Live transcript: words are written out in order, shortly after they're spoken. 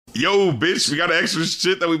yo, bitch, we got extra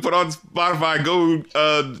shit that we put on Spotify. Go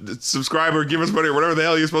subscribe or give us money or whatever the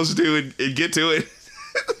hell you're supposed to do and get to it.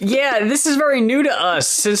 Yeah, this is very new to us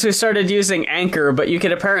since we started using Anchor, but you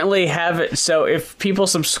can apparently have it. So if people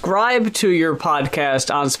subscribe to your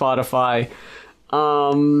podcast on Spotify,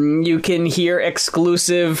 you can hear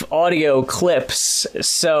exclusive audio clips.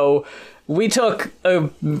 So we took a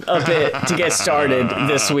bit to get started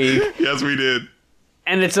this week. Yes, we did.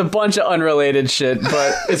 And it's a bunch of unrelated shit,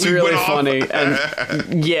 but it's really funny.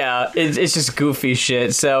 And yeah, it's just goofy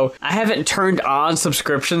shit. So I haven't turned on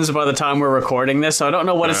subscriptions by the time we're recording this, so I don't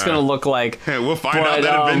know what it's going to look like. We'll find out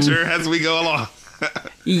that adventure as we go along.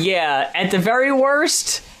 Yeah, at the very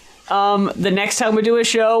worst, the next time we do a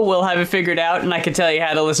show, we'll have it figured out, and I can tell you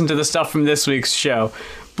how to listen to the stuff from this week's show.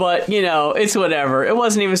 But, you know, it's whatever. It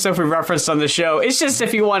wasn't even stuff we referenced on the show. It's just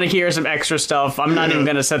if you want to hear some extra stuff, I'm not even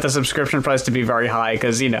going to set the subscription price to be very high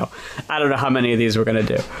because, you know, I don't know how many of these we're going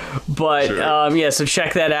to do. But, sure. Yeah, so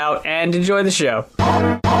check that out and enjoy the show.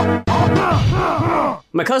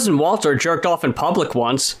 My cousin Walter jerked off in public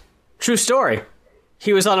once. True story.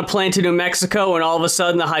 He was on a plane to New Mexico and all of a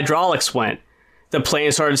sudden the hydraulics went. The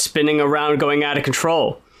plane started spinning around, going out of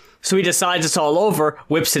control. So he decides it's all over,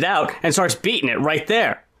 whips it out, and starts beating it right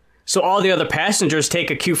there. So all the other passengers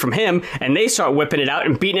take a cue from him, and they start whipping it out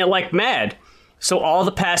and beating it like mad. So all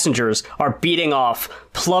the passengers are beating off,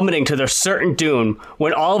 plummeting to their certain doom,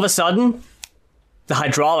 when all of a sudden, the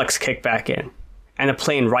hydraulics kick back in, and the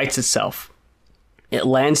plane rights itself. It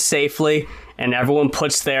lands safely, and everyone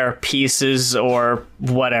puts their pieces or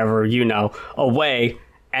whatever, you know, away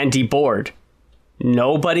and deboard.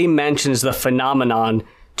 Nobody mentions the phenomenon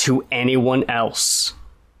to anyone else.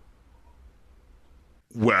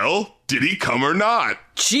 Well, did he come or not?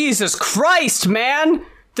 Jesus Christ, man!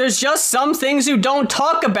 There's just some things you don't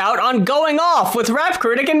talk about on Going Off with Rap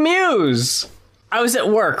Critic and Muse. I was at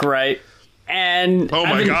work, right? And oh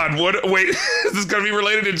my God, what? Wait, is this gonna be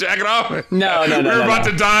related to jacking off? No. We were about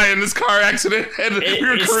to die in this car accident, and we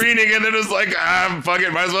were careening, and then it's like, fuck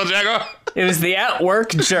it, might as well jack off. It was the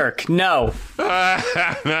at-work jerk. No. I've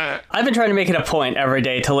been trying to make it a point every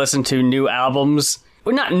day to listen to new albums.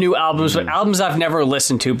 Well, not new albums, but albums I've never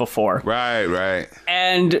listened to before. Right.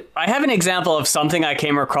 And I have an example of something I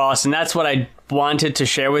came across, and that's what I wanted to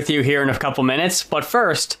share with you here in a couple minutes. But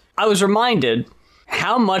first, I was reminded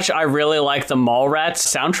how much I really like the Mallrats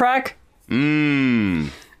soundtrack.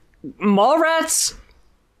 Mallrats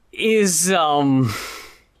is,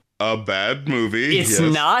 a bad movie. It's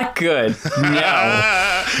not good.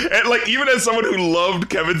 No. And like, even as someone who loved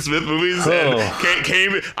Kevin Smith movies and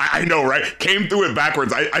came I know, right? Came through it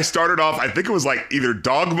backwards. I started off, I think it was like either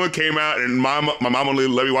Dogma came out and my mom only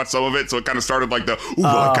let me watch some of it. So it kind of started like I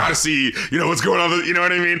gotta see, you know, what's going on. You know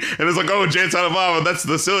what I mean? And it's like, oh, Jay and Silent Bob, that's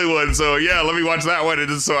the silly one. So yeah, let me watch that one.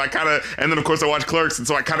 And so I kind of, and then of course I watched Clerks. And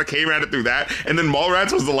so I kind of came at it through that. And then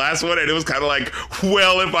Mallrats was the last one. And it was kind of like,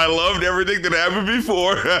 well, if I loved everything that happened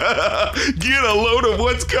before, get a load of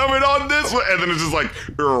what's coming on this one. And then it's just like,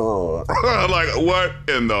 like, what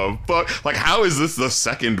in the fuck? Like, how is this the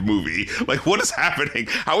second movie? Like, what is happening?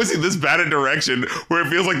 How is he this bad in direction where it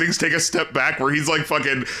feels like things take a step back, where he's like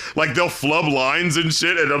fucking, like they'll flub lines and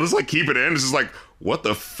shit and they'll just like keep it in. It's just like, what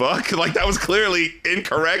the fuck? Like, that was clearly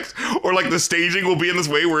incorrect. Or like the staging will be in this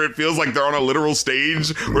way where it feels like they're on a literal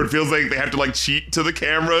stage, where it feels like they have to like cheat to the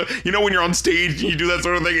camera. You know, when you're on stage and you do that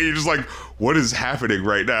sort of thing and you're just like, what is happening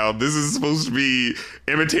right now? This is supposed to be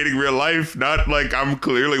imitating real life, not like I'm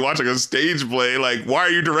clearly watching a stage play. Like, why are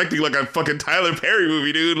you directing like a fucking Tyler Perry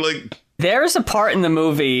movie, dude? Like, there's a part in the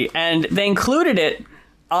movie, and they included it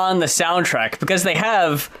on the soundtrack because they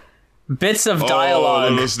have bits of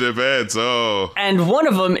dialogue. Little snippets, And one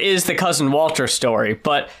of them is the Cousin Walter story,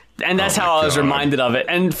 and that's how I was reminded of it.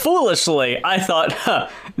 And foolishly, I thought,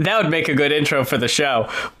 that would make a good intro for the show.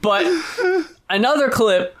 But another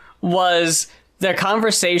clip was their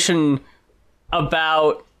conversation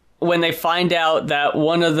about when they find out that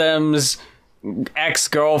one of them's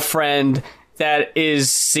ex-girlfriend that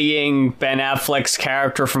is seeing Ben Affleck's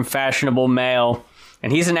character from Fashionable Male,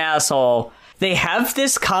 and he's an asshole. They have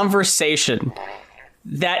this conversation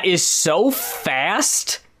that is so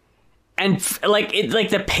fast, and like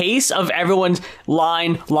the pace of everyone's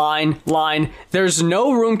line. There's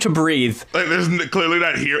no room to breathe. Like, there's clearly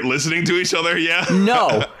not here listening to each other. Yeah.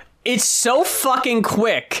 No. It's so fucking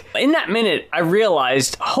quick. In that minute, I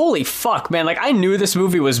realized, holy fuck, man, like, I knew this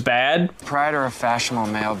movie was bad. Pride or a fashionable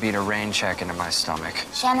male beat a rain check into my stomach.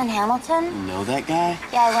 Shannon Hamilton? Know that guy?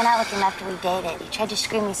 Yeah, I went out with him after we dated. He tried to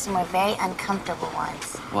screw me somewhere very uncomfortable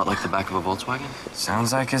once. What, like the back of a Volkswagen?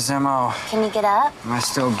 Sounds like his MO. Can you get up? Am I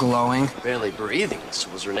still glowing? Barely breathing.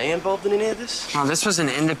 So was Renee involved in any of this? No, this was an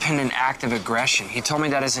independent act of aggression. He told me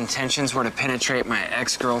that his intentions were to penetrate my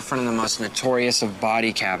ex-girlfriend in the most notorious of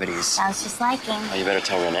body cavities. Sounds just like him. Oh, you better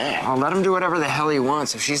tell Renee. I'll let him do whatever the hell he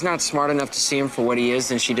wants. If she's not smart enough to see him for what he is,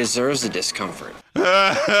 then she deserves the discomfort.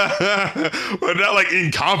 But not like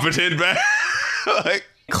incompetent, man. Like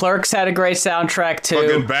Clerks had a great soundtrack, too.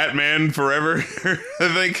 fucking Batman Forever, I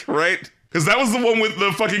think, right? Because that was the one with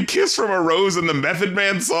the fucking Kiss from a Rose and the Method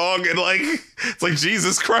Man song, and like, it's like,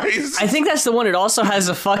 Jesus Christ. I think that's the one. It also has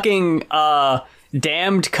a fucking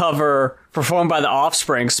Damned cover performed by The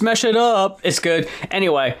Offspring. Smash it up. It's good.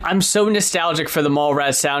 Anyway, I'm so nostalgic for the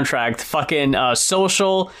Mallrats soundtrack. The fucking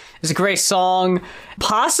Social is a great song.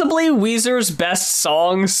 Possibly Weezer's best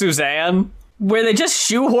song, Suzanne, where they just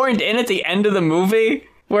shoehorned in at the end of the movie,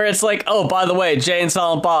 where it's like, oh, by the way, Jay and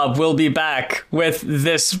Silent Bob will be back with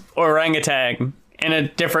this orangutan in a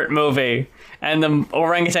different movie. And the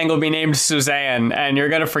orangutan will be named Suzanne, and you're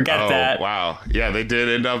going to forget that. Oh, wow. Yeah, they did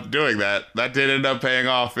end up doing that. That did end up paying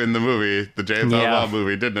off in the movie, the Jay and Silent Bob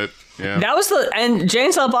movie, didn't it? Yeah. That was and Jay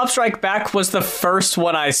and Silent Bob Strike Back was the first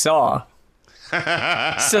one I saw.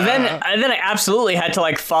 So then I absolutely had to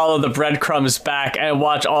like follow the breadcrumbs back and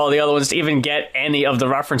watch all the other ones to even get any of the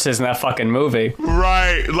references in that fucking movie.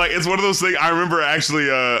 Right. Like, it's one of those things. I remember actually,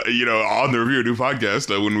 on the Review a New podcast,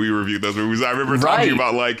 when we reviewed those movies, I remember talking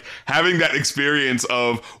about like having that experience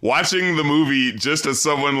of watching the movie just as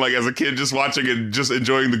someone, like as a kid, just watching and just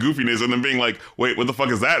enjoying the goofiness, and then being like, wait, what the fuck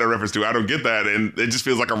is that a reference to? I don't get that. And it just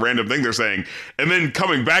feels like a random thing they're saying. And then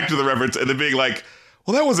coming back to the reference and then being like,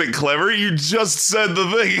 well, that wasn't clever. You just said the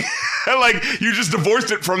thing. Like, you just divorced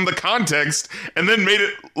it from the context and then made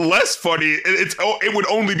it less funny. It would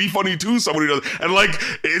only be funny to somebody who does. And, like,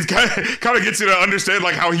 it kind of gets you to understand,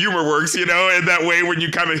 like, how humor works, you know? And that way, when you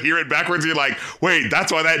kind of hear it backwards, you're like, wait,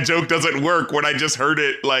 that's why that joke doesn't work when I just heard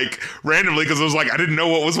it, like, randomly. Because it was like, I didn't know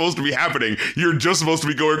what was supposed to be happening. You're just supposed to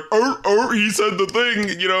be going, he said the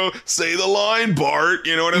thing, you know? Say the line, Bart.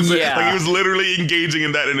 You know what I'm saying? Yeah. Like, he was literally engaging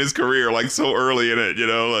in that in his career, like, so early in it. You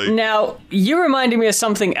know, like, now you reminded me of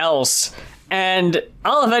something else, and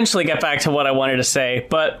I'll eventually get back to what I wanted to say,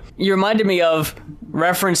 but you reminded me of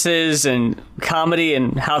references and comedy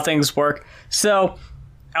and how things work. So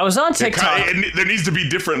I was on TikTok. There needs to be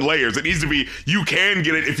different layers. It needs to be, you can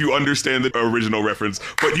get it if you understand the original reference,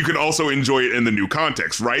 but you can also enjoy it in the new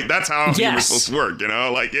context, right? That's how humor's supposed to work, you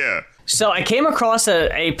know? Like, yeah. So I came across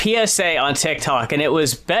a PSA on TikTok, and it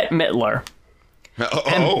was Bette Midler.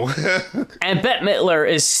 And Bette Midler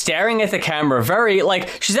is staring at the camera very,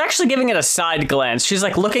 like, she's actually giving it a side glance. She's,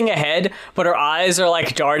 like, looking ahead, but her eyes are,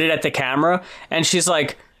 like, darted at the camera. And she's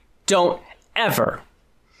like, don't ever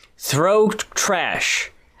throw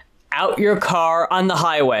trash out your car on the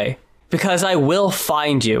highway because I will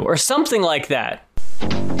find you, or something like that.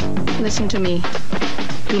 Listen to me.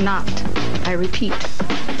 Do not, I repeat,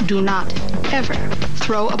 do not ever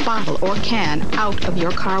throw a bottle or can out of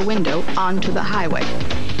your car window onto the highway.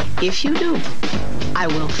 If you do, I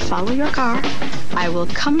will follow your car, I will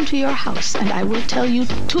come to your house, and I will tell you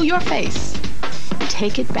to your face,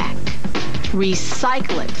 take it back,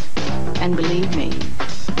 recycle it, and believe me,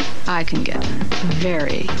 I can get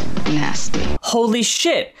very nasty. Holy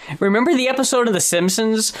shit. Remember the episode of The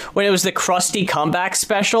Simpsons when it was the Krusty comeback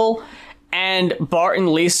special? And Bart and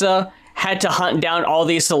Lisa had to hunt down all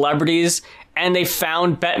these celebrities, and they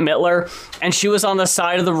found Bette Midler, and she was on the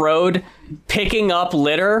side of the road picking up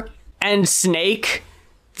litter, and Snake,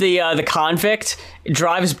 the convict,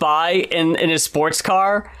 drives by in his sports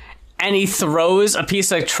car, and he throws a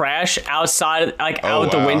piece of trash outside, like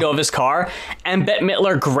out the window of his car, and Bette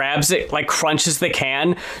Midler grabs it, like crunches the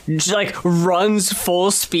can, just, like runs full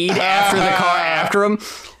speed after the car after him,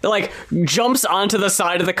 like jumps onto the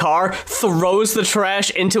side of the car, throws the trash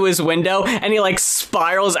into his window, and he like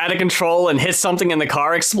spirals out of control and hits something and the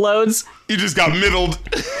car explodes. You just got middled.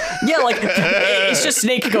 Yeah, like it's just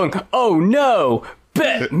Snake going, oh no,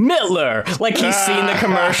 Bette Midler. Like he's seen the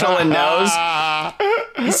commercial and knows.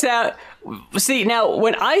 See, now,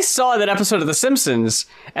 when I saw that episode of The Simpsons,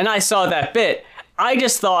 and I saw that bit, I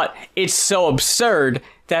just thought it's so absurd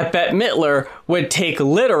that Bette Midler would take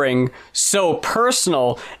littering so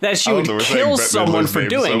personal that she would kill someone for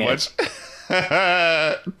doing it.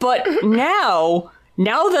 But now,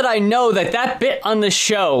 now that I know that that bit on the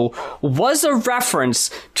show was a reference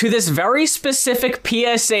to this very specific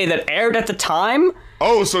PSA that aired at the time.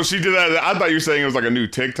 Oh, so she did that. I thought you were saying it was like a new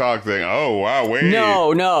TikTok thing. Oh, wow, wait.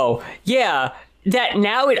 No. Yeah, that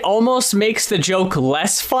now it almost makes the joke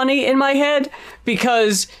less funny in my head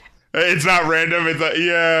because... It's not random. It's like,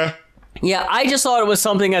 yeah. Yeah, I just thought it was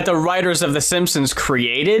something that the writers of The Simpsons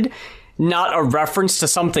created, not a reference to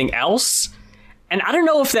something else. And I don't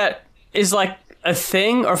know if that is like a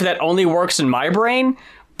thing or if that only works in my brain,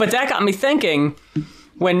 but that got me thinking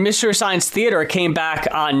when Mystery Science Theater came back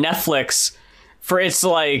on Netflix for its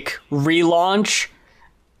like relaunch,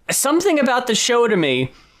 something about the show to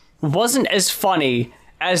me wasn't as funny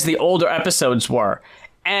as the older episodes were.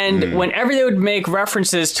 And whenever they would make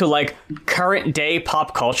references to like current day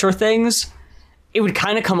pop culture things, it would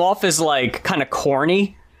kind of come off as like kind of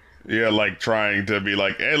corny. Yeah, like trying to be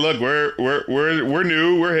like, hey, look, we're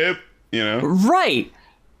new, we're hip, you know? Right.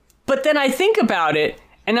 But then I think about it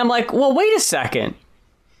and I'm like, well, wait a second.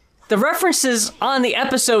 The references on the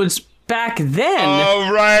episodes back then.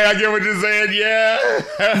 Oh, right. I get what you're saying. Yeah.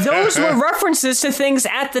 Those were references to things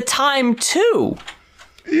at the time, too.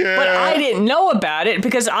 Yeah. But I didn't know about it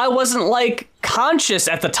because I wasn't like conscious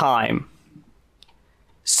at the time.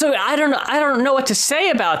 So I don't know what to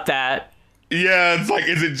say about that. Yeah, it's like,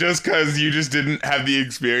 is it just because you just didn't have the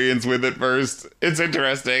experience with it first? It's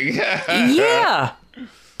interesting. Yeah.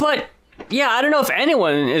 But, yeah, I don't know if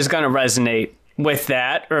anyone is going to resonate with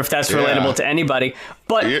that or if that's relatable to anybody.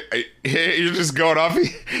 But you're just going off.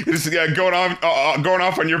 You're just going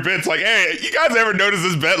off on your bits. Like, hey, you guys ever notice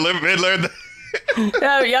this Bette Midler?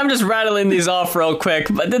 Yeah, I'm just rattling these off real quick.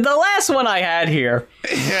 But the last one I had here.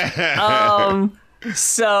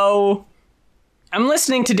 So I'm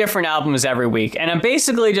listening to different albums every week, and I'm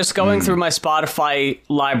basically just going through my Spotify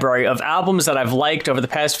library of albums that I've liked over the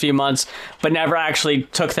past few months, but never actually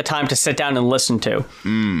took the time to sit down and listen to.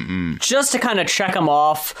 Just to kind of check them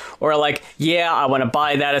off, or like, yeah, I want to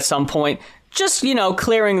buy that at some point. Just, you know,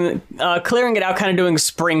 clearing it out, kind of doing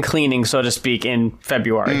spring cleaning, so to speak, in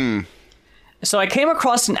February. So I came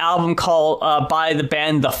across an album called by the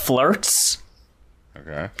band The Flirts.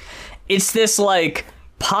 Okay. It's this like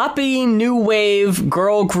poppy new wave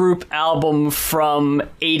girl group album from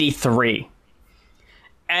 '83.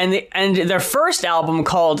 And their first album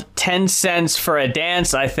called 10 Cents for a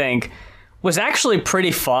Dance, I think, was actually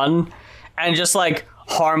pretty fun and just like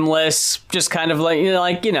harmless, just kind of like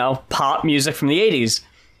pop music from the 80s.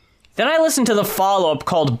 Then I listened to the follow-up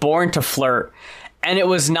called Born to Flirt, and it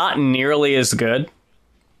was not nearly as good.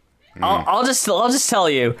 I'll just tell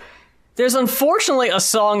you, there's unfortunately a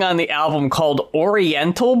song on the album called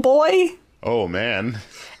Oriental Boy. Oh, man.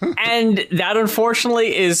 And that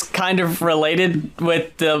unfortunately is kind of related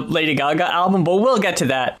with the Lady Gaga album, but we'll get to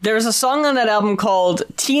that. There's a song on that album called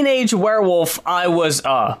Teenage Werewolf, I Was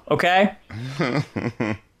okay?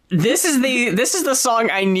 This is the song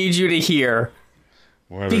I need you to hear.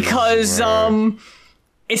 Because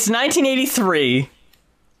it's 1983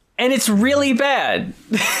 and it's really bad.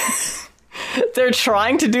 They're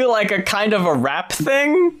trying to do like a kind of a rap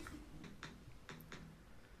thing.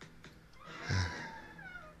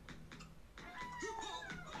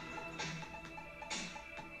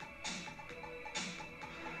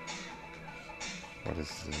 What is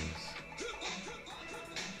this?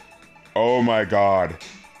 Oh my God.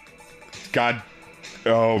 God.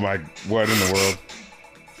 Oh my. What in the world?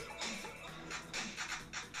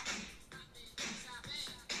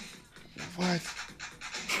 What?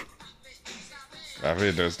 Stop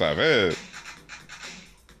it, don't stop it.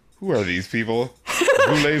 Who are these people?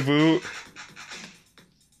 Voulez-vous?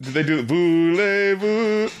 Did they do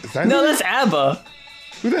Voulez-vous? No, that's ABBA.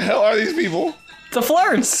 Who the hell are these people? The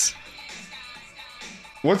Flirts.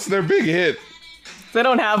 What's their big hit? They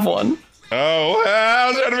don't have one. Oh, I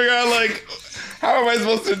was trying to figure out, like, how am I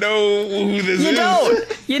supposed to know who this is?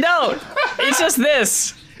 You don't. It's just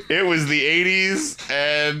this. It was the 80s,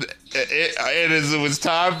 and it was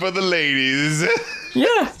time for the ladies.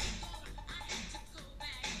 Yeah.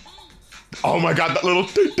 Oh my God, that little...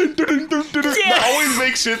 That always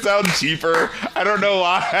makes shit sound cheaper. I don't know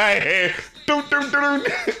why.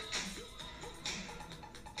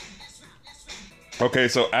 Okay,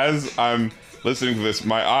 so as I'm listening to this,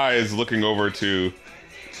 my eye is looking over to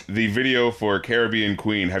the video for Caribbean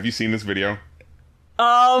Queen. Have you seen this video?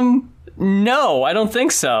 No, I don't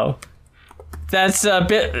think so. That's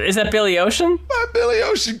is that Billy Ocean? Billy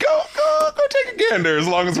Ocean, go take a gander as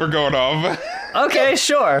long as we're going off. Okay,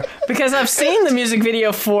 sure. Because I've seen the music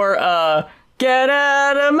video for Get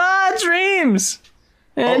Out of My Dreams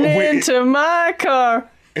and into my car.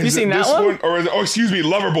 Have you seen that one? Or is it, oh, excuse me,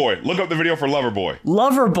 Loverboy. Look up the video for Loverboy.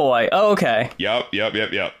 Loverboy. Oh, okay. Yep.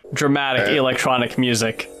 Dramatic electronic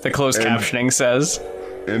music, the closed captioning says.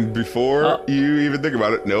 And before you even think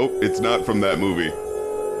about it, nope, it's not from that movie.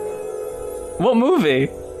 What movie?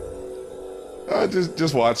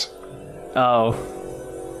 Just watch. Oh.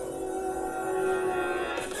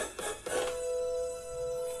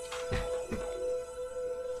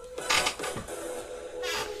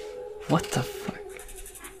 What the fuck?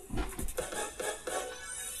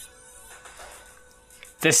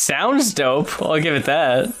 This sounds dope. I'll give it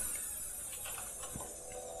that.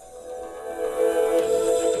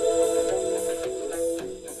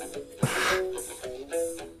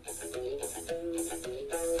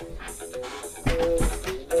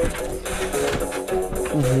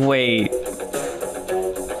 Wait.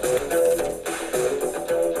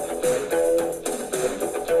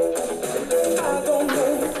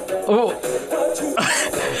 Oh.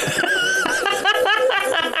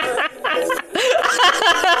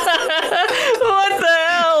 What the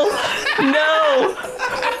hell? No.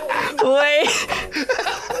 Wait.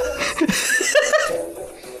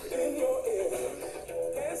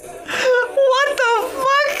 What the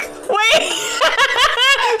fuck? Wait.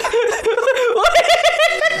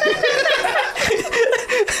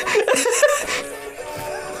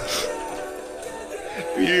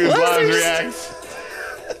 Use Live Reacts.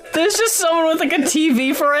 There's just someone with like a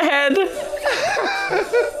TV for a head.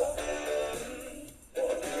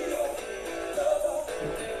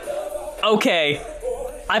 Okay.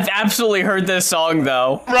 I've absolutely heard this song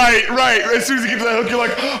though. Right. As soon as you get to that hook, you're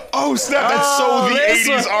like, oh snap, that's so the this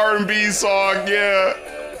 80s R&B song, yeah.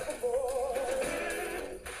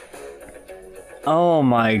 Oh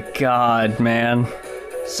my god, man.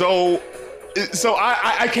 So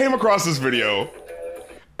I came across this video,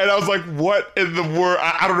 and I was like, what in the world?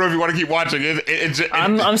 I don't know if you want to keep watching it.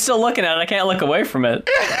 I'm still looking at it. I can't look away from it.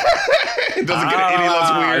 It doesn't get any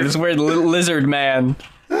less weird. This weird lizard man.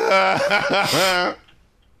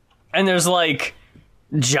 And there's like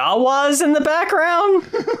Jawas in the background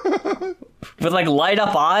with like light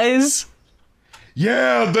up eyes.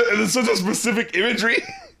 Yeah, there's such a specific imagery.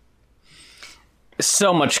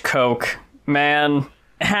 So much coke, man.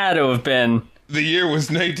 Had to have been. The year was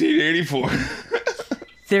 1984.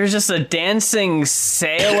 There's just a dancing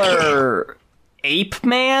sailor ape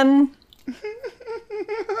man.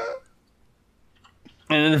 And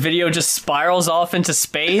then the video just spirals off into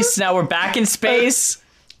space. Now we're back in space.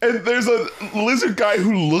 And there's a lizard guy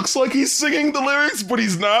who looks like he's singing the lyrics, but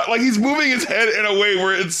he's not. Like, he's moving his head in a way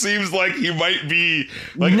where it seems like he might be,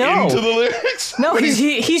 like, into the lyrics. No,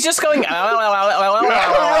 he's just going... But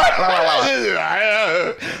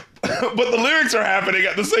the lyrics are happening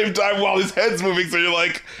at the same time while his head's moving, so you're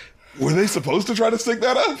like, were they supposed to try to sync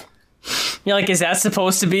that up? You're like, is that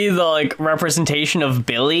supposed to be the, like, representation of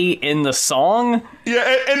Billy in the song?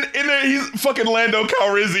 Yeah, and he's fucking Lando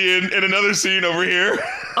Calrissian in another scene over here.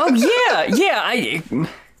 Oh, yeah.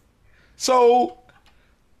 So,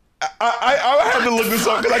 I had to look this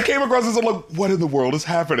up, because I came across this and I'm like, what in the world is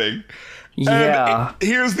happening? Yeah. And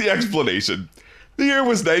here's the explanation. The year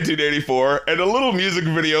was 1984, and a little music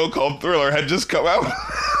video called Thriller had just come out.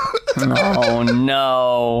 Oh,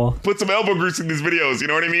 no. Put some elbow grease in these videos, you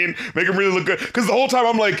know what I mean? Make them really look good. Because the whole time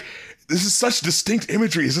I'm like, this is such distinct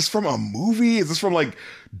imagery. Is this from a movie? Is this from, like,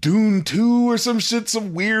 Dune 2 or some shit?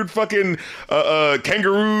 Some weird fucking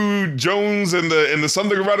Kangaroo Jones and the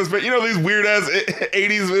something about his... You know, these weird-ass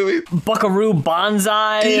 80s movies? Buckaroo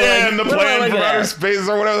Banzai? Yeah, like, and the Plan from Outer Space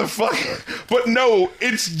or whatever the fuck. But no,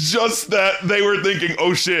 it's just that they were thinking,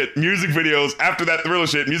 oh shit, music videos, after that Thriller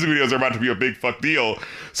shit, music videos are about to be a big fuck deal.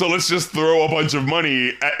 So let's just throw a bunch of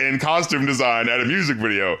money in costume design at a music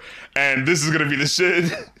video. And this is going to be the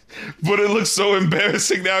shit. But it looks so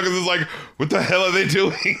embarrassing now because it's like, what the hell are they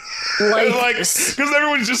doing? Like, because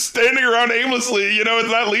everyone's just standing around aimlessly, you know,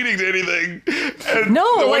 it's not leading to anything. And no,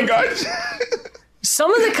 the like, one guy...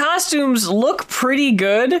 some of the costumes look pretty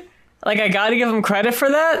good. Like, I gotta give them credit for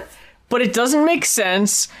that. But it doesn't make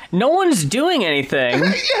sense. No one's doing anything.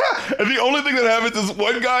 Yeah, and the only thing that happens is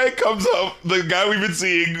one guy comes up, the guy we've been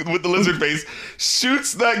seeing with the lizard face,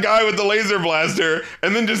 shoots that guy with the laser blaster,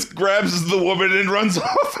 and then just grabs the woman and runs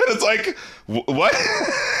off. And it's like, what?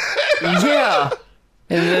 Yeah.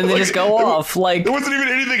 And then they just go off. Like, there wasn't even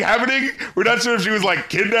anything happening. We're not sure if she was like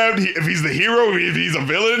kidnapped, if he's the hero, if he's a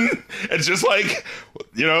villain. It's just like,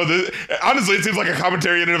 you know, honestly, it seems like a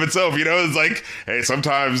commentary in and of itself. You know, it's like, hey,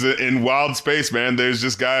 sometimes in wild space, man, there's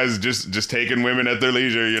just guys just taking women at their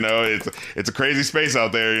leisure. You know, it's a crazy space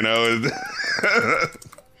out there. You know.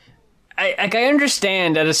 I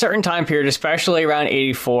understand at a certain time period, especially around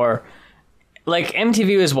 84. like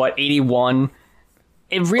MTV was what, 81?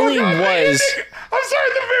 It really was. I'm sorry,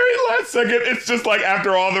 the very last second, it's just like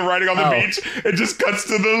after all the writing on the beach, it just cuts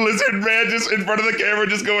to the lizard man just in front of the camera,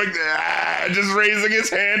 just going, just raising his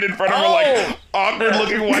hand in front of her, like,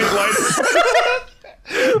 awkward-looking white light.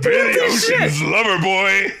 Billy Ocean's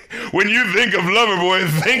Loverboy. When you think of Loverboy,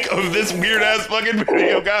 think of this weird-ass fucking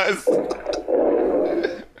video, guys.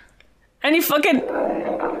 And he fucking...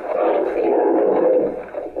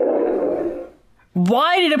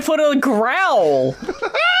 Why did it put a growl?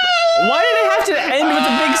 Why did it have to end with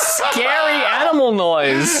a big scary animal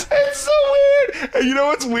noise? It's so weird. And you know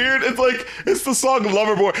what's weird? It's like, it's the song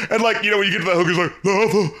Loverboy. And like, you know, when you get to that hook, it's like,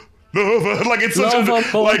 Lover. Like, it's such a,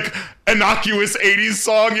 like, innocuous 80s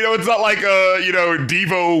song. You know, it's not like a, you know,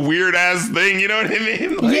 Devo weird-ass thing. You know what I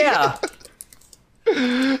mean? Like, yeah.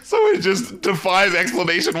 So it just defies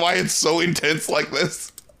explanation why it's so intense like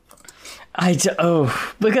this.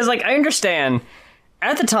 Because, like, I understand,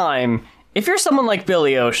 at the time, if you're someone like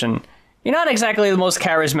Billy Ocean, you're not exactly the most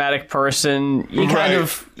charismatic person. You kind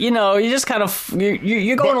of, you know, you just kind of,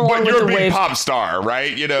 you're going along with the wave. But you're a big pop star,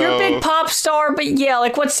 right? You know, you're a big pop star, but yeah,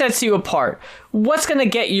 like, what sets you apart? What's going to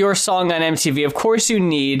get your song on MTV? Of course you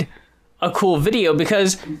need a cool video,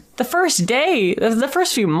 because the first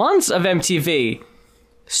few months of MTV,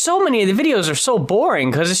 so many of the videos are so boring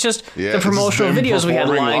because it's just the promotional videos we had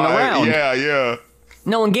lying around. Yeah.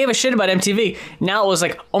 No one gave a shit about MTV. Now it was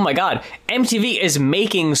like, oh my god, MTV is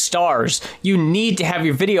making stars. You need to have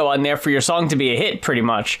your video on there for your song to be a hit, pretty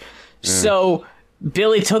much. Yeah. So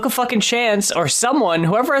Billy took a fucking chance, or someone,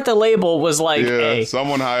 whoever at the label was like, hey.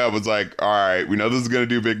 Someone high up was like, all right, we know this is going to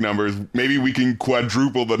do big numbers. Maybe we can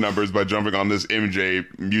quadruple the numbers by jumping on this MJ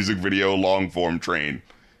music video long form train.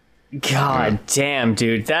 God damn,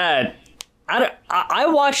 dude, that... I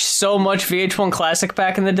watched so much VH1 Classic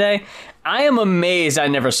back in the day. I am amazed I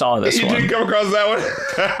never saw this one. You didn't come across that one?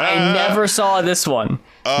 I never saw this one.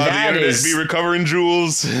 The internet be recovering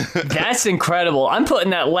jewels. That's incredible. I'm putting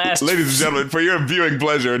that last... Ladies and gentlemen, for your viewing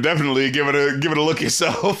pleasure, definitely give it a look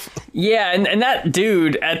yourself. Yeah, and that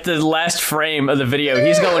dude at the last frame of the video,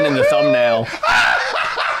 he's going in the thumbnail.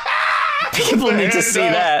 People need to see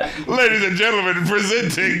that. Ladies and gentlemen,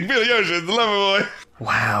 presenting Billy Ocean's Loverboy.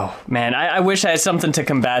 Wow, man, I wish I had something to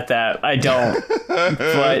combat that. I don't.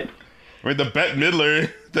 But I mean, the Bette Midler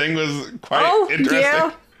thing was quite interesting.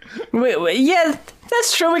 Yeah. Yeah,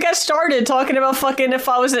 that's true. We got started talking about fucking if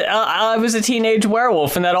I was a teenage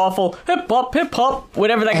werewolf and that awful hip hop,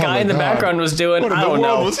 whatever that guy in the background was doing. What I don't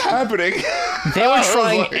know. What was happening? They were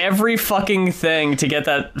trying every fucking thing to get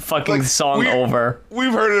that fucking song over.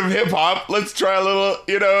 We've heard of hip hop. Let's try a little,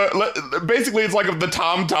 you know. Basically, it's like the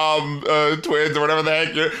Tom Tom twins or whatever the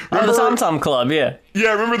heck. The Tom Tom Club, yeah.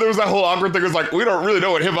 Yeah, remember there was that whole awkward thing. It was like, we don't really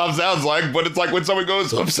know what hip hop sounds like, but it's like when someone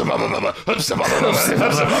goes, it's like,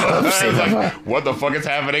 what the fuck is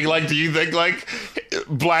happening? Like, do you think like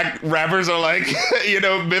black rappers are like, you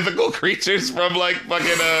know, mythical creatures from like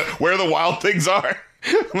fucking Where the Wild Things Are?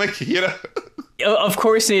 Like, you know. Of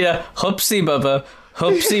course, you need a hoopsie bubba.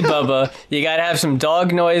 Hoopsie bubba. You gotta have some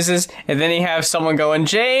dog noises, and then you have someone going,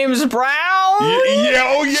 James Brown?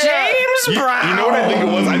 Yeah, James Brown! You know what I think it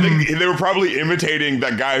was? I think they were probably imitating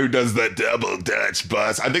that guy who does the double Dutch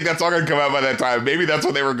bus. I think that's all gonna come out by that time. Maybe that's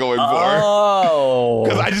what they were going for. Oh.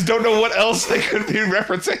 Because I just don't know what else they could be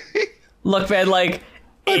referencing. Look, man, like...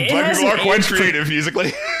 Black people are quite creative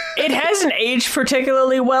musically. It hasn't aged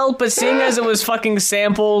particularly well, but seeing as it was fucking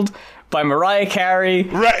sampled by Mariah Carey...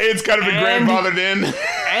 Right, it's kind of been grandfathered in.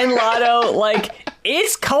 And Lotto, like,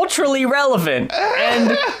 it's culturally relevant.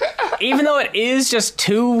 And even though it is just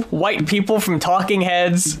two white people from Talking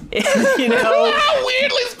Heads, you know... How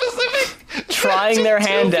weirdly specific! Trying their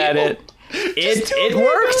hand at it. It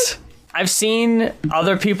worked. I've seen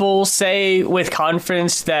other people say with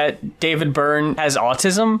confidence that David Byrne has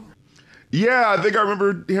autism. Yeah, I think I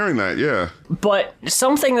remember hearing that, yeah. But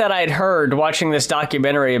something that I'd heard watching this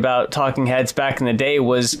documentary about Talking Heads back in the day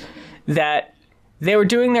was that they were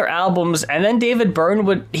doing their albums, and then David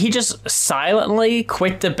Byrne he just silently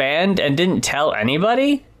quit the band and didn't tell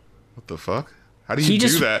anybody. What the fuck? How do you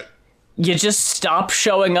do that? You just stop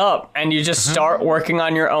showing up and you just start working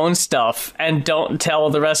on your own stuff and don't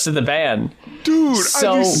tell the rest of the band. Dude,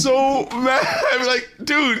 I'd be so mad. I'd be like,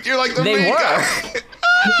 dude, you're like the main guy.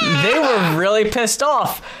 They were really pissed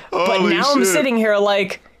off. But now I'm sitting here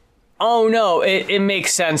like, oh no, it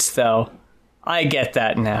makes sense though. I get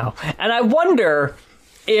that now. And I wonder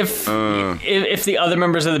if the other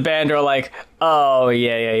members of the band are like, oh,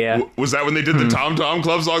 yeah. Was that when they did the Tom Tom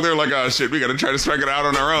Club song? They're like, oh, shit, we gotta try to strike it out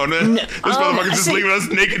on our own. This motherfucker's just leaving us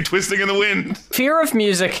naked twisting in the wind. Fear of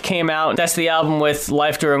Music came out. That's the album with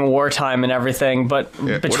Life During Wartime and everything. But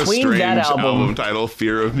between that album title,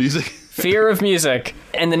 Fear of Music. Fear of Music,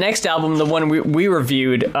 and the next album, the one we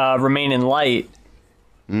reviewed, Remain in Light,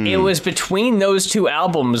 it was between those two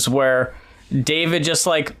albums where David just,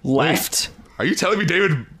 like, left. Wait, are you telling me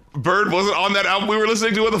David Byrne wasn't on that album we were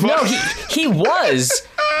listening to? What the fuck? No, he was.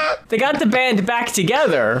 They got the band back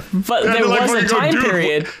together, but there was a time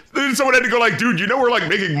period. Then someone had to go like, dude, you know we're like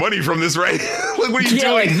making money from this, right? Like, what are you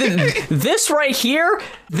doing? Like, this right here,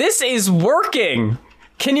 this is working.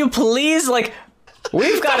 Can you please, like,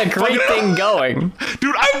 we've got a great thing going.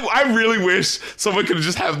 Dude, I really wish someone could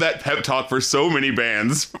just have that pep talk for so many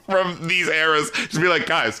bands from these eras. Just be like,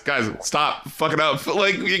 guys, stop fucking up.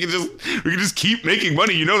 Like, we can just keep making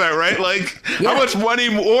money. You know that, right? Like, how much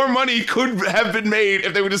more money could have been made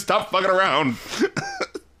if they would just stop fucking around?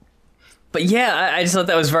 But yeah, I just thought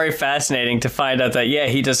that was very fascinating to find out that,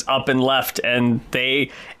 he just up and left, and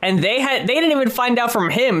they didn't even find out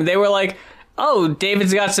from him. They were like, oh,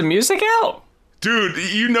 David's got some music out? Dude,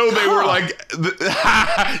 you know they were like,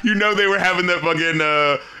 you know they were having that fucking,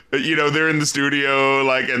 you know, they're in the studio,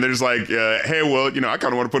 like, and they're just like, hey, well, you know, I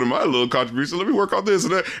kind of want to put in my little contribution. Let me work on this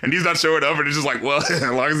and that. And he's not showing up, and it's just like, well, as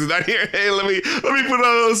long as he's not here, hey, let me put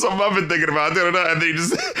on something I've been thinking about. And they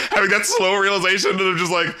just having that slow realization, and they're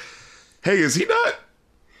just like, hey, is he not?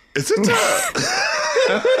 Is it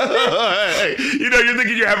you know, you're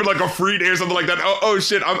thinking you're having like a free day or something like that. Oh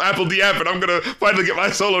shit, I'm Apple Diap and I'm gonna finally get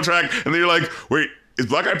my solo track. And then you're like, wait, is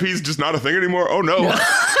Black Eyed Peas just not a thing anymore? Oh no.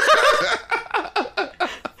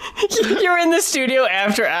 You're in the studio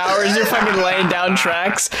after hours, you're fucking laying down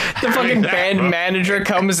tracks. The fucking band manager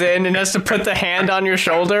comes in and has to put the hand on your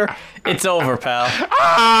shoulder. It's over, pal.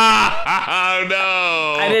 Oh,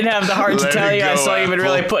 no. I didn't have the heart to tell you. I saw you been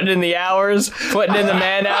really putting in the hours, putting in the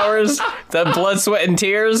man hours, the blood, sweat, and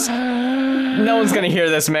tears. No one's going to hear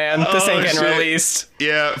this, man. This ain't getting released.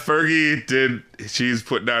 Yeah, Fergie did. She's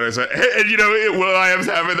putting out her... And, you know,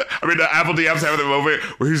 Apple Diap's having the moment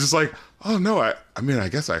where he's just like, oh, no, I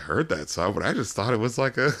guess I heard that song, but I just thought it was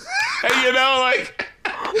like a... you know, like...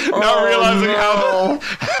 Not realizing how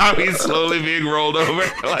he's slowly being rolled over.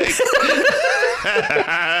 Like,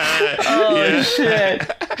 shit.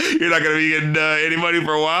 You're not going to be getting any money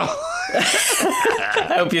for a while.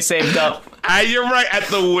 I hope you saved up. You're right, at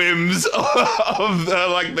the whims of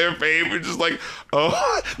their fame. We're just like,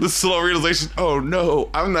 oh, the slow realization, oh no,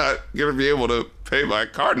 I'm not going to be able to pay my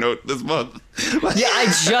car note this month. Yeah, I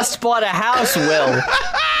just bought a house, Will.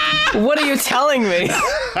 What are you telling me?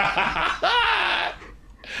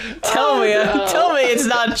 Tell me it's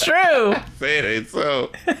not true. Say it ain't so.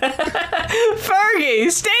 Fergie,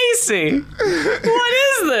 Stacy, what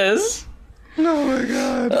is this? Oh my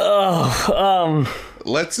god.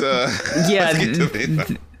 Let's get to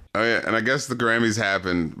the... Oh yeah, and I guess the Grammys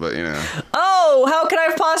happened, but you know. Oh, how could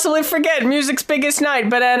I possibly forget music's biggest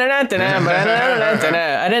night? I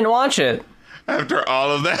didn't watch it. After all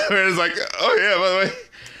of that, it's like, oh yeah, by the way.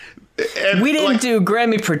 And we didn't do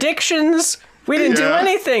Grammy predictions. We didn't do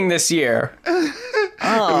anything this year.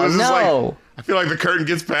 Oh, no. I feel like the curtain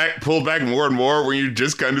gets pulled back more and more when you're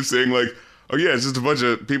just kind of saying, like, oh, yeah, it's just a bunch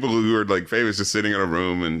of people who are, like, famous just sitting in a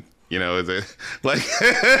room and, you know, it's like,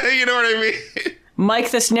 you know what I mean?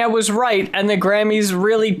 Mike the Snare was right, and the Grammys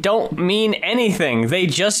really don't mean anything. They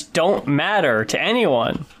just don't matter to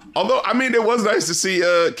anyone. Although, I mean, it was nice to see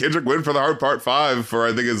Kendrick win for The Hard Part 5 for,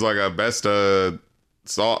 I think it's like a best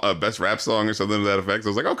rap song or something to that effect. So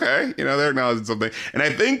I was like, okay, you know, they're acknowledging something. And I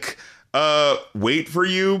think Wait For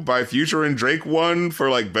You by Future and Drake won for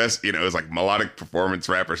like best, you know, it was like melodic performance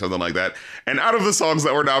rap or something like that. And out of the songs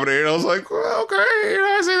that were nominated, I was like, well, okay, you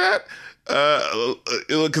know, I see that.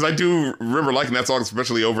 Because I do remember liking that song,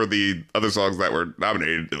 especially over the other songs that were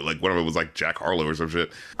nominated. Like one of them was like Jack Harlow or some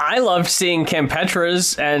shit. I loved seeing Kim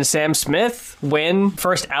Petras and Sam Smith win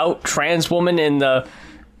first out trans woman in the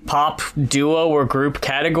pop duo or group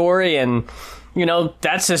category, and you know,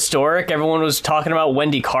 that's historic. Everyone was talking about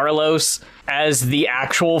Wendy Carlos as the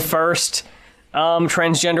actual first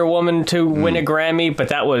transgender woman to win a Grammy, but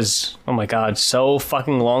that was, oh my god, so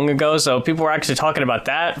fucking long ago. So people were actually talking about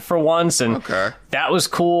that for once, and that was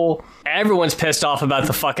cool. Everyone's pissed off about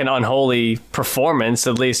the fucking unholy performance,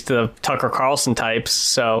 at least the Tucker Carlson types.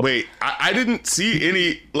 So wait, I didn't see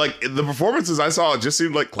any, like, the performances I saw just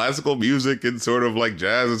seemed like classical music and sort of like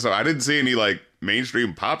jazz and stuff. I didn't see any like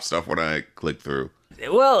mainstream pop stuff when I clicked through.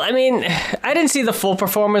 Well, I mean, I didn't see the full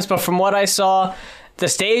performance, but from what I saw, the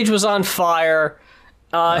stage was on fire.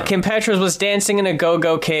 Kim Petras was dancing in a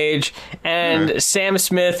go-go cage, and Sam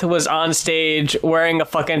Smith was on stage wearing a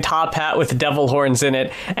fucking top hat with devil horns in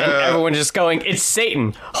it, and everyone just going, "It's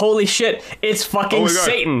Satan! Holy shit! It's fucking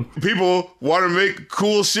Satan!" People want to make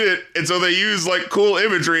cool shit, and so they use like cool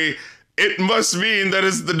imagery. It must mean that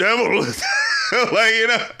it's the devil. Like, you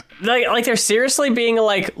know. Like they're seriously being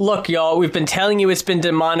like, "Look, y'all, we've been telling you it's been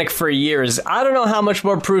demonic for years. I don't know how much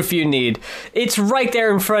more proof you need. It's right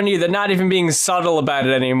there in front of you. They're not even being subtle about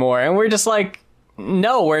it anymore." And we're just like,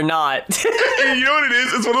 "No, we're not." And you know what it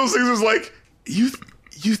is? It's one of those things where it's like, you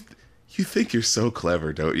think you're so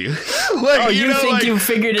clever, don't you? Like, you think like, you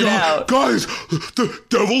figured it out. Guys, the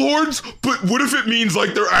devil horns? But what if it means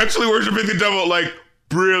like they're actually worshiping the devil? Like,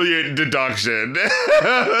 brilliant deduction.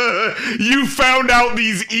 You found out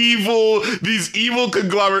these evil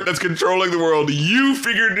conglomerate that's controlling the world. You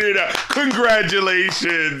figured it out.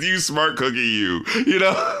 Congratulations, you smart cookie, you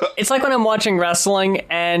know? It's like when I'm watching wrestling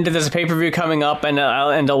and there's a pay-per-view coming up and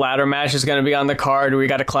a ladder match is going to be on the card. We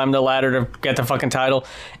got to climb the ladder to get the fucking title.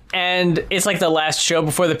 And it's like the last show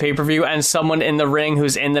before the pay-per-view, and someone in the ring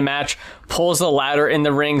who's in the match pulls the ladder in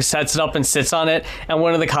the ring, sets it up, and sits on it. And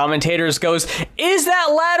one of the commentators goes, "Is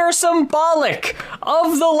that ladder symbolic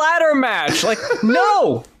of the ladder match?" Like,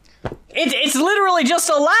 no! It's literally just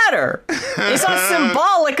a ladder. It's not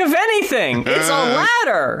symbolic of anything. It's a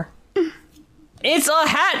ladder. It's a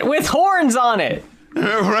hat with horns on it.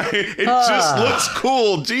 Right? It just looks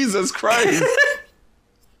cool. Jesus Christ.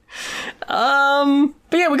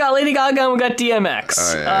 But yeah, we got Lady Gaga and we got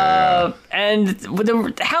DMX. And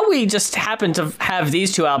how we just happen to have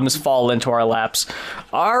these two albums fall into our laps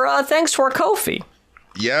are thanks to our Ko-fi.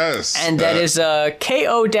 Yes. And that is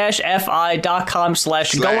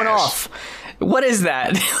ko-fi.com/going off. What is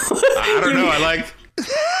that? I don't know. I like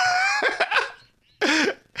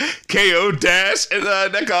ko-.com/.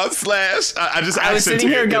 I was sitting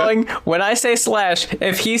here going, when I say slash,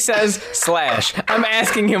 if he says slash, I'm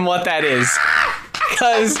asking him what that is.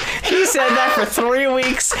 Because he said that for 3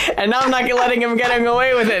 weeks, and I'm not letting him get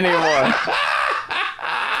away with it anymore.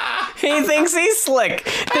 He thinks he's slick.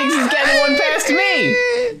 Thinks he's getting one past me.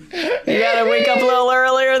 You gotta wake up a little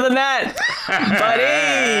earlier than that, buddy.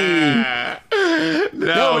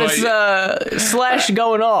 No, but it's slash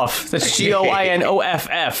going off. That's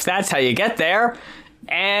GOINOFF. That's how you get there.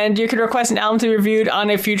 And you can request an album to be reviewed on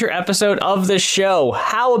a future episode of the show.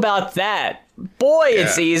 How about that? Boy,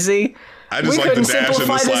 it's easy. I just we like couldn't the dash and the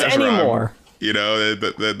simplify this slash anymore. rhyme. You know,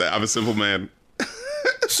 I'm a simple man.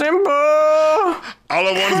 Simple. All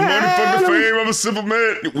I want is money, fucking fame. I'm a simple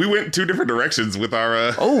man. We went 2 different directions with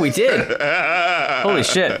our. Oh, we did. Holy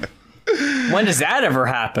shit. When does that ever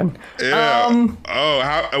happen? Yeah.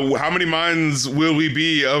 How many minds will we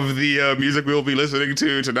be of the music we'll be listening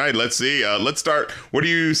to tonight? Let's see. Let's start. What do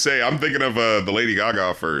you say? I'm thinking of the Lady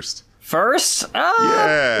Gaga first. First?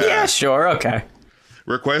 Yeah. Yeah, sure. Okay.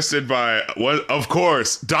 Requested by, of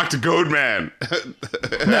course, Dr. Goldman.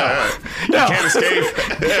 No. Can't escape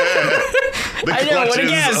the I know, what a clutches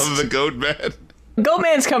guess. of the Goldman.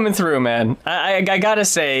 Goldman's coming through, man. I gotta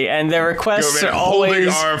say, and their requests Goldman are always holding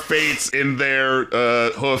our fates in their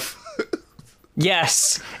hoof.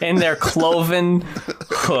 Yes, in their cloven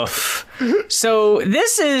hoof. So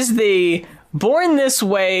this is the Born This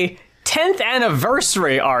Way 10th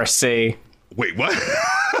anniversary RC. Wait, what?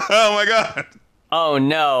 Oh my god. Oh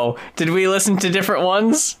no. Did we listen to different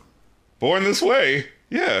ones? Born This Way.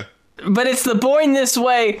 Yeah. But it's the Born This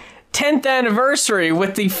Way 10th anniversary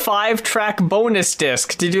with the 5-track bonus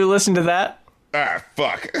disc. Did you listen to that? Ah,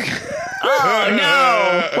 fuck. Oh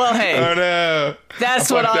no. Well, hey. Oh no.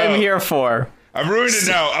 That's what I'm here for. I've ruined it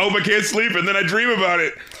now. I hope I can't sleep, and then I dream about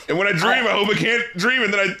it. And when I dream, I hope I can't dream,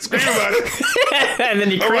 and then I scream about it. And then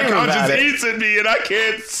you scream about it. My conscience eats at me, and I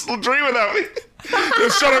can't dream without me.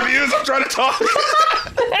 Just shut up, Hughes. I'm trying to talk.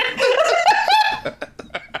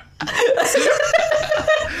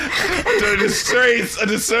 I'm doing a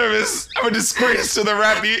disservice. I'm a disgrace to the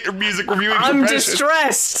rap music reviewing profession. I'm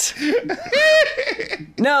distressed.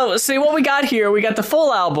 No, see what we got here. We got the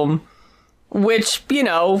full album, which, you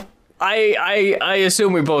know, I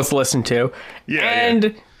assume we both listened to. Yeah.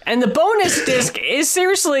 And the bonus disc is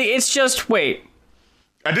seriously, it's just, wait.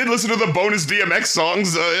 I did listen to the bonus DMX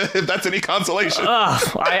songs, if that's any consolation.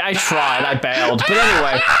 I tried. I bailed. But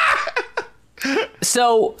anyway.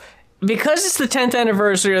 So, because it's the 10th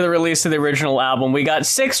anniversary of the release of the original album, we got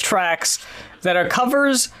 6 tracks that are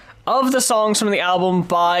covers of the songs from the album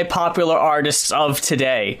by popular artists of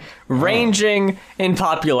today, ranging in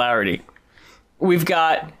popularity. We've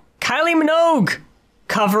got Kylie Minogue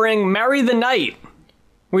covering Marry the Night.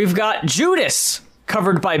 We've got Judas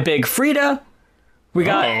covered by Big Frida. We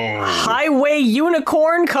got Highway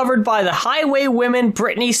Unicorn, covered by the Highway Women,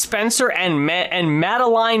 Brittany Spencer and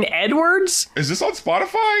Madeline Edwards. Is this on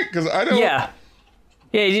Spotify? Because I don't. Yeah.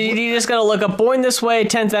 Yeah, you just gotta look up Born This Way,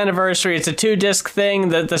 10th anniversary. It's a 2-disc thing.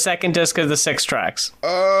 The second disc is the 6 tracks.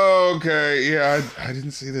 Oh, okay. Yeah, I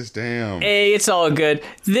didn't see this. Damn. Hey, it's all good.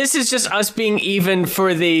 This is just us being even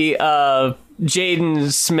for the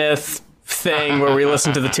Jaden Smith thing where we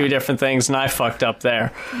listened to the 2 different things, and I fucked up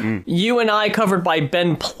there. You and I covered by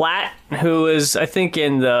Ben Platt, who is, I think,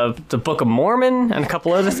 in the Book of Mormon and a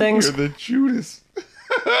couple other things. You're the Judas.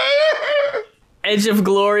 Edge of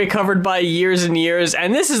Glory, covered by Years and Years,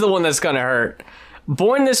 and this is the one that's gonna hurt.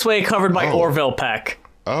 Born This Way, covered by Orville Peck.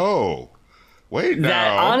 Oh, wait, now.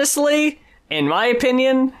 That, honestly, in my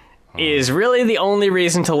opinion, is really the only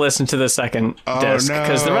reason to listen to the second disc,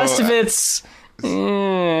 because the rest of it's...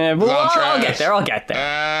 well, I'll get there.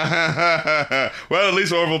 Well, at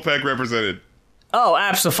least Orville Peck represented. Oh,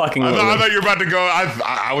 absolutely. I thought you were about to go.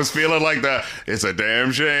 I was feeling like it's a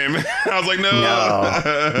damn shame. I was like, no.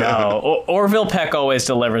 No. Orville Peck always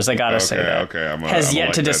delivers. I gotta say that. Okay. Has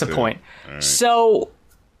yet to disappoint. Right. So,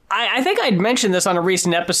 I think I'd mentioned this on a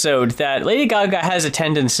recent episode that Lady Gaga has a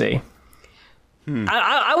tendency.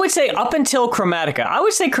 I would say up until Chromatica. I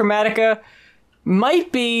would say Chromatica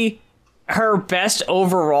might be her best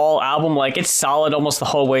overall album. Like, it's solid almost the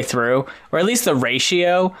whole way through, or at least the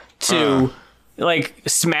ratio to like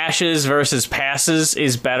smashes versus passes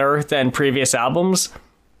is better than previous albums.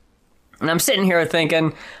 And I'm sitting here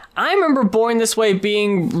thinking, I remember Born This Way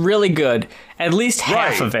being really good, at least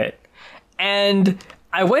half of it. And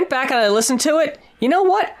I went back and I listened to it. You know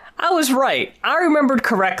what? I was right. I remembered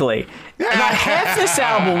correctly. About half this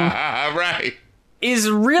album is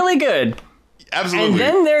really good. Absolutely. And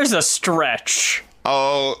then there's a stretch.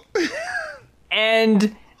 Oh.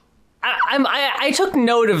 And I took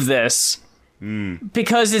note of this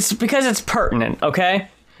because it's pertinent, okay?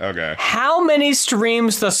 Okay. How many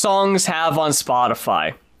streams the songs have on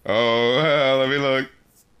Spotify? Oh, let me look.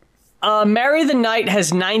 Marry the Night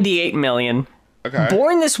has 98 million. Okay.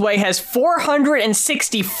 Born This Way has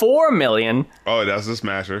 464 million. Oh, that's a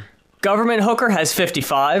smasher. Government Hooker has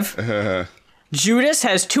 55. Judas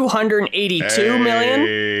has 282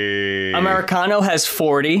 million. Americano has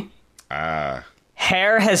 40. Hair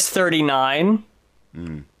has 39.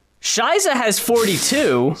 Shiza has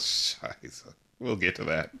 42. Shiza. We'll get to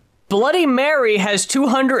that. Bloody Mary has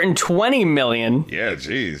 220 million. Yeah,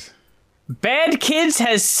 jeez. Bad Kids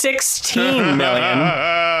has 16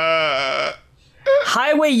 million.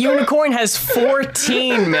 Highway Unicorn has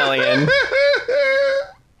 14 million.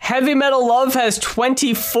 Heavy Metal Love has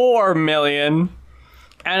 24 million.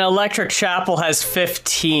 And Electric Chapel has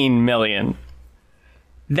 15 million.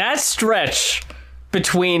 That stretch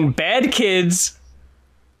between Bad Kids,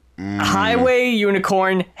 Highway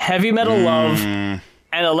Unicorn, Heavy Metal Love, and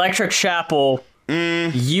Electric Chapel,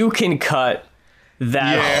 you can cut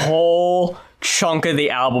that whole chunk of the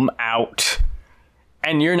album out.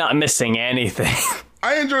 And you're not missing anything.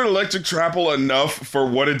 I enjoyed Electric Chapel enough for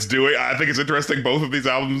what it's doing. I think it's interesting both of these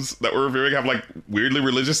albums that we're reviewing have like weirdly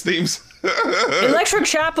religious themes. Electric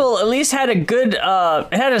Chapel at least had a good it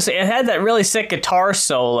had that really sick guitar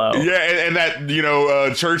solo. Yeah, and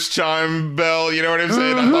that, church chime bell, you know what I'm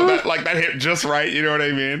saying? I thought that hit just right, you know what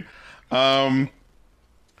I mean?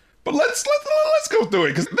 But let's go through it,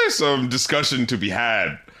 because there's some discussion to be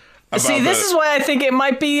had. See, this is why I think it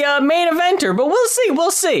might be a main eventer, but we'll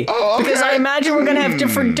see. Oh, okay. Because I imagine we're going to have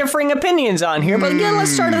differing opinions on here. But again,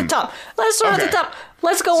 let's start at the top.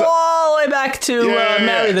 Let's go all the way back to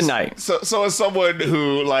Marry the Night. So as someone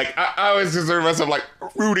who, like, I always consider myself, like,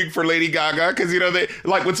 rooting for Lady Gaga, because, they,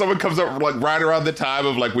 like, when someone comes up, like, right around the time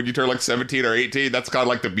of, like, when you turn, like, 17 or 18, that's kind of,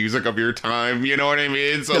 like, the music of your time, you know what I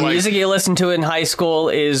mean? So, the music you listen to in high school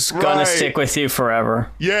is gonna stick with you forever.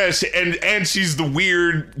 Yeah, and she's the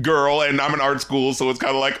weird girl, and I'm in art school, so it's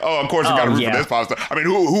kind of like, of course you gotta root for this pop stuff. I mean,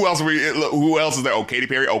 who else is there? Oh, Katy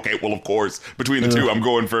Perry? Okay, well, of course, between the two, I'm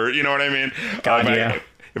going for, you know what I mean? God,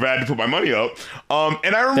 if I had to put my money up.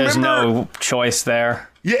 And I remember... There's no choice there.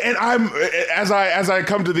 Yeah, and as I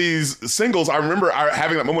come to these singles, I remember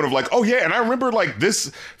having that moment of like, oh yeah, and I remember like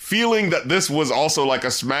this feeling that this was also like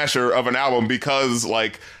a smasher of an album, because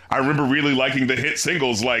like I remember really liking the hit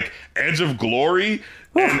singles like Edge of Glory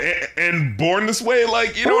and Born This Way.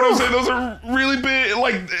 Like, you know what I'm saying? Those are really big.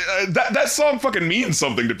 Like that song fucking means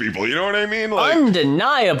something to people. You know what I mean? Like,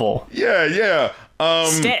 undeniable. Yeah.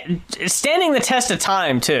 Standing the test of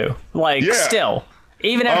time too. Like still.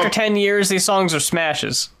 Even after 10 years, these songs are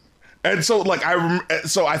smashes. And so, like,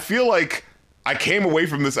 I feel like I came away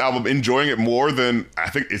from this album enjoying it more than, I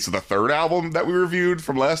think it's the third album that we reviewed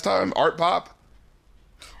from last time, Art Pop.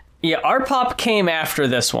 Yeah, Art Pop came after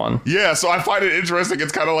this one. Yeah, so I find it interesting.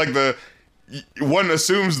 It's kind of like one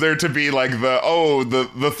assumes there to be like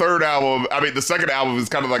the third album. I mean, the second album is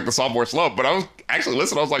kind of like the sophomore slump. But I was actually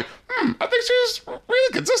listening. I was like, I think she's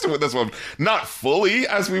really consistent with this one. Not fully,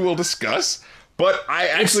 as we will discuss. But I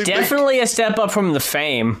actually it's definitely a step up from the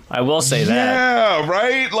Fame. I will say that. Yeah,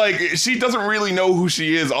 right? Like, she doesn't really know who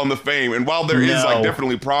she is on the Fame. And while there is, like,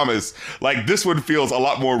 definitely promise, like, this one feels a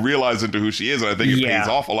lot more realized into who she is. And I think it pays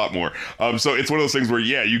off a lot more. So it's one of those things where,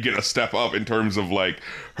 you get a step up in terms of, like,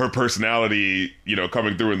 her personality,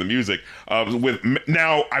 coming through in the music.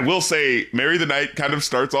 Now, I will say, Marry the Night kind of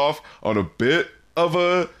starts off on a bit of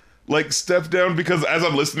a, like, step down. Because as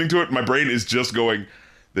I'm listening to it, my brain is just going...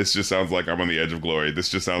 This just sounds like I'm on the edge of glory. This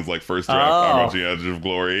just sounds like first draft. I'm on the edge of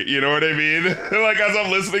glory. You know what I mean? Like, as I'm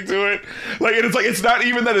listening to it, like, and it's like, it's not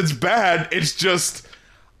even that it's bad. It's just,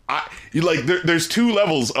 there's two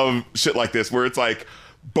levels of shit like this where it's like,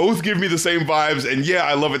 both give me the same vibes. And yeah,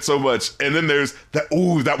 I love it so much. And then there's that,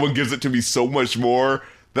 that one gives it to me so much more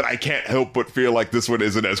that I can't help but feel like this one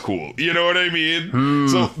isn't as cool. You know what I mean?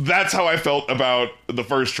 So that's how I felt about the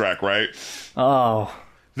first track, right? Oh.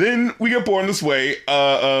 Then we get Born This Way.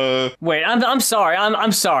 Wait, I'm sorry.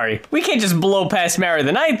 I'm sorry. We can't just blow past Marry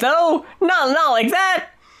the Night, though. Not like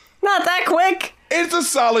that. Not that quick. It's a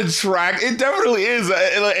solid track. It definitely is.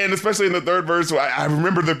 And especially in the third verse, I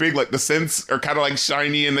remember there being like the synths are kind of like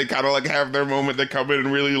shiny and they kind of like have their moment. They come in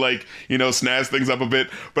and really like, snazz things up a bit.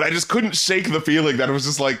 But I just couldn't shake the feeling that it was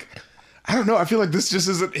just like, I don't know. I feel like this just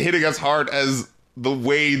isn't hitting as hard as the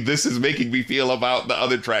way this is making me feel about the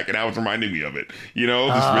other track and how it's reminding me of it, just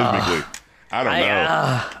rhythmically. I don't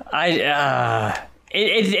know.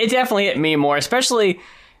 It definitely hit me more, especially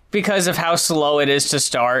because of how slow it is to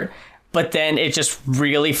start, but then it just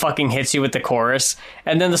really fucking hits you with the chorus,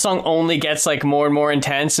 and then the song only gets like more and more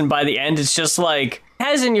intense, and by the end it's just like, it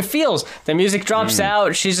has in your feels. The music drops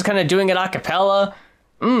out, she's just kind of doing it a cappella.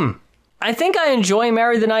 I think I enjoy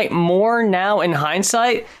Marry the Night more now in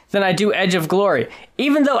hindsight than I do Edge of Glory.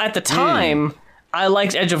 Even though at the time, I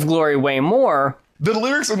liked Edge of Glory way more. The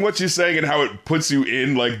lyrics and what she's saying and how it puts you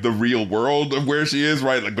in, like, the real world of where she is,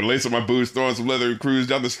 right? Like, but lace up my boots, throwing some leather and cruise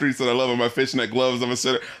down the streets that I love in my fishnet gloves. I'm a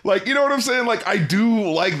sinner. Like, you know what I'm saying? Like, I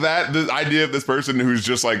do like that, the idea of this person who's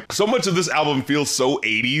just, like, so much of this album feels so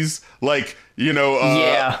 80s. Like,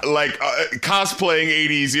 cosplaying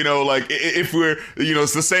 80s, like if we're,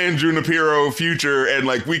 it's the San Junipero future and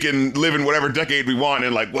like we can live in whatever decade we want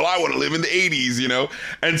and like, well, I want to live in the 80s,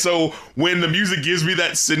 And so when the music gives me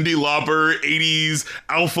that Cyndi Lauper 80s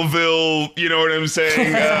Alphaville, you know what I'm saying?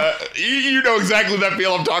 You know exactly that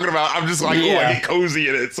feel I'm talking about. I'm just like, I get cozy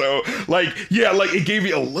in it. So like, it gave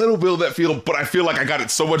me a little bit of that feel, but I feel like I got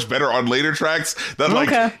it so much better on later tracks that like,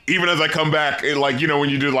 even as I come back, it, like, when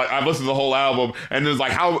you do like, I've listened to the whole album and it's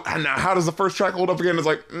like, how does the first track hold up again? It's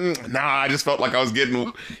like, I just felt like I was getting,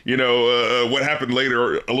 what happened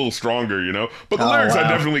later a little stronger, but the lyrics I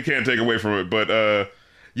definitely can't take away from it. But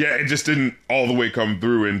it just didn't all the way come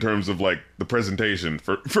through in terms of like the presentation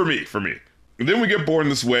for me. And then we get Born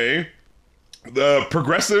This Way. The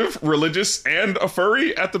progressive, religious, and a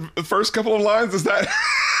furry at the first couple of lines. Is that?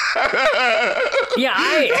 I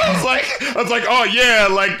was like, oh yeah,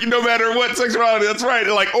 like no matter what sexuality, that's right.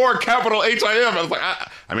 Like, or capital HIM. I was like,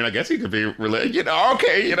 I guess he could be religious.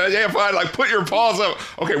 Okay, fine. Like, put your paws up.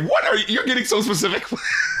 Okay, what are you're getting so specific?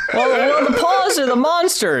 Well, the paws are the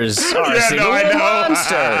monsters. I know.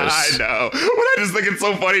 Monsters. I know. But I just think it's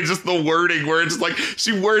so funny, just the wording where it's like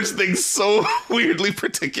she words things so weirdly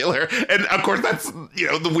particular, and of course that's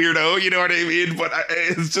the weirdo. You know what I mean? But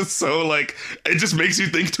it's just so like it just makes you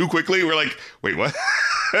think too quickly. We're like, wait, what?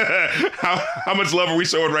 how much love are we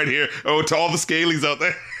showing right here? Oh, to all the scalies out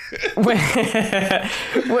there.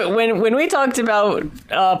 when we talked about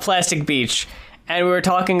Plastic Beach, and we were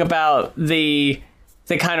talking about the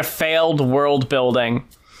kind of failed world building,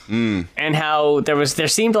 and how there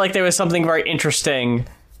seemed like there was something very interesting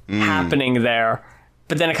happening there,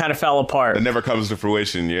 but then it kind of fell apart. It never comes to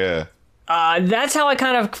fruition. Yeah. That's how I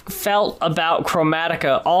kind of felt about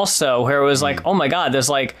Chromatica also, where it was like, oh my god, there's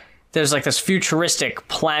like this futuristic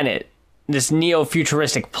planet, this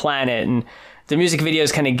neo-futuristic planet, and the music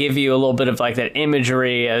videos kind of give you a little bit of like that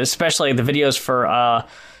imagery, especially the videos for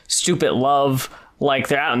Stupid Love. Like,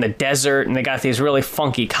 they're out in the desert and they got these really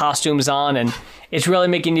funky costumes on, and it's really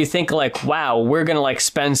making you think like, wow, we're gonna like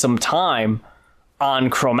spend some time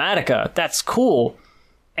on Chromatica. That's cool.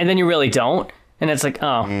 And then you really don't, and it's like,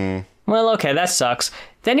 oh, well, okay, that sucks.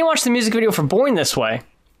 Then you watch the music video for Born This Way,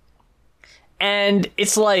 and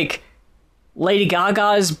it's like Lady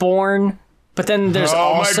Gaga is born, But then there's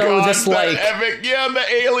also this like epic, the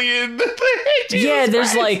alien.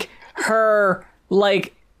 there's like her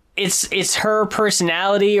like it's her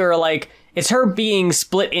personality, or like it's her being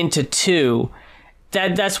split into two.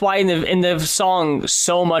 That's why in the song,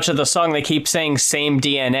 so much of the song they keep saying same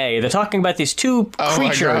DNA. They're talking about these two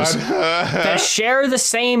creatures that share the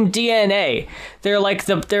same DNA. They're like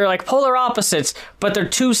polar opposites, but they're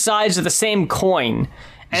two sides of the same coin.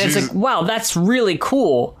 And it's like, wow, that's really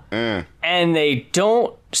cool. And they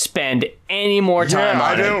don't spend any more time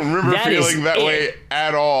on it. I don't remember feeling that way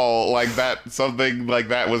at all. Like that, something like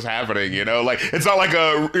that was happening, you know? Like, it's not like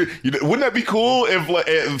wouldn't that be cool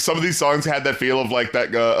if some of these songs had that feel of like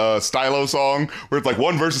that Stylo song where it's like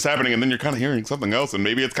one verse is happening and then you're kind of hearing something else and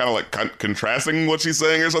maybe it's kind of like contrasting what she's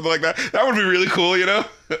saying or something like that? That would be really cool, you know?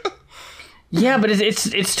 Yeah, but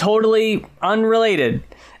it's totally unrelated.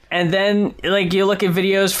 And then, like, you look at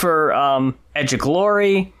videos for Edge of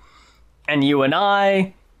Glory and You and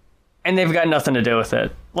I, and they've got nothing to do with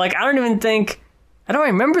it. Like, I don't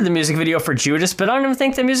remember the music video for Judas, but I don't even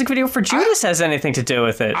think the music video for Judas has anything to do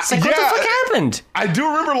with it. It's like, what the fuck happened? I do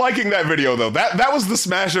remember liking that video, though. That was the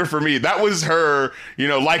smasher for me. That was her,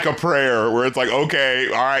 like a prayer, where it's like, okay,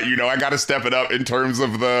 all right, I got to step it up in terms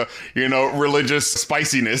of the, religious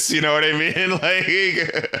spiciness. You know what I mean?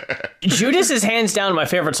 Like, Judas is hands down my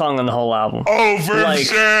favorite song on the whole album. Oh, for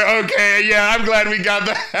sure. Okay, yeah, I'm glad we got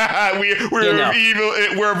that. We're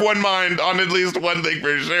evil. We're of one mind on at least one thing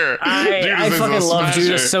for sure. I fucking love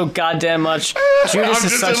Judas so goddamn much. Judas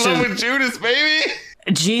is such in love with Judas, baby.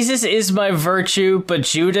 Jesus is my virtue, but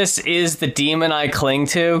Judas is the demon I cling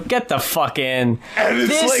to. Get the fuck in.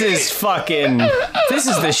 This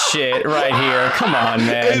is the shit right here. Come on,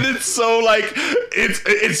 man. And it's so like,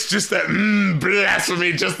 it's just that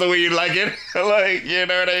blasphemy, just the way you like it. Like, you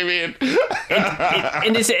know what I mean?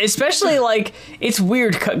 And it's especially like, it's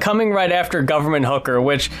weird coming right after Government Hooker,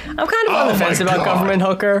 which I'm kind of on the fence about Government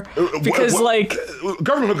Hooker. Because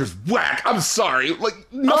Government Hooker's whack. I'm sorry. Like,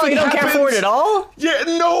 nothing you don't happens. care for it at all? Yeah,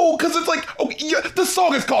 no, because it's like, the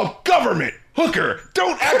song is called Government Hooker.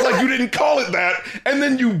 Don't act like you didn't call it that, and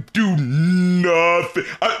then you do nothing.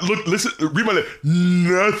 Read my lips.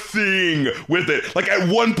 Nothing with it. Like, at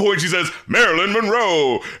one point she says, Marilyn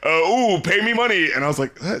Monroe, pay me money. And I was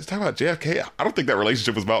like, let's talk about JFK. I don't think that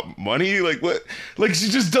relationship was about money. Like, what? Like, she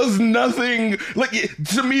just does nothing. Like,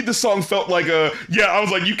 to me, the song felt like I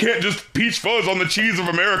was like, you can't just peach fuzz on the cheese of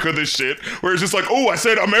America this shit. Where it's just like, I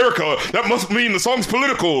said America. That must mean the song's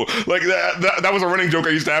political. Like, that was a running joke I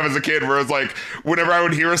used to have as a kid, where it's like, whenever I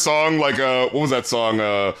would hear a song like what was that song?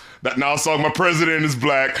 That Nas song, My President is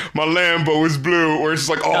Black, My Lambo is Blue, where it's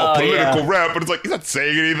just like, political rap, but it's like, he's not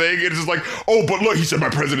saying anything. It's just like, but look, he said my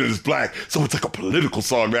president is black, so it's like a political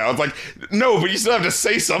song now. It's like, no, but you still have to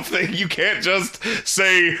say something. You can't just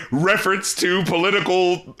say reference to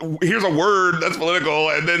political, here's a word that's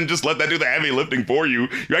political, and then just let that do the heavy lifting for you.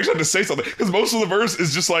 You actually have to say something, because most of the verse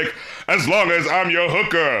is just like, as long as I'm your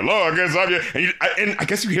hooker, long as I'm your, and I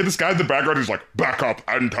guess you hear this guy in the background who's like, back up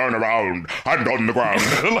and turn around and on the ground.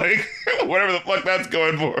 Like, whatever the fuck that's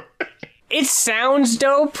going for. It sounds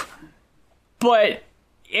dope, but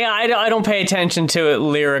yeah, I don't pay attention to it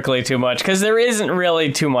lyrically too much, because there isn't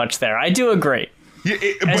really too much there. I do agree. Yeah,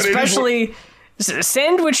 especially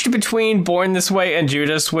sandwiched between Born This Way and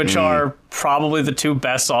Judas, which are probably the two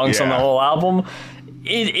best songs on the whole album.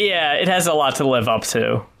 It has a lot to live up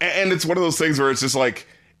to. And it's one of those things where it's just like,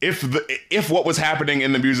 if what was happening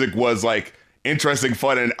in the music was like interesting,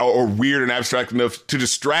 fun, or weird and abstract enough to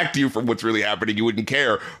distract you from what's really happening, you wouldn't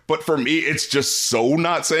care. But for me, it's just so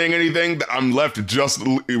not saying anything that I'm left just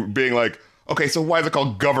being like, okay, so why is it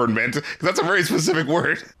called government? Because that's a very specific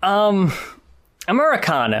word.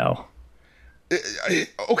 Americano.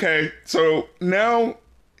 Okay, so now,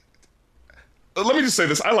 let me just say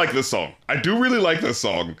this. I like this song. I do really like this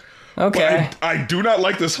song. Okay. But I do not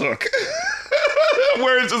like this hook.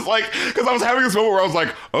 Where it's just like, because I was having this moment where I was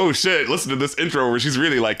like, oh shit, listen to this intro where she's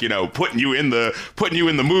really like, putting you in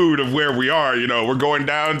the mood of where we are. We're going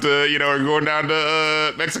down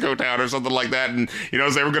to Mexico Town or something like that, and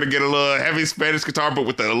say we're gonna get a little heavy Spanish guitar, but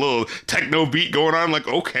with a little techno beat going on. Like,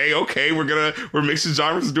 okay, we're mixing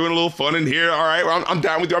genres, doing a little fun in here. All right, well, I'm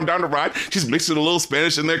down with you. I'm down to ride. She's mixing a little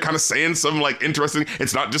Spanish in there, kind of saying some like interesting.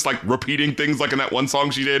 It's not just like repeating things like in that one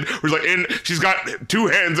song she did, where it's like, she's got two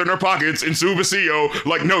hands in her pockets in Su Vacío.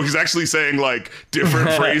 Like, no, he's actually saying like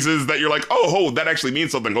different phrases that you're like, oh, that actually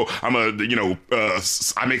means something. Oh, I'm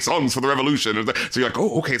I make songs for the revolution. So you're like,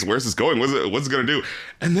 oh, okay, so where's this going? What's it gonna do?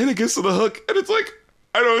 And then it gets to the hook, and it's like,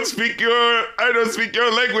 I don't speak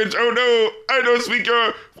your language. Oh no, I don't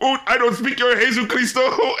speak your Jesus Cristo.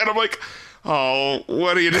 And I'm like, oh,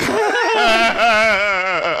 what are you doing?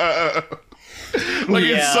 Like,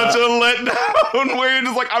 it's such a letdown where you're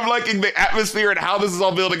just like, I'm liking the atmosphere and how this is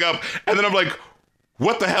all building up. And then I'm like,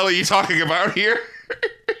 what the hell are you talking about here?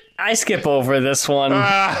 I skip over this one.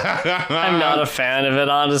 I'm not a fan of it,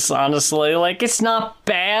 honestly. Like, it's not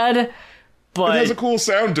bad, but... It has a cool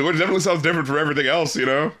sound to it. It definitely sounds different from everything else, you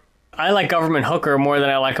know? I like Government Hooker more than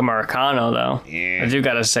I like Americano, though. Yeah. I do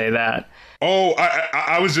gotta say that. Oh,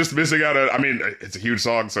 I was just missing out on, I mean, it's a huge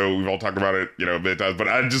song, so we've all talked about it, you know, many times, but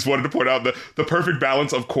I just wanted to point out the perfect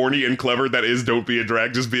balance of corny and clever that is Don't Be a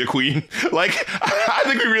Drag, Just Be a Queen. Like, I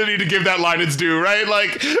think we really need to give that line its due, right?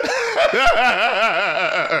 Like...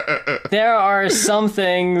 There are some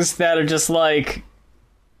things that are just like,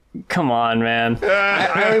 come on, man.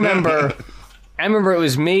 I remember it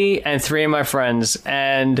was me and 3 of my friends,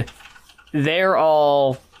 and they're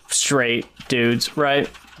all straight dudes, right?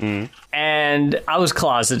 And I was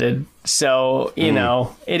closeted, so, you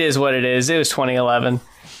know, it is what it is. It was 2011,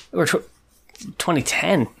 or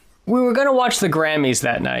 2010. We were going to watch the Grammys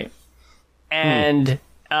that night, and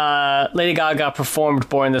Lady Gaga performed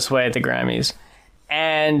Born This Way at the Grammys,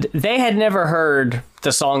 and they had never heard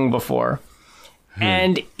the song before.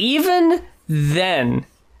 And even then,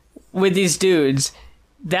 with these dudes,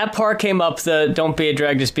 that part came up, the Don't Be a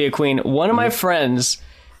Drag, Just Be a Queen. One of my friends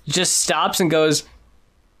just stops and goes,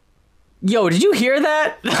 yo, did you hear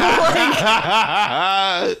that?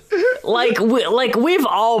 like we've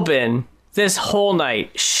all been this whole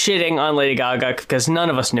night shitting on Lady Gaga because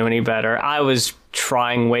none of us knew any better. I was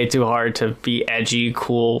trying way too hard to be edgy,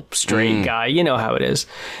 cool, straight guy. You know how it is.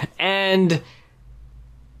 And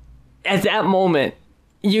at that moment,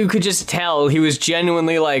 you could just tell he was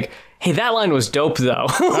genuinely like, hey, that line was dope, though.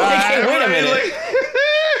 Like, hey, wait a minute.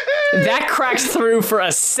 That cracked through for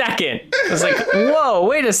a second. I was like, whoa,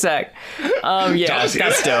 wait a sec. Yeah,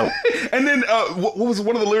 that's dope. And then, what was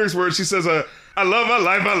one of the lyrics where she says, I love my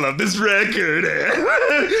life, I love this record. I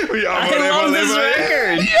love this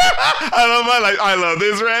record. Yeah, I love my life, I love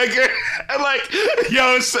this record. And like,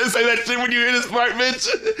 yo, say that shit when you hear this part,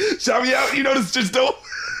 bitch. Shout me out, you know, this just dope.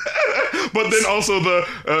 But then also the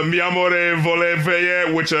Mi amore vole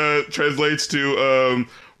bene, which translates to,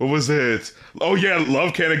 what was it? Oh yeah,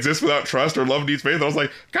 love can't exist without trust, or love needs faith. I was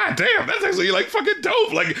like, god damn, that's actually like fucking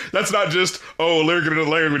dope. Like, that's not just, oh, a lyric in a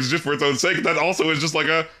language just for its own sake. That also is just like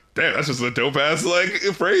a, damn, that's just a dope ass like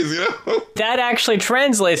phrase, you know? That actually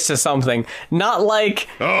translates to something. Not like,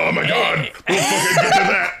 oh my god, we'll fucking get to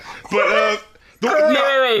that. But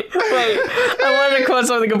wait. I wanted to quote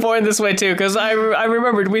something important this way too, because I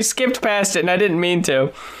remembered we skipped past it and I didn't mean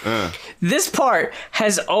to. This part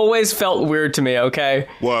has always felt weird to me, okay?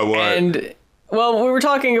 What? And, well, we were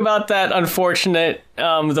talking about that unfortunate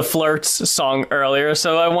The Flirts song earlier,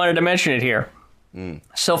 so I wanted to mention it here.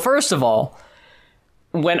 So first of all,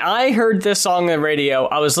 when I heard this song on the radio,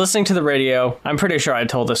 I was listening to the radio. I'm pretty sure I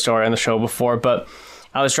told this story on the show before, but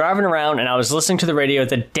I was driving around and I was listening to the radio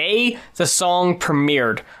the day the song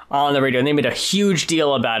premiered on the radio, and they made a huge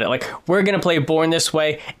deal about it. Like, we're going to play Born This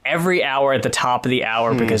Way every hour at the top of the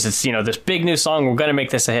hour because it's, you know, this big new song. We're going to make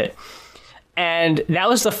this a hit. And that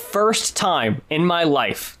was the first time in my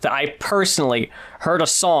life that I personally heard a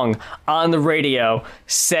song on the radio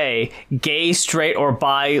say gay, straight, or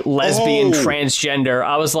bi, lesbian, transgender.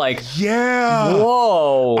 I was like, yeah,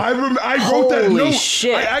 whoa. I wrote that note. Holy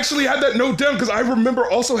shit. I actually had that note down because I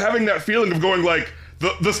remember also having that feeling of going like,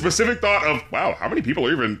 the specific thought of, wow, how many people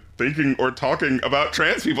are even thinking or talking about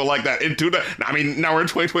trans people like that into the, I mean, now we're in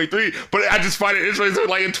 2023, but I just find it interesting,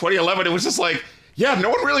 like in 2011, it was just like, yeah, no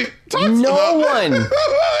one really talks about No one.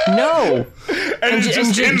 No. And it's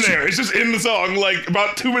just in there. It's just in the song, like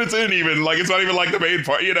about 2 minutes in even. Like, it's not even like the main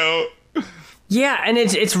part, you know? Yeah, and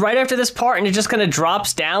it's right after this part, and it just kind of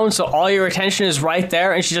drops down, so all your attention is right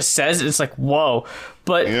there, and she just says it. It's like, whoa.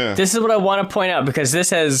 But this is what I want to point out, because this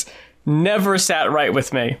has never sat right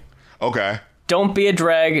with me. Okay. Don't be a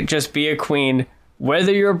drag, just be a queen,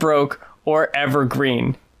 whether you're broke or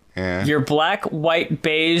evergreen. Yeah. You're black, white,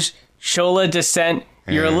 beige, Chola descent,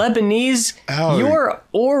 you're Lebanese, you're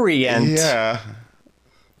Orient. Yeah.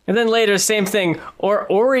 And then later, same thing,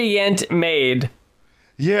 or Orient made.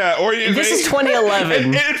 Yeah, Orient This made. is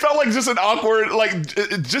 2011. It felt like just an awkward, like,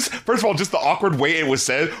 just, first of all, just the awkward way it was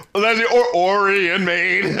said. Or Orient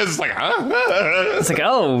made. It's like, huh? It's like,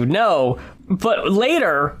 oh, no. But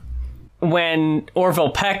later, when Orville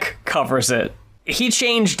Peck covers it, he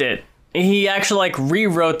changed it. He actually, like,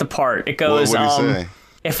 rewrote the part. It goes, what did he say?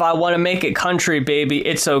 If I want to make it country, baby,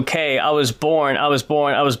 it's okay. I was born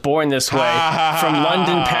this way. From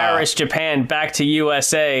London, Paris, Japan, back to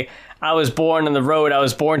USA. I was born on the road, I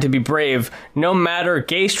was born to be brave. No matter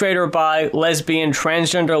gay, straight, or bi, lesbian,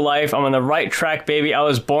 transgender life, I'm on the right track, baby. I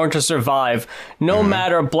was born to survive. No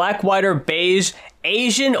matter black, white, or beige,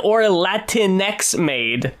 Asian, or Latinx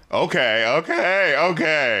made. Okay.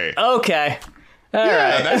 Okay. All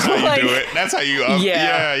Yeah, right. that's how you Like, do it. That's how you.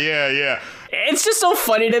 Yeah. It's just so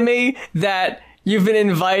funny to me that you've been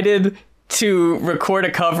invited to record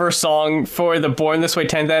a cover song for the Born This Way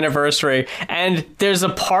 10th anniversary, and there's a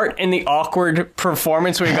part in the awkward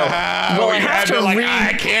performance where you go, well, I have to read,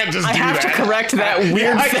 I can't just I do have that. to correct that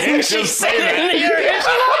weird I thing can't she just say said in the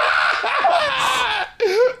original.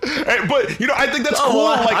 But, you know, I think that's Oh, cool.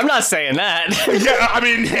 well, Like, I'm not saying that. yeah, I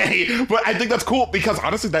mean, hey, but I think that's cool because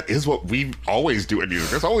honestly, that is what we always do in music.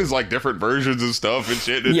 There's always like different versions and stuff and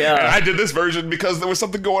shit. Yeah. And I did this version because there was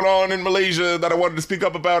something going on in Malaysia that I wanted to speak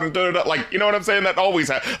up about and da-da-da. Like, you know what I'm saying? That always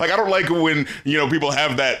like, I don't like when, you know, people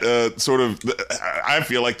have that sort of, I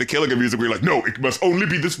feel like the killing of music where you're like, no, it must only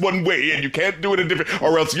be this one way and you can't do it in different,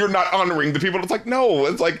 or else you're not honoring the people. It's like, no,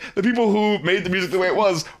 it's like the people who made the music the way it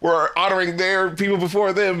was were honoring their people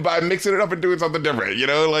before them by mixing it up and doing something different, you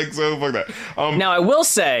know, like, so fuck that. Now, I will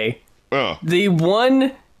say, the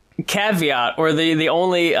one caveat, or the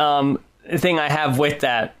only thing I have with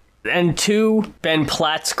that, and to Ben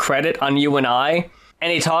Platt's credit on You and I,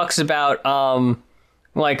 and he talks about,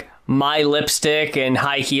 like, My Lipstick and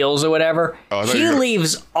High Heels or whatever, he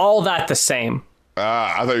leaves all that the same.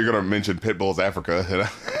 I thought you were gonna mention Pitbull's Africa. You know?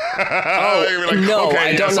 No,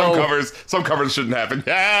 I don't know. Some covers shouldn't happen.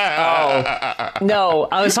 No,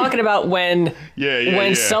 I was talking about when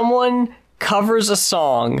someone covers a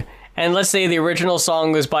song, and let's say the original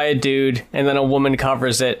song was by a dude, and then a woman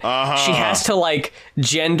covers it. She has to like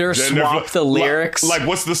gender swap the lyrics. Like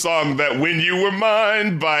what's the song that "When You Were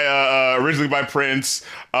Mine" by originally by Prince,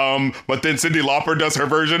 but then Cyndi Lauper does her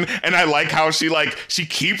version, and I like how she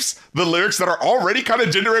keeps the lyrics that are already kind of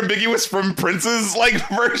gender ambiguous from Prince's like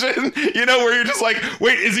version. You know, where you're just like,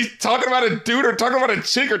 wait, is he talking about a dude or talking about a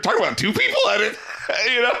chick or talking about two people at it?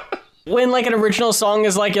 You know. When, like, an original song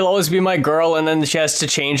is like, you'll always be my girl, and then she has to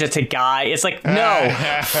change it to guy. It's like, no,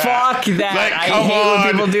 fuck that. Like, I hate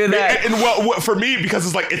when people do that. And well, for me, because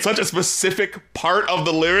it's like, it's such a specific part of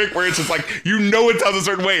the lyric where it's just like, you know it sounds a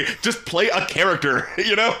certain way. Just play a character,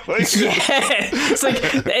 you know? Like, yeah. It's like,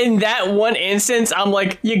 in that one instance, I'm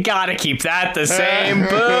like, you gotta keep that the same.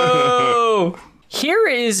 Boo! Here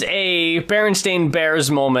is a Berenstain Bears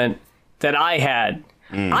moment that I had.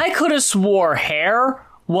 I could have swore Hair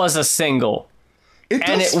was a single. It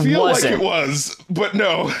does feel like it was, but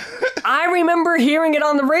no. I remember hearing it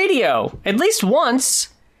on the radio, at least once,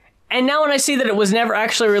 and now when I see that it was never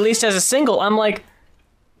actually released as a single, I'm like,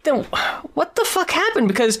 then what the fuck happened?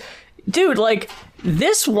 Because, dude, like,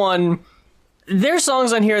 this one, there's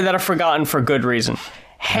songs on here that are forgotten for good reason.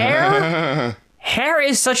 Hair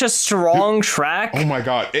is such a strong track. Oh my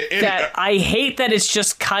god. That I hate that it's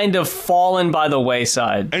just kind of fallen by the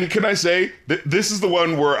wayside. And can I say, this is the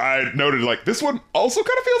one where I noted, like, this one also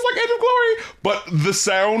kind of feels like Edge of Glory, but the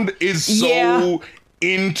sound is so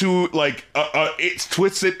into, like, it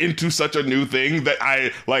twists it into such a new thing that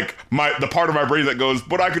I, like, the part of my brain that goes,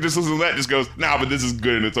 but I could just listen to that, just goes, nah, but this is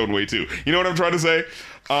good in its own way, too. You know what I'm trying to say?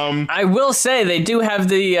 I will say, they do have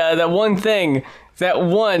that one thing, that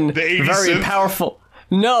one very synth? powerful...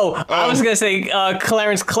 No, I was going to say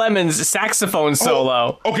Clarence Clemens' saxophone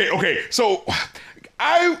solo. Okay. So,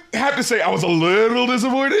 I have to say I was a little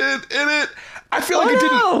disappointed in it. I feel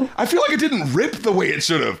like it didn't rip the way it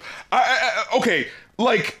should have.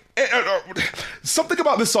 Something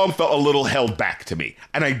about this song felt a little held back to me,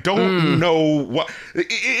 and I don't know what.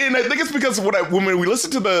 And I think it's because when we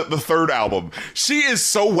listen to the third album, she is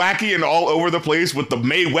so wacky and all over the place with the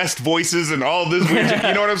Mae West voices and all this weird shit,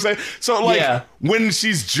 you know what I'm saying? So when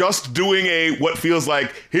she's just doing what feels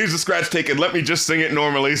like, here's a scratch taken, let me just sing it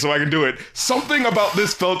normally so I can do it. Something about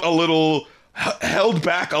this felt a little held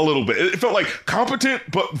back a little bit. It felt like competent,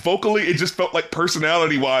 but vocally it just felt like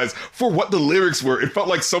personality wise for what the lyrics were. It felt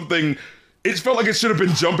like something, it felt like it should have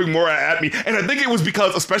been jumping more at me. And I think it was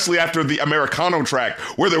because, especially after the Americano track,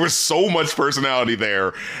 where there was so much personality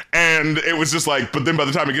there, and it was just like, but then by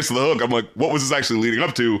the time it gets to the hook, I'm like, what was this actually leading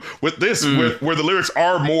up to? With this, where the lyrics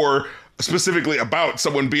are more specifically about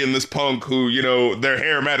someone being this punk who, you know, their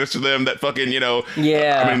hair matters to them, that fucking, you know,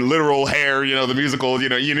 I mean, literal hair, you know, the musical, you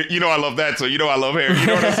know, I love that, so you know I love hair, you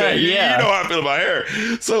know what I'm saying? You know how I feel about hair.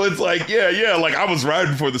 So it's like, like I was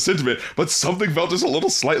riding for the sentiment, but something felt just a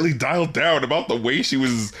little slightly dialed down about the way she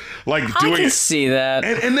was, like, doing it. I can see that.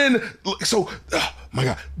 And then, so, oh my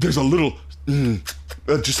God, there's a little...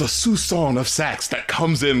 just a soupçon of sax that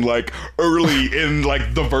comes in like early in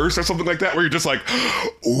like the verse or something like that, where you're just like,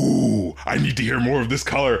 ooh, I need to hear more of this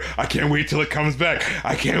color. I can't wait till it comes back.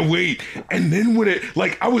 I can't wait. And then when it,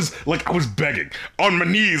 I was begging on my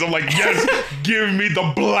knees. I'm like, yes, give me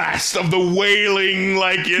the blast of the wailing,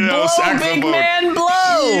 blow, saxophone. big man, blow.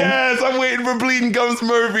 Yes, I'm waiting for Bleeding Gums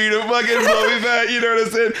Murphy to fucking blow me back. You know what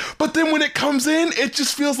I'm saying? But then when it comes in, it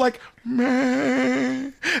just feels like,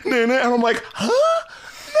 man, and I'm like, huh?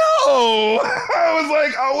 No. I was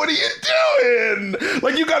like, oh, what are you doing?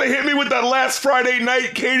 Like, you gotta hit me with that Last Friday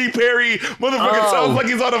Night Katy Perry motherfucker. Sounds like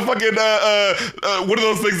he's on a fucking one of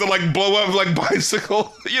those things that like blow up like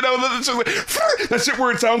bicycle. You know, that's just like, that shit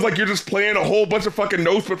where it sounds like you're just playing a whole bunch of fucking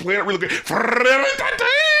notes but playing it really good.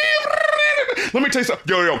 Let me tell you something.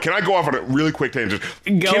 Yo, can I go off on a really quick tangent?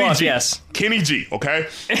 Yes. Kenny G, okay?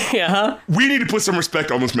 Yeah. We need to put some respect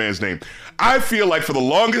on this man's name. I feel like for the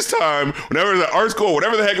longest time, whenever the art school,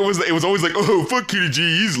 whatever the heck it was always like, oh, fuck Kenny G,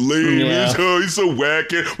 he's lame, he's so whack.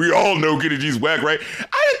 We all know Kenny G's whack, right?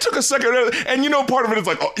 I took a second, and part of it is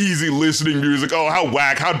like, oh, easy listening music. Oh, how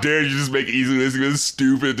whack, how dare you just make easy listening, it's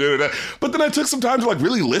stupid, But then I took some time to like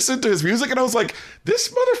really listen to his music, and I was like,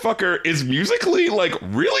 this motherfucker is musically like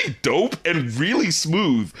really dope and really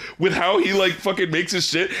smooth with how he like fucking makes his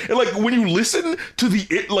shit. And like when you listen to the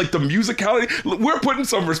musicality, we're putting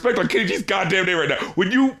some respect on Kenny G's goddamn name right now.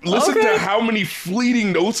 When you listen to how many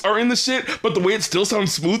fleeting notes are in the shit, but the way it still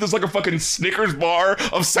sounds smooth, it's like a fucking Snickers bar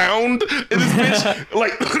of sound in this bitch.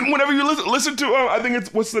 Like whenever you listen to, I think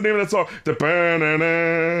it's, what's the name of that song? The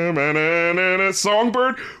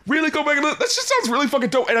Songbird. Really go back and listen. That shit sounds really fucking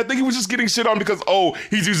dope. And I think he was just getting shit on because,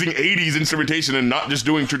 he's using 80s instrumentation and not just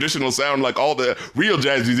doing traditional sound like all the real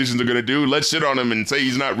jazz musicians are gonna do. Let's shit on him and say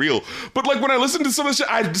he's not real. But like when I listened to some of the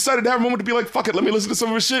shit, I decided to have a moment to be like, fuck it, let me listen to some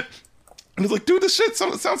of his shit. And it's like, dude, this shit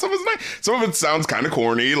sounds, some of it's nice. Some of it sounds kind of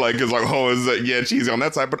corny, like it's like, cheesy on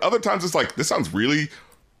that side. But other times it's like, this sounds really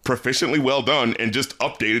proficiently well done and just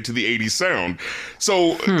updated to the 80s sound.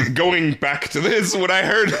 So going back to this, when I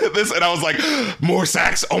heard this and I was like, more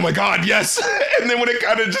sax, oh my god, yes. And then when it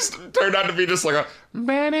kind of just turned out to be just like a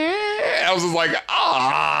I was just like,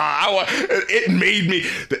 it made me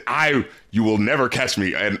that you will never catch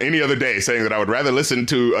me any other day saying that I would rather listen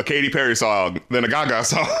to a Katy Perry song than a Gaga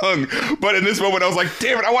song. But in this moment I was like,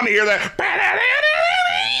 damn it, I want to hear that.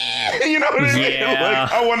 You know what I mean? Yeah.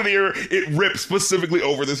 Like, I wanted to hear it rip specifically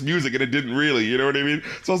over this music, and it didn't really. You know what I mean?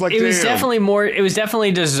 So I was like, it was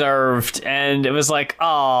definitely deserved, and it was like,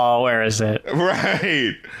 oh, where is it?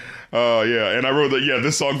 Right. Oh, yeah. And I wrote that,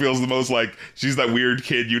 this song feels the most like she's that weird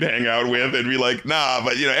kid you'd hang out with and be like, nah,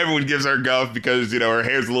 but, everyone gives her guff because, her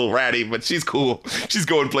hair's a little ratty, but she's cool. She's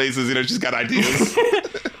going places, she's got ideas.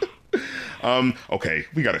 Okay,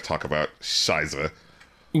 we got to talk about Shiza.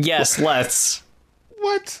 Yes, let's.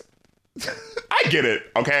 What? I get it,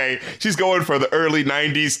 okay? She's going for the early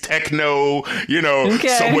 90s techno,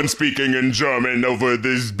 someone speaking in German over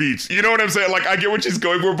this beach. You know what I'm saying? Like, I get what she's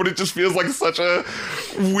going for, but it just feels like such a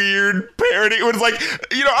weird parody. It was like,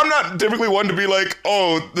 I'm not typically one to be like,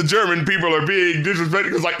 oh, the German people are being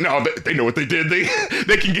disrespectful. It's like, no, they know what they did.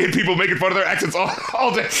 They can get people making fun of their accents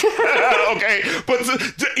all day. Okay? But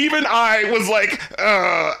even I was like,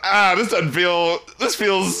 this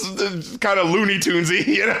feels kind of Looney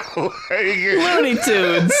Tunesy, Looney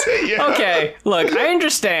Tunes. Yeah. Okay, look, I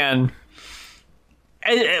understand.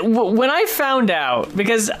 When I found out,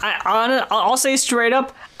 because I'll say straight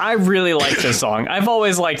up, I really like this song. I've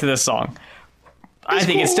always liked this song. I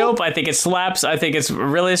think it's dope. I think it slaps. I think it's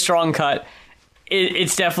really a strong cut.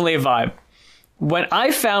 It's definitely a vibe. When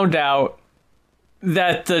I found out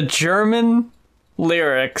that the German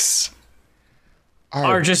lyrics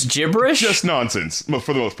are just gibberish, just nonsense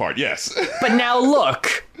for the most part, yes. But now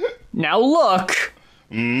look,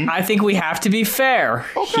 I think we have to be fair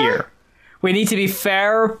here. We need to be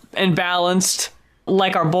fair and balanced,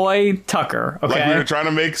 like our boy Tucker, okay? Like we were trying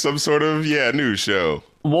to make some sort of, news show.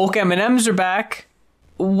 Woke M&Ms are back.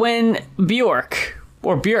 When Björk,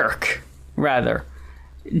 rather,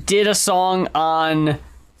 did a song on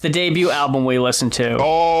the debut album we listened to.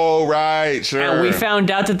 Oh, right, sure. And we found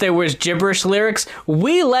out that there was gibberish lyrics.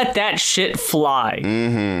 We let that shit fly.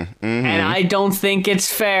 And I don't think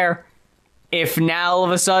it's fair if now all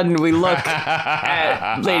of a sudden we look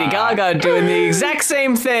at Lady Gaga doing the exact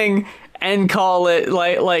same thing and call it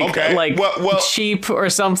cheap or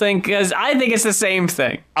something, because I think it's the same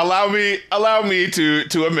thing. Allow me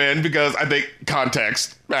to amend, because I think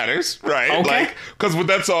context matters, right? Okay. Because with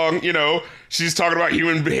that song, she's talking about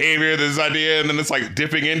human behavior, this idea, and then it's like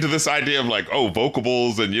dipping into this idea of like,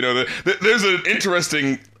 vocables, and there's an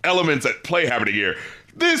interesting elements at play happening here.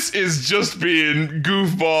 this is just being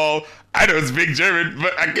goofball. I know it's big German,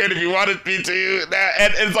 but I can if you wanted me to.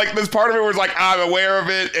 And it's like, there's part of it where it's like, I'm aware of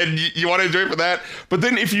it, and you want to enjoy it for that. But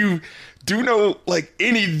then if you do know, like,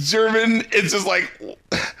 any German, it's just like,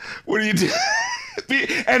 what do you do?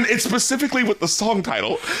 And it's specifically with the song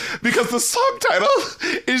title, because the song title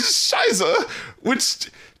is Scheiße,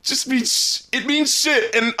 which just means, it means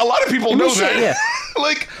shit, and a lot of people know that. Yeah.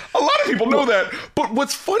 Like, a lot of people know that. But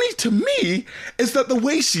what's funny to me is that the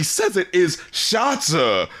way she says it is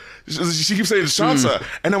Schatze. She keeps saying Schatze.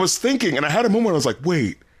 And I was thinking, and I had a moment where I was like,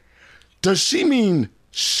 wait, does she mean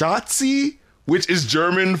Schatzi, which is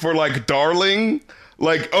German for, like, darling?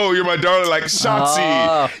 Like, oh, you're my darling, like,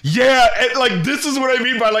 Schatzi. Yeah, and, like, this is what I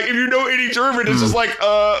mean by, like, if you know any German, it's just like,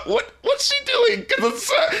 what's she doing?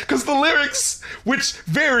 Because the lyrics, which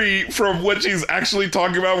vary from what she's actually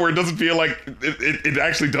talking about, where it doesn't feel like it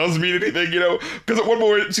actually does mean anything, you know? Because at one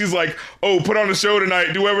point, she's like, oh, put on a show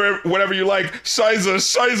tonight, do whatever you like,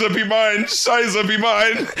 Scheiße, be mine, Scheiße, be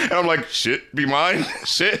mine. And I'm like, shit, be mine,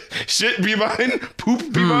 shit, be mine,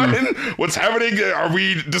 poop, be mine. What's happening? Are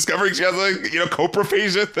we discovering she has a,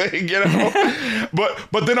 coprophagia thing,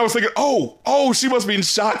 but then I was thinking, oh, she must mean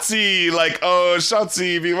Schatzi, like, oh,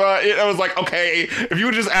 Schatzi, be mine. I was like, okay, if you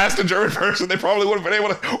would just ask a German person, they probably would have been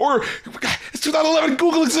able to, or, it's 2011,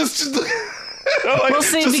 Google exists. Like, well,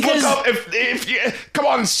 see, just because look up if you come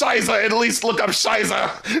on, Scheiße, at least look up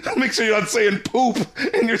Scheiße. Make sure you're not saying poop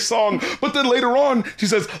in your song. But then later on, she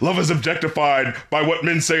says, love is objectified by what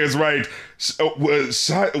men say is right. No,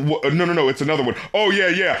 it's another one. Oh,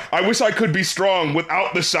 yeah. I wish I could be strong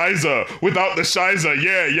without the Scheiße.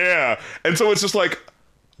 Yeah. And so it's just like,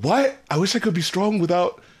 what? I wish I could be strong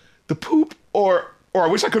without the poop, or I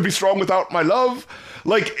wish I could be strong without my love.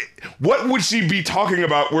 Like, what would she be talking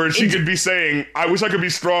about where she could be saying, I wish I could be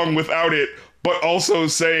strong without it, but also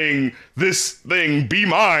saying this thing, be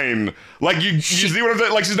mine? Like, you see what I'm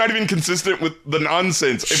saying? Like, she's not even consistent with the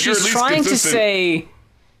nonsense. If you're at least consistent.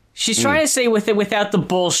 She's trying to say with it without the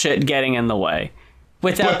bullshit getting in the way.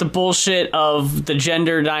 Without the bullshit of the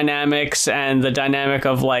gender dynamics and the dynamic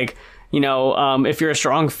of, like, if you're a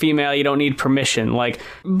strong female, you don't need permission. Like,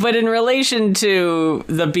 but in relation to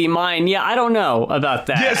the be mine, yeah, I don't know about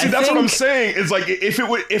that. Yeah, see, that's what I'm saying. It's like, if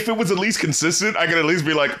it was at least consistent, I could at least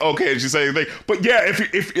be like, okay, she's saying thing. But yeah,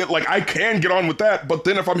 if like, I can get on with that. But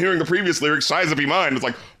then if I'm hearing the previous lyrics, Scheiße, be mine, it's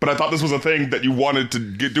like, but I thought this was a thing that you wanted to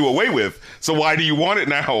do away with. So why do you want it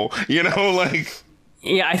now? Like.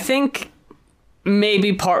 Yeah, I think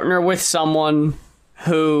maybe partner with someone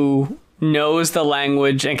who knows the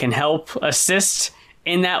language and can help assist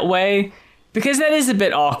in that way, because that is a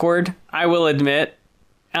bit awkward, I will admit.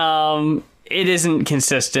 It isn't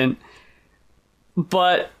consistent,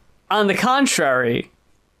 but on the contrary,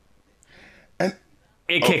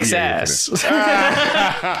 it kicks ass.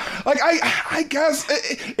 Like, I guess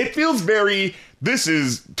it feels very, this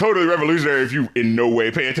is totally revolutionary if you in no way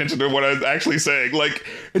pay attention to what I'm actually saying. Like,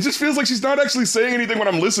 it just feels like she's not actually saying anything when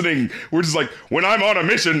I'm listening. We're just like, when I'm on a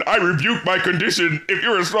mission, I rebuke my condition. If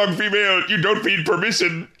you're a strong female, you don't need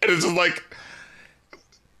permission. And it's just like,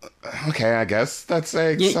 okay, I guess that's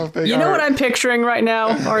saying something. You know what I'm picturing right now,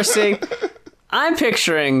 RC? I'm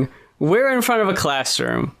picturing we're in front of a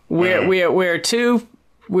classroom. We're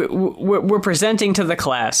presenting to the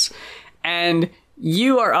class, and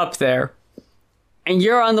you are up there, and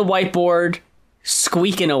you're on the whiteboard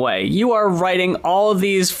squeaking away. You are writing all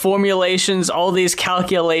these formulations, all these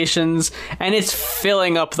calculations, and it's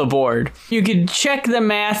filling up the board. You can check the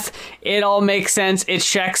math. It all makes sense. It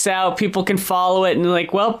checks out. People can follow it, and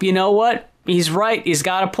like, well, you know what? He's right. He's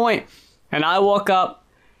got a point. And I walk up,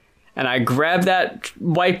 and I grab that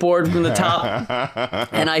whiteboard from the top,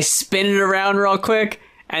 and I spin it around real quick.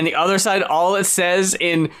 And the other side, all it says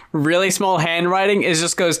in really small handwriting is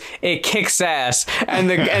just goes, it kicks ass. And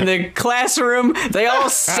the classroom, they all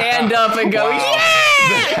stand up and go, yeah!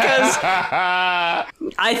 Because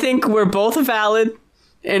I think we're both valid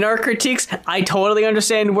in our critiques. I totally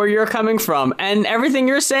understand where you're coming from. And everything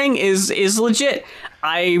you're saying is legit.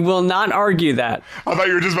 I will not argue that. I thought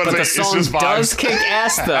you were just about to say, it's just vibes. The song does kick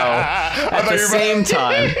ass, though, at the same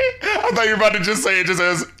time. I thought you were about to just say, it just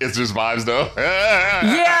says, it's just vibes, though.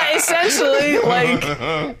 Yeah, essentially. Like,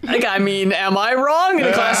 I mean, am I wrong? And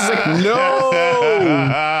the class is like, no.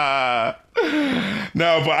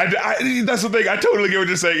 No, but I that's the thing. I totally get what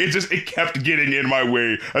you're saying. It kept getting in my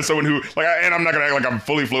way as someone who, like, and I'm not going to act like I'm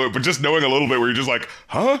fully fluent, but just knowing a little bit where you're just like,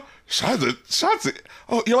 huh? Scheiße.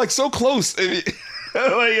 Oh, you're like so close.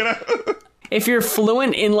 Like, if you're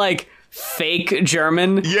fluent in like fake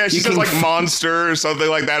German, yeah, she says like monster or something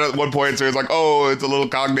like that at one point. So it's like, oh, it's a little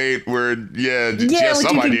cognate word. Yeah, she has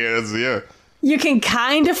some ideas. Yeah. you can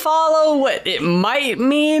kind of follow what it might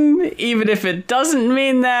mean, even if it doesn't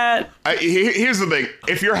mean that. Here's the thing.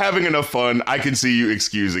 If you're having enough fun, I can see you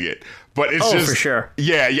excusing it. But it's just... for sure.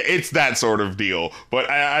 Yeah, it's that sort of deal. But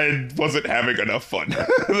I wasn't having enough fun.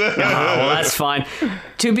 Well, that's fine.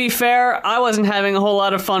 To be fair, I wasn't having a whole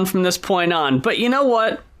lot of fun from this point on. But you know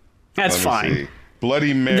what? That's fine. See.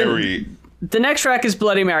 Bloody Mary. The next track is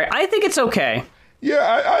Bloody Mary. I think it's okay.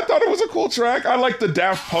 Yeah, I thought it was a cool track. I like the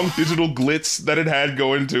Daft Punk digital glitz that it had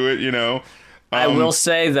going to it, you know. I will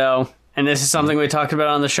say, though, and this is something we talked about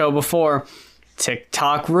on the show before,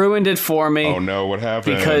 TikTok ruined it for me. Oh, no, what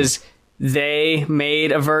happened? Because they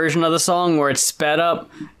made a version of the song where it's sped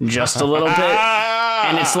up just a little bit.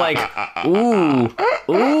 And it's like, ooh.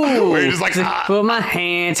 Where you're just like, put my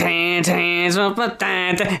hands, and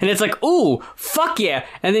it's like, ooh, fuck yeah.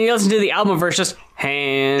 And then you listen to the album verse, just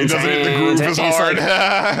hands, it doesn't hit the groove as hard.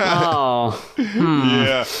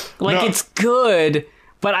 Yeah. Like, it's good,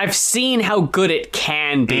 but I've seen how good it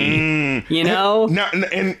can be, you know? Now,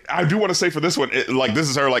 and I do want to say for this one, this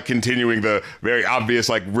is her, like, continuing the very obvious,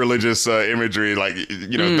 like, religious imagery, like,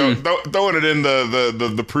 you know, throwing it in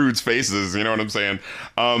the prudes' faces, you know what I'm saying?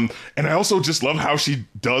 And I also just love how she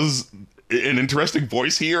does an interesting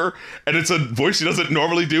voice here, and it's a voice she doesn't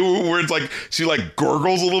normally do, where it's like she like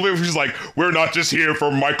gurgles a little bit. She's like, "We're not just here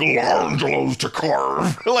for Michelangelo's to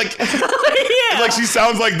carve." Like, like she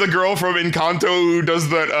sounds like the girl from Encanto who does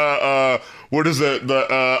that. What is it?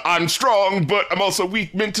 I'm strong, but I'm also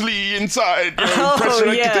weak mentally inside.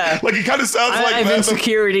 Like it kind of sounds like I have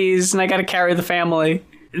insecurities, and I got to carry the family.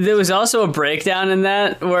 There was also a breakdown in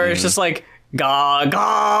that where it's just like, ga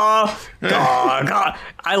ga ga ga.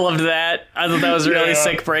 I loved that. I thought that was a really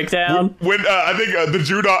sick breakdown. When I think the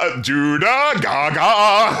Judah ga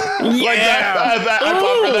ga, like that I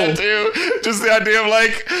thought for that too. Just the idea of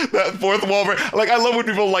like that fourth wall break. Like I love when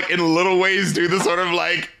people like in little ways do this sort of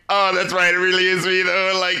like, oh, that's right, it really is me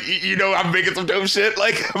though. Like you know, I'm making some dope shit.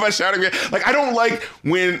 Like am I shouting? Like I don't like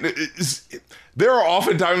when. There are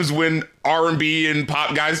often times when R&B and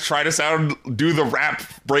pop guys try to do the rap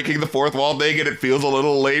breaking the fourth wall thing, and it feels a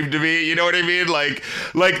little lame to me. You know what I mean? Like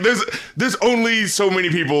there's only so many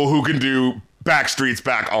people who can do Backstreet's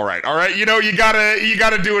Back. All right. You know, you gotta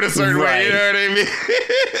do it a certain way. You know what I mean?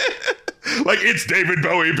 Like it's David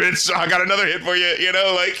Bowie, bitch. I got another hit for you. You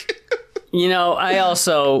know, like. You know, I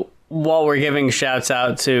also. While we're giving shouts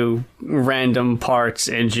out to random parts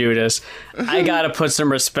in Judas, I gotta put some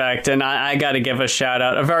respect, and I gotta give a shout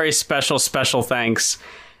out, a very special thanks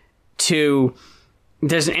to,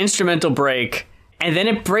 there's an instrumental break, and then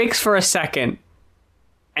it breaks for a second,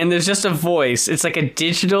 and there's just a voice. It's like a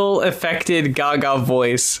digital affected Gaga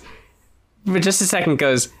voice, but just a second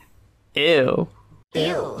goes, ew.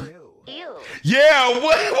 Yeah,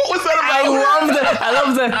 what was that about? I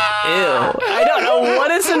love the ew. I don't know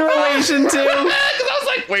what it's in relation to. Because I was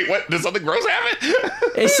like, wait, what? Did something gross happen?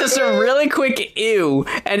 It's just a really quick ew,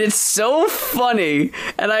 and it's so funny,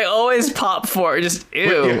 and I always pop for it. Just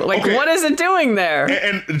ew. What is it doing there?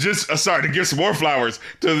 And just, sorry, to give some more flowers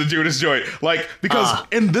to the Judas joint. Like, because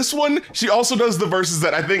in this one, she also does the verses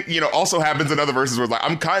that I think, you know, also happens in other verses where it's like,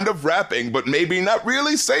 I'm kind of rapping, but maybe not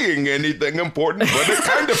really saying anything important, but it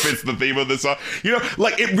kind of fits the theme of this song. You know,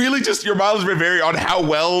 like, it really just, your mileage may vary on how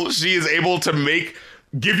well she is able to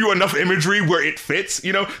give you enough imagery where it fits,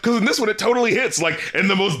 you know? Because in this one, it totally hits. Like, in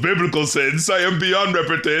the most biblical sense, I am beyond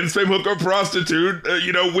repentance, fame hooker prostitute,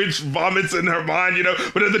 you know, which vomits in her mind, you know?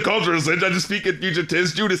 But in the cultural sense, I just speak in future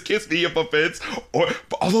tense, Judas kiss me if offense. Or,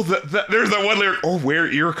 although there's that one lyric, or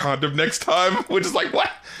wear ear condom next time, which is like,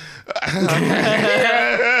 what?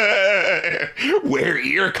 Wear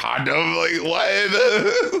ear condom? Like,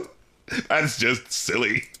 what? That's just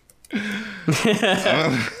silly.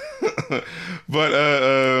 But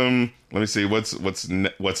let me see what's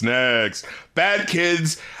next. Bad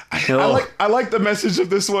Kids. I like the message of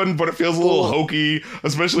this one, but it feels a little hokey,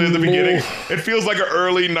 especially at the beginning. It feels like an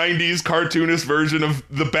early 90s cartoonist version of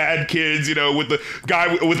the Bad Kids, you know, with the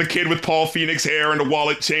guy with a kid with Paul Phoenix hair and a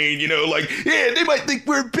wallet chain, you know, like, yeah, they might think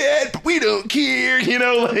we're bad, but we don't care, you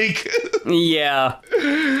know, like. Yeah.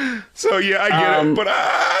 So yeah, I get it, but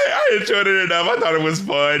I enjoyed it enough. I thought it was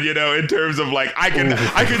fun, you know, in terms of like, I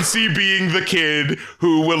can see being the kid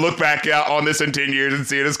who will look back out on this in 10 years and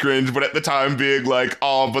see it as cringe, but at the time being like,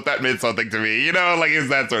 oh, but that meant something to me, you know, like it's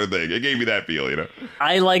that sort of thing. It gave me that feel, you know.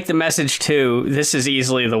 I like the message too. This is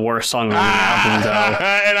easily the worst song on the album, though.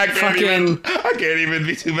 And I can't even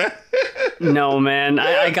be too mad. No, man,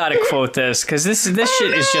 I gotta quote this because this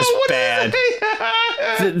shit is just bad.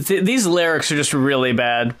 These lyrics are just really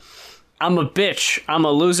bad. I'm a bitch. I'm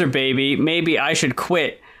a loser, baby. Maybe I should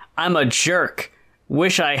quit. I'm a jerk.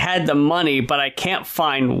 Wish I had the money, but I can't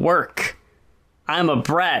find work. I'm a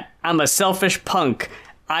brat. I'm a selfish punk.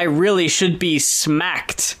 I really should be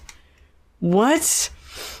smacked. What?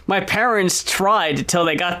 My parents tried till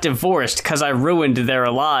they got divorced because I ruined their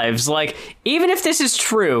lives. Like, even if this is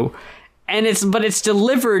true, but it's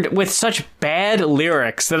delivered with such bad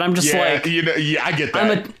lyrics that I'm just like, I get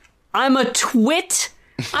that. I'm a twit.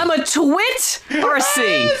 I'm a twit,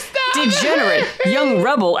 RC. Degenerate, young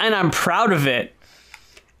rebel, and I'm proud of it.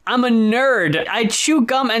 I'm a nerd. I chew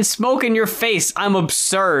gum and smoke in your face. I'm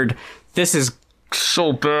absurd. This is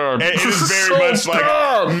so bad. It is very much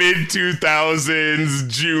like mid-2000s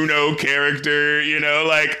Juno character,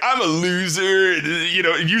 like, I'm a loser,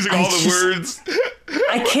 using all the words.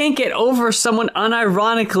 I can't get over someone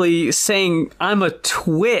unironically saying I'm a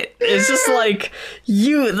twit. It's just like,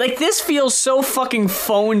 this feels so fucking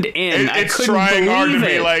phoned in. It's trying hard to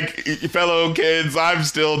be like, fellow kids, I'm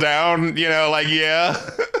still down, yeah.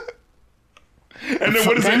 And then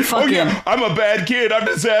what is it? Oh yeah, I'm a bad kid. I'm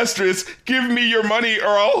disastrous. Give me your money or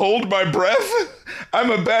I'll hold my breath. I'm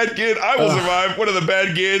a bad kid. I will survive. One of the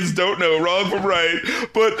bad kids don't know wrong from right.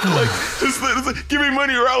 But just give me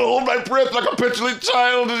money or I'll hold my breath like a petulant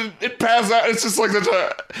child and it passes out. It's just like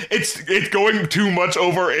it's going too much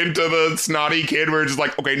over into the snotty kid where it's just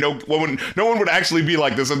like, okay, no one would actually be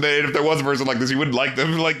like this. And then if there was a person like this, you wouldn't like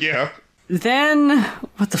them. Like, yeah. Then,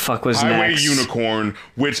 what the fuck was Highway next? Unicorn,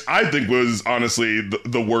 which I think was honestly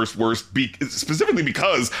the worst, specifically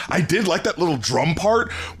because I did like that little drum part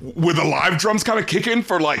where the live drums kind of kick in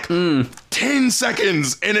for like 10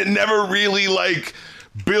 seconds and it never really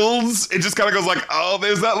builds. It just kind of goes like, oh,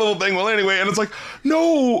 there's that little thing. Well, anyway, and it's like,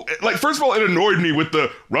 no, first of all, it annoyed me with the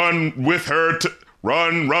run with her to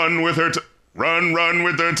run with her to run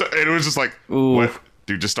with her to, and it was just like, ooh. What?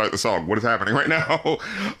 Dude, just start the song. What is happening right now?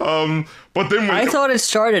 But then I thought it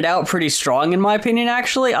started out pretty strong, in my opinion.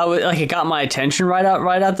 Actually, it got my attention right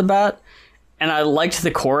out the bat, and I liked the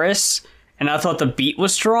chorus, and I thought the beat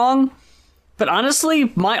was strong. But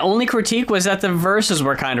honestly, my only critique was that the verses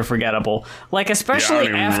were kind of forgettable. Especially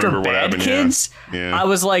after Bad Kids, I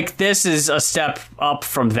was like, this is a step up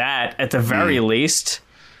from that at the very least.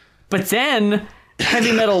 But then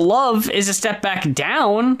Heavy Metal Love is a step back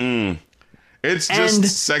down. It's just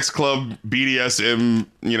sex club BDSM,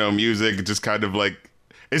 music, just kind of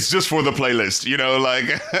it's just for the playlist,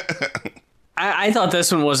 I thought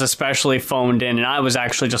this one was especially phoned in, and I was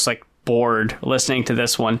actually just bored listening to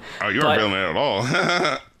this one. Oh, you weren't feeling it at all.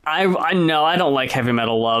 I know, I don't like Heavy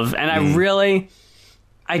Metal Love, and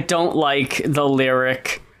I don't like the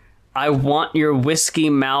lyric, I want your whiskey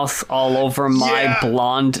mouth all over my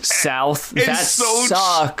blonde South. That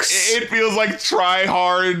sucks. It feels like try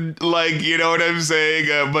hard, you know what I'm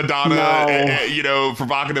saying? Madonna,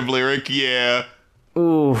 provocative lyric, yeah.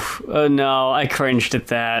 Ooh, no, I cringed at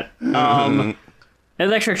that.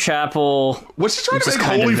 Electric Chapel. What's she trying to make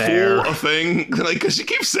Holy Fool a thing? Because she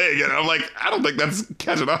keeps saying it. I'm like, I don't think that's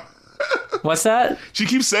catching up. What's that? She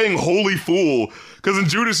keeps saying Holy Fool. Because in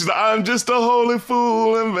Judas, she's like, I'm just a holy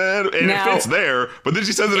fool. And it fits there. But then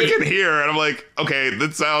she says it again here. And I'm like, okay,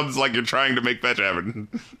 that sounds like you're trying to make fetch happen.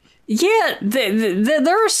 Yeah,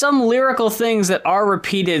 there are some lyrical things that are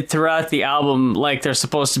repeated throughout the album, they're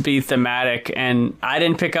supposed to be thematic, and I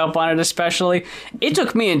didn't pick up on it especially. It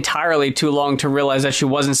took me entirely too long to realize that she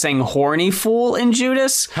wasn't saying horny fool in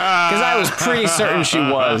Judas, because I was pretty certain she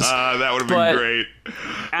was. That would have been great.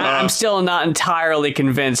 I'm still not entirely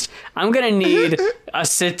convinced. I'm going to need a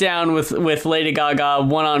sit down with Lady Gaga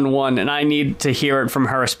one-on-one, and I need to hear it from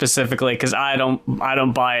her specifically, because I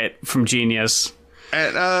don't buy it from Genius.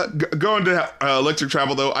 And going to Electric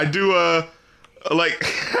Travel, though, I do, I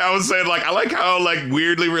was saying, I like how,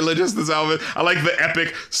 weirdly religious this album is. I like the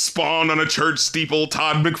epic Spawn on a church steeple,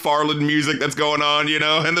 Todd McFarlane music that's going on,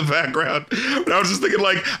 in the background. But I was just thinking,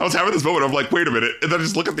 I was having this moment of, wait a minute. And then I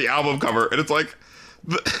just look at the album cover, and it's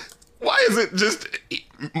why is it just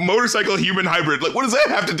motorcycle human hybrid? What does that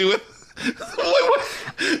have to do with what?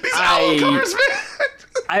 These album covers, man?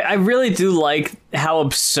 I really do like how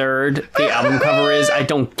absurd the album cover is. I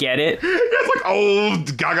don't get it. It's oh,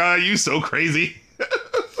 Gaga, you so crazy.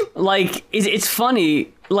 It's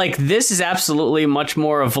funny. This is absolutely much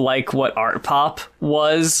more of what art pop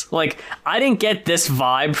was. I didn't get this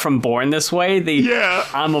vibe from Born This Way.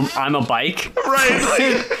 I'm a bike.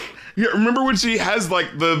 Right. Yeah, remember when she has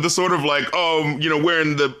the sort of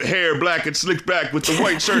wearing the hair black and slicked back with the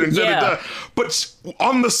white shirt and da-da-da. But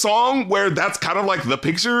on the song where that's kind of the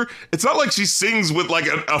picture, it's not like she sings with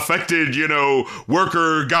an affected,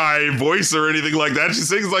 worker guy voice or anything like that. She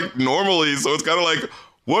sings normally, so it's kind of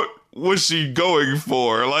what was she going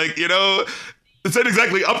for? It's not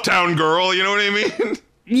exactly Uptown Girl, you know what I mean?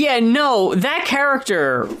 Yeah, no, that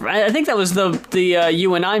character, I think that was the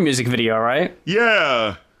You and I music video, right?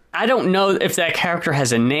 Yeah. I don't know if that character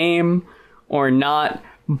has a name or not,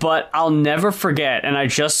 but I'll never forget, and I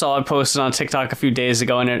just saw it posted on TikTok a few days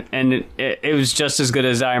ago, and it was just as good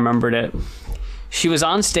as I remembered it. She was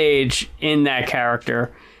on stage in that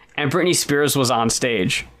character, and Britney Spears was on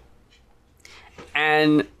stage.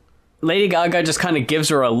 And Lady Gaga just kind of gives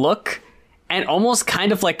her a look, and almost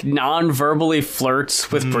kind of like non-verbally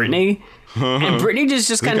flirts with Britney. And Britney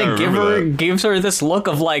just kind of gives her this look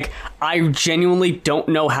of like, I genuinely don't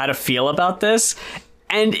know how to feel about this.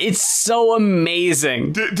 And it's so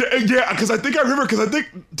amazing. Yeah, because I think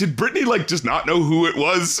did Britney like just not know who it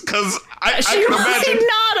was? Because I can imagine.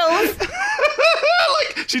 Not have.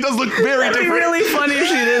 Like, she does look very That'd different. be really funny if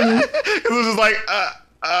she didn't. It was just like,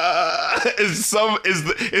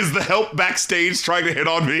 is the help backstage trying to hit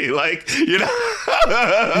on me? Like, you know.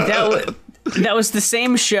 That was the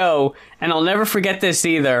same show, and I'll never forget this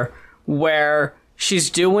either, where she's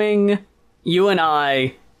doing You and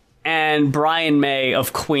I and Brian May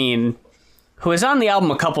of Queen, who is on the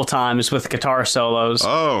album a couple times with guitar solos.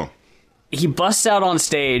 Oh. He busts out on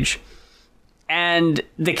stage, and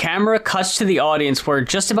the camera cuts to the audience where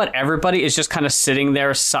just about everybody is just kind of sitting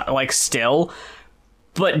there like still,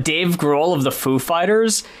 but Dave Grohl of the Foo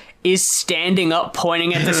Fighters is standing up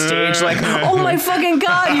pointing at the stage like, oh my fucking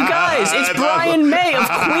god, you guys, it's Brian May of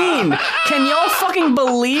Queen. Can y'all fucking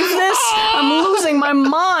believe this? I'm losing my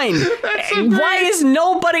mind. Why is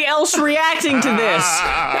nobody else reacting to this?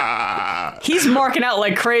 He's marking out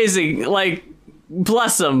like crazy, like,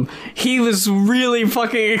 bless him. He was really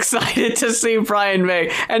fucking excited to see Brian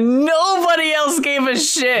May, and nobody else gave a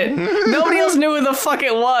shit. Nobody else knew who the fuck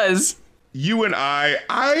it was. You and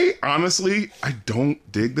I honestly, I don't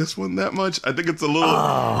dig this one that much. I think it's a little,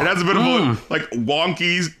 it has a bit of a, like,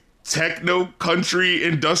 wonky techno country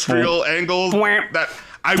industrial angle that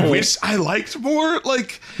I wish I liked more.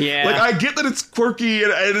 Like, like, I get that it's quirky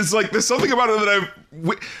and it's like, there's something about it that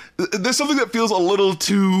there's something that feels a little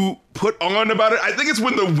too put on about it. I think it's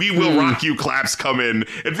when the We Will Rock You claps come in.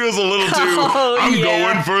 It feels a little too, I'm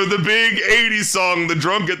going for the big 80s song, the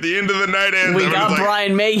drunk at the end of the night anthem. We got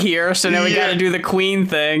Brian May here, so now we gotta do the Queen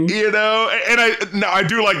thing. You know, and I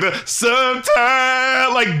do like the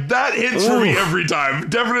sometime, like that hits for me every time.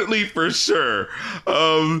 Definitely, for sure.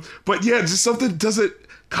 But yeah, just something doesn't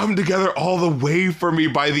come together all the way for me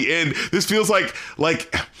by the end. This feels like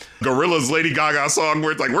Gorillaz Lady Gaga song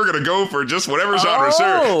where it's like, we're gonna go for just whatever genre,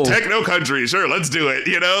 sure. Techno country, sure, let's do it.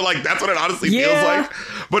 You know, like that's what it honestly feels like.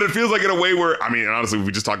 But it feels like in a way where, I mean, honestly,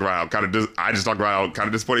 we just talked about how I just talked about how kind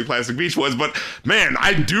of disappointing Plastic Beach was, but man,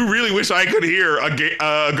 I do really wish I could hear a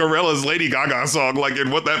Gorillaz Lady Gaga song, like, and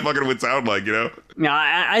what that fucking would sound like, you know?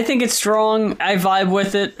 Yeah, I think it's strong. I vibe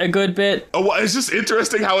with it a good bit. Oh, well, it's just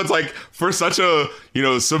interesting how it's like, for such a, you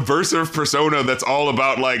know, subversive persona that's all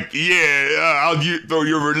about like, I'll throw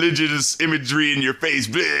your religious imagery in your face,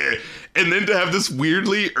 bleh. And then to have this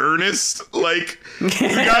weirdly earnest, like, we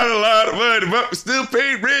got a lot of money, but we still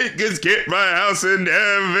pay rent, cause get my house in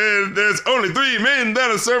heaven. There's only 3 men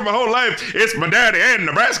that'll serve my whole life. It's my daddy and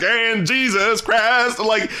Nebraska and Jesus Christ.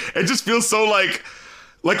 Like, it just feels so like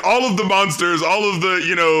all of the monsters, all of the,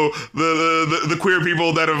 you know, the queer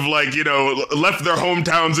people that have, like, you know, left their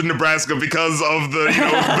hometowns in Nebraska because of the, you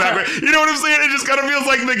know, background. You know what I'm saying? It just kind of feels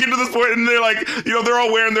like they get to this point and they're like, you know, they're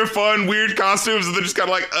all wearing their fun, weird costumes and they're just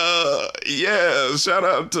kind of like, yeah, shout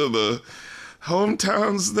out to the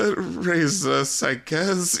hometowns that raised us, I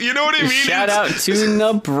guess. You know what I mean? Shout out to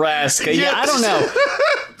Nebraska. Yeah, I don't know.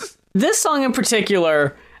 This song in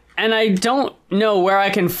particular, and I don't know where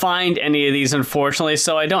I can find any of these, unfortunately,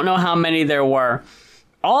 so I don't know how many there were.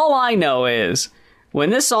 All I know is,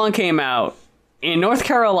 when this song came out, in North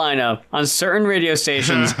Carolina, on certain radio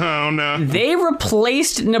stations, they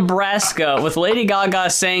replaced Nebraska with Lady Gaga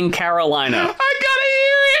saying Carolina. I gotta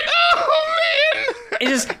hear it! Oh, man!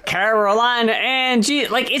 It's just Carolina and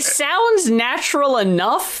like, it sounds natural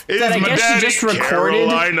enough that I guess she just recorded.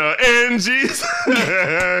 Carolina and Jesus.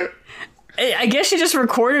 I guess she just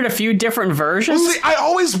recorded a few different versions. Well, see, I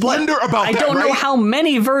always wonder about that, I don't know how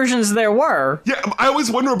many versions there were. Yeah, I always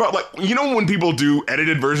wonder about, like, you know, when people do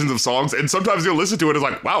edited versions of songs, and sometimes you'll listen to it, it's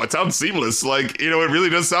like, wow, it sounds seamless. Like, you know, it really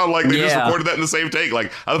does sound like they just recorded that in the same take.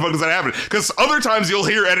 Like, how the fuck does that happen? Because other times you'll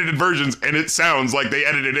hear edited versions, and it sounds like they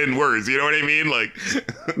edited in words. You know what I mean? Like,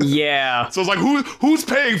 yeah. So it's like, who's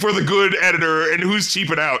paying for the good editor, and who's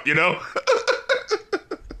cheaping out, you know?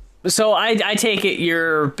 So I take it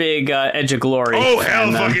you're big Edge of Glory. Oh,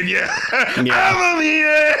 hell fan, then. fucking yeah. Yeah. I'm on the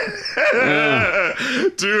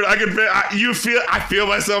edge. Dude, I feel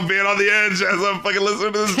myself being on the edge as I'm fucking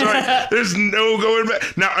listening to this joint. There's no going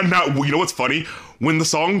back. Now, you know what's funny? When the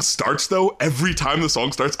song starts, though, every time the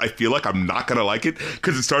song starts, I feel like I'm not going to like it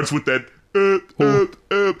because it starts with that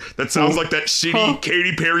that sounds like that shitty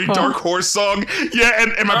Katy Perry Dark Horse song. Yeah,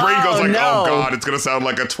 and my brain goes like, no. oh god, it's gonna sound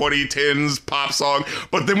like a 2010s pop song.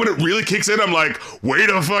 But then when it really kicks in, I'm like, wait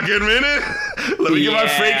a fucking minute. Let me get my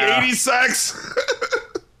fake 80s sax.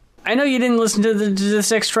 I know you didn't listen to the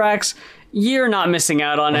 6 tracks. You're not missing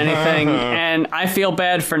out on anything, and I feel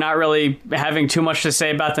bad for not really having too much to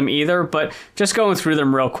say about them either, but just going through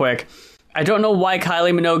them real quick. I don't know why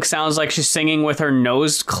Kylie Minogue sounds like she's singing with her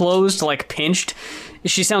nose closed, like pinched.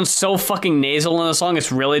 She sounds so fucking nasal in the song,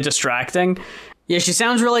 it's really distracting. Yeah, she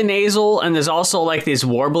sounds really nasal, and there's also like these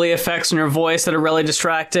warbly effects in her voice that are really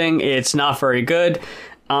distracting. It's not very good.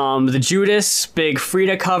 The Judas, big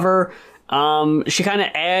Frida cover, she kind of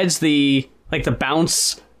adds the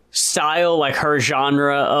bounce style, like her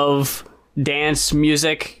genre of dance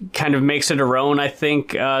music kind of makes it her own, I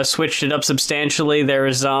think. Switched it up substantially.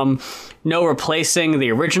 There's no replacing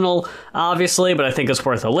the original, obviously, but I think it's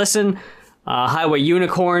worth a listen. Highway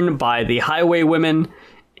Unicorn by the Highwaywomen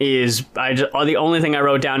is the only thing I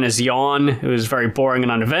wrote down is yawn. It was very boring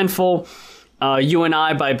and uneventful. You and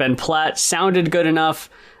I by Ben Platt sounded good enough,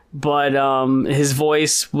 but his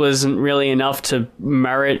voice wasn't really enough to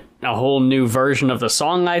merit a whole new version of the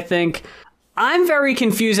song, I think. I'm very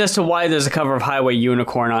confused as to why there's a cover of Highway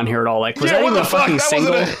Unicorn on here at all. Like, was that even a fucking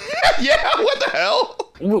single? Yeah, what the hell?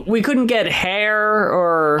 We couldn't get Hair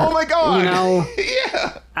or... Oh my god. You know?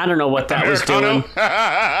 Yeah. I don't know what that was doing.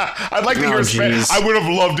 I'd like to hear Spanish. I would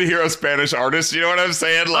have loved to hear a Spanish artist, you know what I'm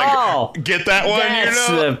saying? Like, get that one,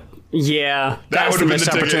 that's the missed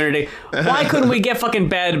opportunity. Why couldn't we get fucking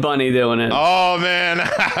Bad Bunny doing it? Oh, man.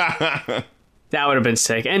 That would have been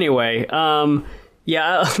sick. Anyway,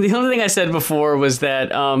 yeah, the only thing I said before was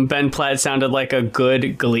that Ben Platt sounded like a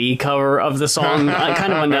good Glee cover of the song.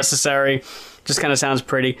 Kind of unnecessary. Just kind of sounds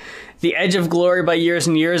pretty. The Edge of Glory by Years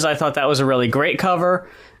and Years, I thought that was a really great cover.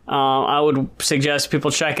 I would suggest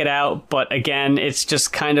people check it out. But again, it's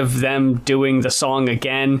just kind of them doing the song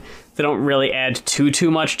again. They don't really add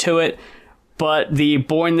too much to it. But the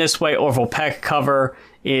Born This Way Orville Peck cover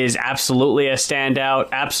is absolutely a standout.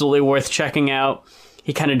 Absolutely worth checking out.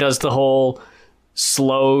 He kind of does the whole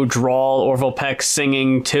slow drawl Orville Peck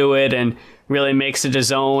singing to it and really makes it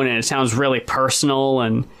his own, and it sounds really personal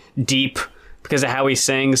and deep because of how he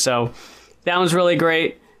sings. So that one's really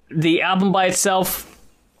great. The album by itself,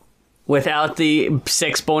 without the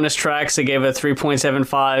 6 bonus tracks, I gave it a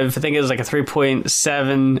 3.75. I think it was like a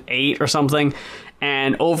 3.78 or something.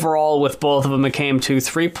 And overall, with both of them, it came to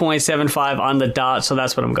 3.75 on the dot. So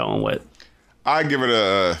that's what I'm going with. I give it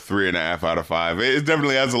a 3.5 out of 5. It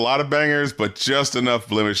definitely has a lot of bangers, but just enough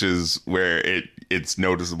blemishes where it's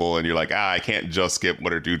noticeable, and you're like, I can't just skip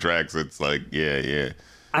 1 or 2 tracks. It's like, yeah.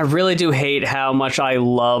 I really do hate how much I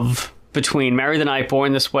love between Marry the Night,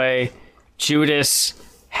 Born This Way, Judas,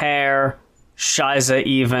 Hair, Shiza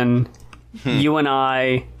even, You and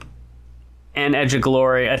I, and Edge of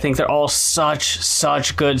Glory. I think they're all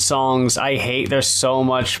such good songs. I hate there's so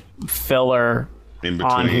much filler in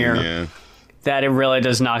between, on here. Yeah. That it really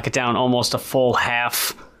does knock it down almost a full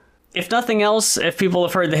half. If nothing else, if people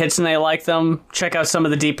have heard the hits and they like them, check out some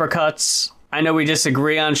of the deeper cuts. I know we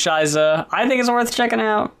disagree on Shiza. I think it's worth checking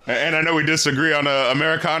out. And I know we disagree on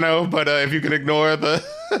Americano, but if you can ignore the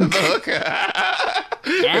hook.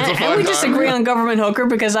 And we disagree on Government Hooker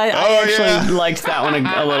because I actually liked that one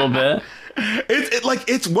a little bit.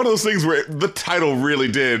 It's one of those things where the title really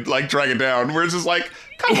did drag it down, where it's just like,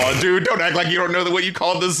 come on, dude, don't act like you don't know what you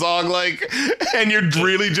called this song, and you're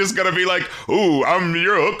really just gonna be like, ooh, I'm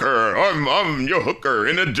your hooker, I'm your hooker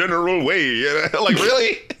in a general way,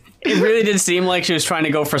 really? It really did seem like she was trying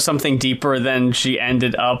to go for something deeper than she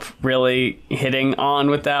ended up really hitting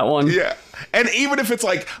on with that one. Yeah. And even if it's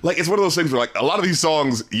like it's one of those things where a lot of these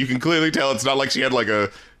songs, you can clearly tell it's not like she had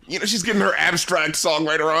she's getting her abstract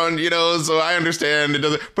songwriter on, so I understand it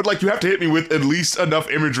doesn't, but you have to hit me with at least enough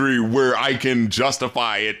imagery where I can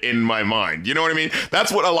justify it in my mind. You know what I mean?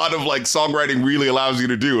 That's what a lot of songwriting really allows you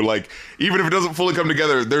to do. Even if it doesn't fully come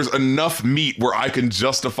together, there's enough meat where I can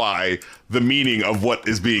justify the meaning of what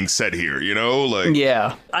is being said here,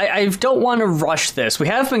 Yeah. I don't want to rush this. We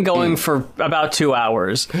have been going for about 2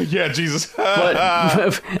 hours. Yeah, Jesus.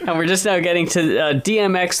 And we're just now getting to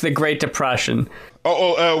DMX, The Great Depression.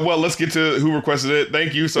 Well, let's get to who requested it.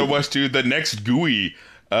 Thank you so much to the next GUI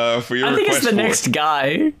for your request. I think it's the next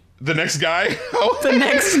guy. The next guy? The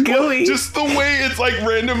next GUI. Just the way it's like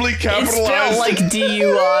randomly It's capitalized. spelled like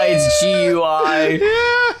DUI, it's GUI.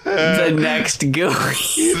 The next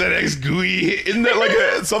GUI. The next GUI. Isn't that like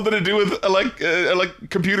something to do with like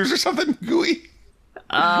computers or something? GUI?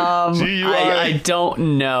 GUI? I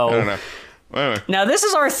don't know. I don't know. Anyway. Now, this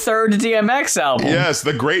is our third DMX album. Yes,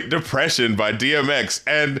 The Great Depression by DMX.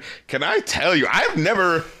 And can I tell you,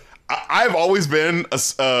 I've always been a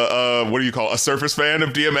surface fan of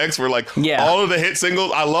DMX, where like all of the hit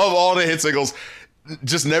singles, I love all the hit singles,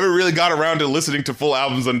 just never really got around to listening to full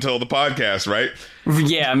albums until the podcast, right?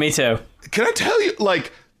 Yeah, me too. Can I tell you,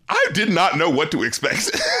 like, I did not know what to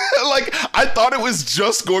expect. Like, I thought it was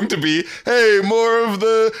just going to be, hey, more of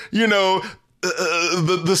the,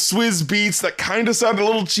 the Swizz beats that kind of sound a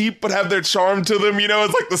little cheap but have their charm to them.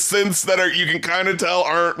 It's like the synths that you can kind of tell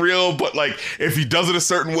aren't real, but like if he does it a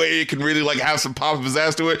certain way, it can really like have some pop of his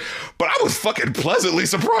ass to it. But I was fucking pleasantly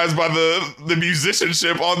surprised by the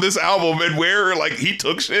musicianship on this album and where like he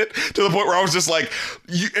took shit to the point where I was just like,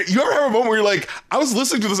 you ever have a moment where you're like, I was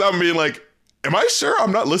listening to this album being like, am I sure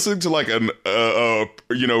I'm not listening to like a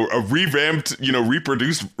revamped,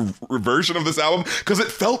 reproduced version of this album? Because it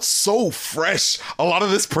felt so fresh. A lot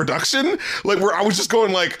of this production, like where I was just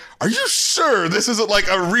going like, are you sure this isn't like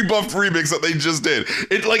a rebuffed remix that they just did?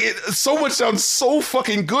 It so much sounds so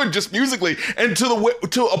fucking good just musically, and to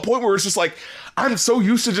a point where it's just like, I'm so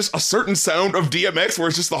used to just a certain sound of DMX where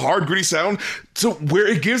it's just the hard gritty sound, to where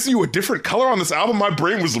it gives you a different color on this album. My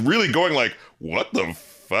brain was really going like, what the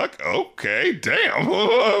fuck? Okay, damn.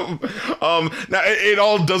 Now it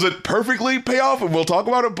all doesn't perfectly pay off, and we'll talk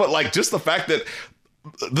about it, but like just the fact that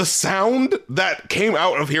the sound that came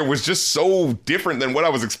out of here was just so different than what I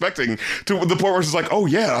was expecting, to the point where it's just like, oh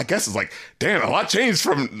yeah, I guess it's like, damn, a lot changed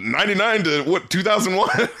from 99 to 2001.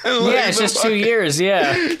 Like, yeah, it's just 2 years.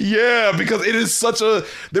 Yeah. Yeah, because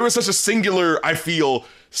there was such a singular, I feel,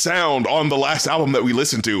 sound on the last album that we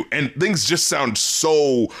listened to, and things just sound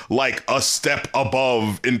so like a step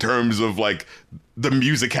above in terms of like the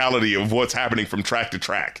musicality of what's happening from track to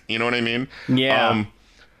track. You know what I mean? Yeah.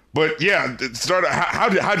 But yeah, how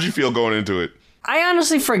did you feel going into it? I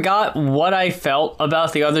honestly forgot what I felt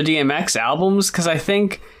about the other DMX albums, because I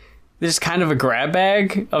think there's kind of a grab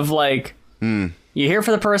bag of like, you're here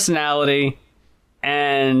for the personality,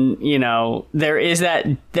 and there is that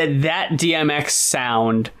DMX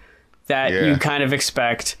sound that you kind of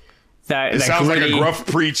expect. That sounds gritty, like a gruff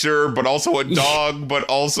preacher, but also a dog, but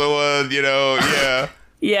also a yeah.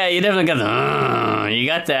 Yeah, you definitely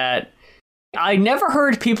got that. I never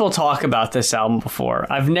heard people talk about this album before.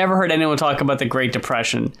 I've never heard anyone talk about the Great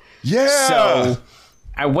Depression. Yeah. So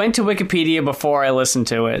I went to Wikipedia before I listened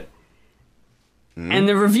to it. And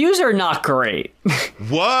the reviews are not great.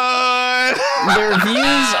 What? The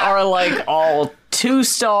reviews are like all 2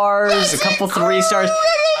 stars, a couple 3 stars.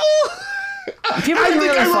 People didn't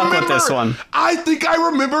really fuck with this one. I think I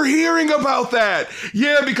remember hearing about that.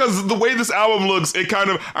 Yeah, because the way this album looks,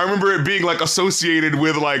 I remember it being like associated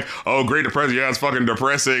with like, oh, Great Depression, yeah, it's fucking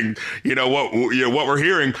depressing. What we're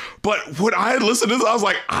hearing. But when I had listened to this, I was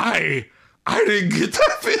like, I didn't get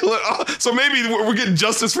that feeling. So maybe we're getting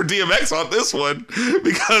justice for DMX on this one,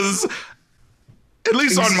 because at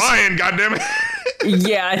least on my end, goddammit.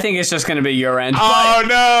 Yeah, I think it's just going to be your end. Oh,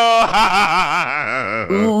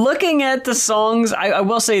 no. Looking at the songs, I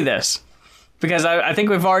will say this, because I think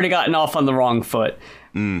we've already gotten off on the wrong foot.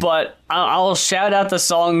 But I'll shout out the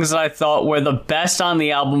songs that I thought were the best on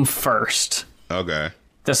the album first. Okay.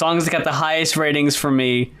 The songs that got the highest ratings for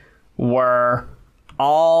me were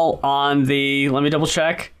all on the... Let me double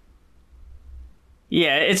check.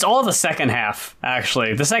 Yeah, it's all the second half,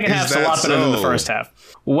 actually. The second half's a lot better than the first half.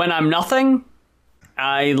 When I'm Nothing,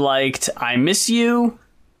 I liked I Miss You.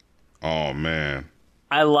 Oh, man.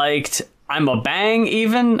 I liked I'm a Bang,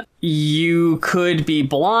 even. You Could Be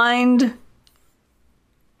Blind.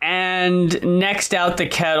 And Next Out the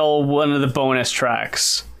Kettle, one of the bonus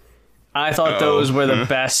tracks. I thought those were the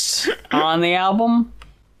best on the album.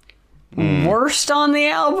 Worst on the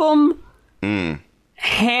album?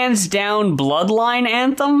 Hands down, Bloodline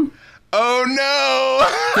Anthem. Oh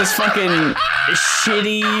no! This fucking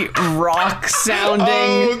shitty rock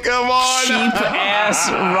sounding, cheap ass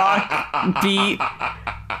rock beat.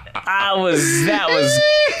 That was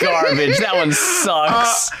garbage. That one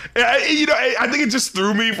sucks. I think it just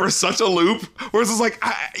threw me for such a loop. Where it's just like,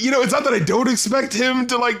 it's not that I don't expect him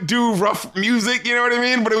to like do rough music. You know what I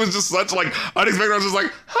mean? But it was just such like unexpected. I was just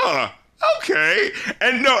like, huh. Okay.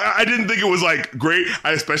 And no, I didn't think it was like great.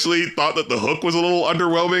 I especially thought that the hook was a little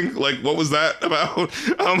underwhelming. Like, what was that about?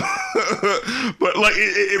 But like,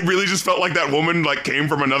 it really just felt like that woman like came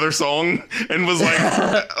from another song and was like,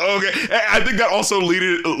 okay. I think that also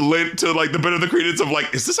led to like the bit of the credence of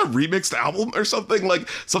like, is this a remixed album or something? Like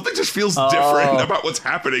something just feels different about what's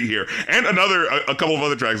happening here. And a couple of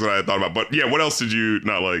other tracks that I had thought about. But yeah, what else did you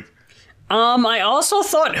not like? I also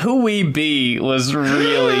thought Who We Be was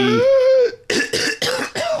really...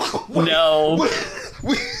 No.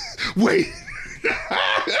 Wait.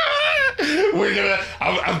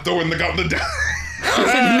 I'm throwing the gauntlet down.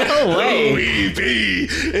 No way. Who We Be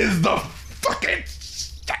is the fucking...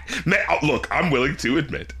 Man, look, I'm willing to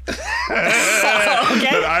admit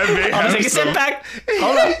that I may have take a step back.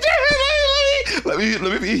 Hold on. Let me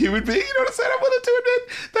be a human being. You know what I'm saying? I'm willing to admit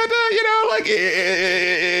that, like,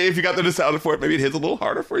 if you got the nostalgia for it, maybe it hits a little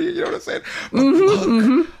harder for you. You know what I'm saying?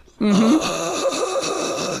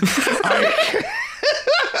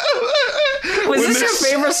 Was this your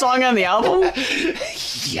favorite song on the album?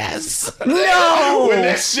 Yes. No. When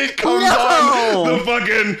that shit comes on, the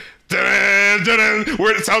fucking... Dun, dun, dun,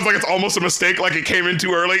 where it sounds like it's almost a mistake, like it came in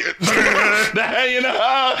too early. You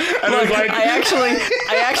know, and Look, like, I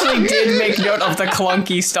actually did make note of the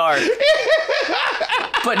clunky start,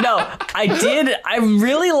 but no, I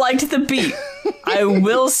really liked the beat. I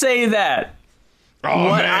will say that.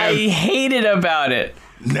 What I hated about it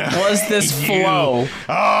was this flow.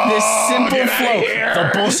 This simple flow.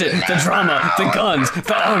 The bullshit, the drama, the guns,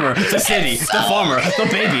 the armor, the city, the farmer, the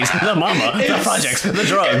babies, the mama, the projects, the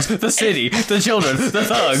drugs, the city, the children, the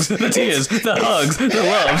thugs, the tears, the hugs, the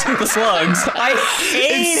loves, the slugs. I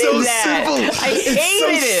hated that. Simple. I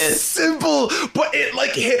hated it. Simple, but it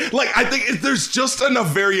like I think there's just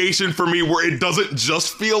enough variation for me where it doesn't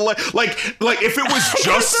just feel like if it was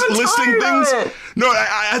just listing things. No,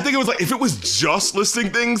 I think it was like if it was just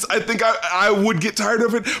listing things, I think I would get tired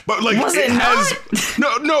of it. But like was it has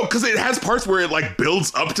no, because it has parts where it like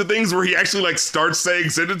builds up to things where he actually like starts saying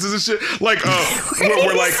sentences and shit. Like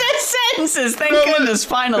where like said sentences. Thank goodness,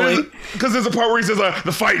 finally. Because there's a part where he says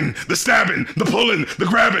the fighting, the stabbing, the pulling, the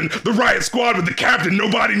grabbing, the riot squad with the captain.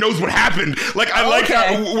 Nobody knows what happened. Like I like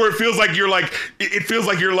how where it feels like you're like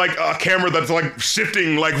a camera that's like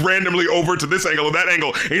shifting like randomly over to this angle or that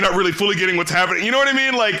angle, and you're not really fully getting what's happening. You know what I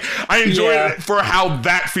mean? Like I enjoy it for how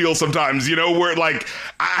that feels sometimes. You know, where like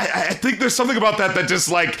I think there's something about that just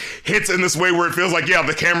like hits in this way where it feels like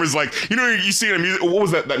the camera's like, you know, you see in a music. What was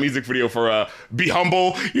that music video for Be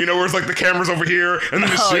Humble? You know, where it's like the camera's over here and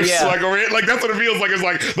then it shifts like over here. Like that's what it feels like. It's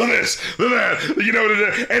like the this, the that. You know,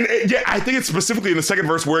 and I think it's specifically in the second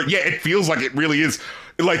verse where it feels like it really is.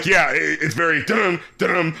 Like, it's very dun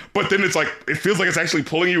dun, but then it's like it feels like it's actually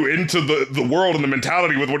pulling you into the world and the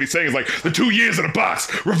mentality with what he's saying. Is like the 2 years in a box,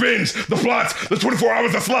 revenge, the plots, the 24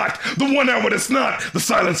 hours that's locked, the 1 hour that's not, the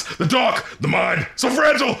silence, the dark, the mind, so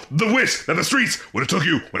fragile, the wish that the streets would have took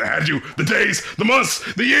you when I had you, the days, the months,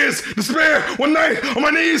 the years, despair, one night on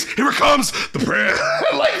my knees, here it comes, the prayer.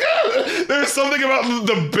 Like there's something about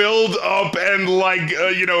the build up and like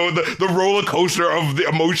the roller coaster of the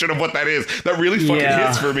emotion of what that is that really fucking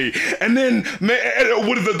hits for me. And then, man,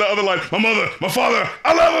 what is the other line? My mother, my father,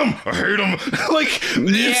 I love him, I hate him. Like,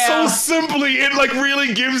 it's so simply, it like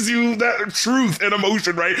really gives you that truth and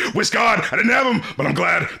emotion, right? Wish God I didn't have him, but I'm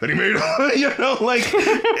glad that he made him. Like,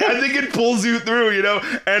 I think it pulls you through, and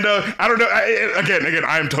I don't know, again,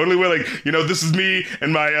 I am totally willing, this is me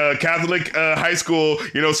and my Catholic high school,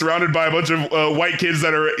 surrounded by a bunch of white kids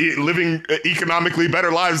that are living economically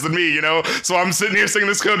better lives than me, so I'm sitting here singing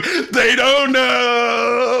this code, they don't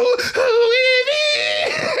know who we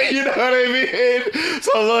be. You know what I mean?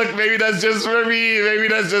 So look, maybe that's just for me. Maybe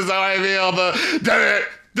that's just how I feel.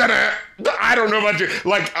 I don't know about you.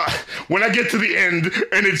 Like when I get to the end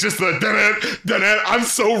and it's just the I'm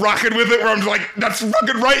so rocking with it where I'm just like, that's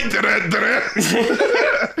fucking right.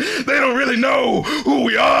 They don't really know who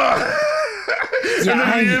we are. And then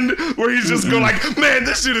the end where he's just going like, man,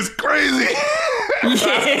 this shit is crazy.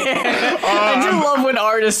 I do love when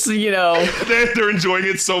artists, they're enjoying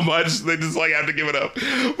it so much they just like have to give it up.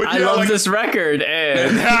 But I love this record,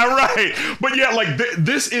 and right. But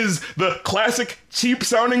this is the classic cheap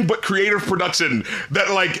sounding but creative production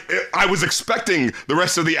that like I was expecting the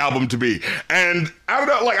rest of the album to be. And I don't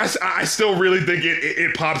know, like I still really think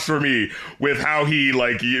it pops for me with how he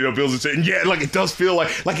like builds it. And like it does feel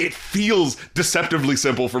like it feels deceptively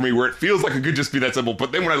simple for me, where it feels like it could just be that simple.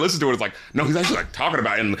 But then when I listen to it, it's like, no, he's actually like talking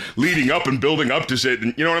about it and leading up and building up to shit.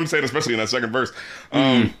 And you know what I'm saying? Especially in that second verse.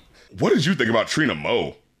 What did you think about Trina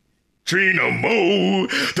Moe? Trina Moe,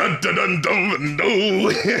 dun dun dun dun no.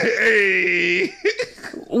 Hey.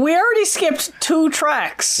 we already skipped 2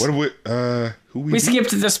 tracks. What do we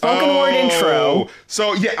skipped the spoken word intro.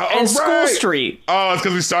 So yeah, and School Street. Oh, it's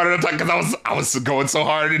because we started on time because I was going so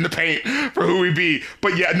hard in the paint for Who We Be.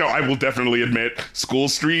 But yeah, no, I will definitely admit, School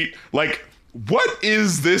Street, like, what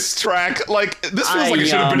is this track? Like, this feels like it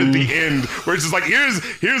should have been at the end, where it's just like,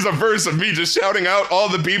 here's a verse of me just shouting out all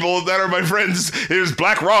the people that are my friends. Here's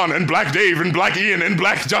Black Ron and Black Dave and Black Ian and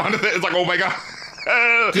Black Jonathan. It's like, oh my god.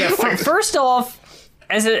 Yeah. First off,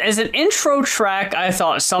 as an intro track, I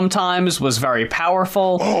thought sometimes was very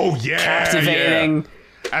powerful. Oh yeah, captivating.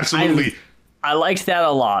 Yeah. Absolutely. I liked that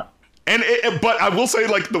a lot. And but I will say,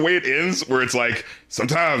 like, the way it ends, where it's like,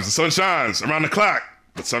 sometimes the sun shines around the clock,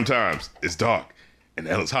 but sometimes it's dark and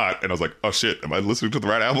hell is hot. And I was like, oh shit, am I listening to the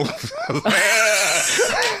right album? It's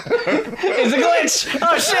a glitch.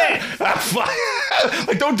 Oh shit.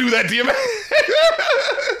 Like, don't do that, DMX.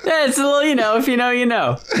 Yeah, it's a little, if you know, you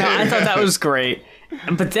know. No, I thought that was great.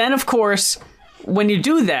 But then, of course, when you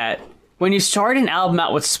do that, when you start an album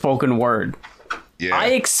out with spoken word,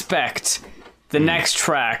 I expect the next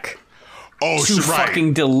track to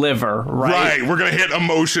fucking deliver, right? Right, we're gonna hit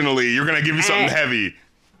emotionally. You're gonna give me something heavy.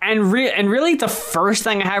 And really, the first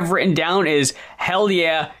thing I have written down is, hell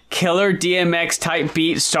yeah, killer DMX type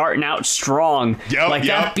beat starting out strong.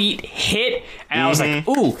 That beat hit, and I was like,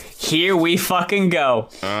 ooh, here we fucking go.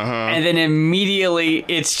 And then immediately,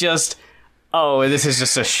 it's just, oh, this is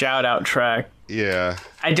just a shout-out track. Yeah.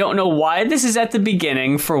 I don't know why this is at the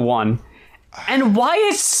beginning, for one. And why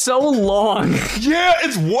it's so long. Yeah,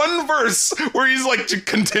 it's one verse where he's like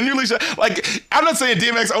continually like, I'm not saying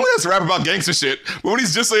DMX only has to rap about gangster shit, but when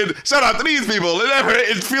he's just saying shout out to these people,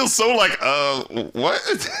 it feels so like, what?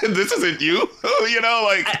 This isn't you?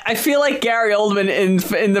 Like, I feel like Gary Oldman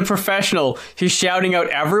in The Professional. He's shouting out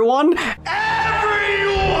everyone.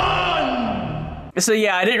 So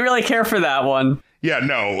yeah, I didn't really care for that one. Yeah,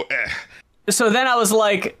 no. So then I was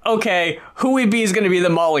like, okay, Who We Be is going to be the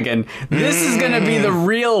mulligan. This is going to be the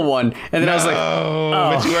real one. And then I was like,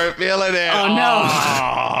 oh. But you weren't feeling it. Oh, no.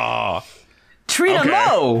 Oh. Trina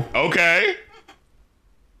Mo. Okay.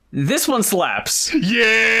 This one slaps.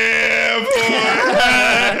 Yeah, boy.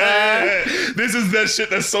 This is that shit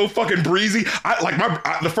that's so fucking breezy.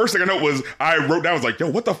 The first thing I wrote down was like, yo,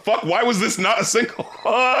 what the fuck? Why was this not a single?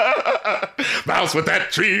 Bounce with that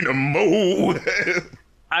Trina Mo.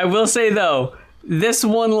 I will say, though, this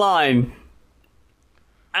one line,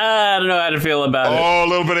 I don't know how to feel about it. Oh, a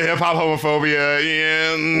little bit of hip-hop homophobia.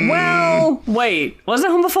 Yeah. Well, wait. Wasn't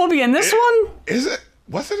homophobia in this one? Is it?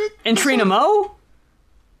 Wasn't it? In Trina Mo?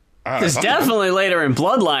 It's definitely later in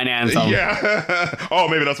Bloodline Anthem. Yeah. Oh,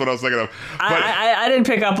 maybe that's what I was thinking of. But I didn't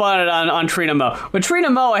pick up on it on Trina Mo. But Trina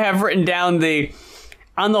Mo, I have written down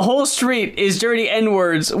on the whole street is dirty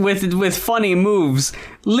N-words with funny moves.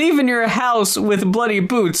 Leaving your house with bloody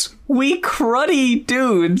boots. We cruddy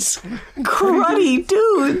dudes. Cruddy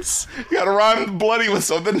dudes. You gotta rhyme bloody with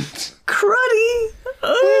something. Cruddy.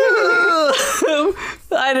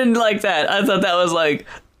 I didn't like that. I thought that was like,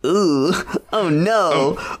 ooh, oh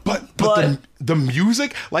no. But the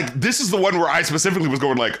music, like, this is the one where I specifically was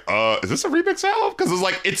going like, is this a remix album? Because it's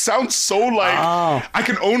like, it sounds so like, I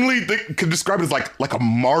can only can describe it as like a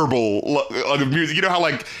marble of music. You know how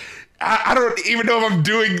like, I don't even know if I'm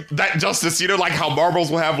doing that justice. Like how marbles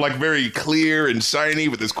will have like very clear and shiny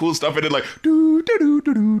with this cool stuff in it, like do do do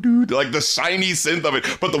do do do, like the shiny synth of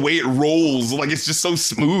it. But the way it rolls, like it's just so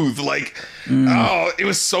smooth. Like, oh, it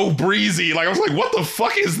was so breezy. Like I was like, what the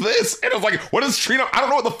fuck is this? And I was like, what is Trina? I don't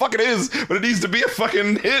know what the fuck it is, but it needs to be a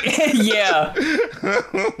fucking hit. Yeah.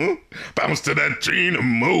 Bounce to that Trina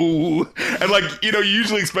Mo. And like, you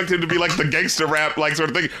usually expect him to be like the gangster rap like sort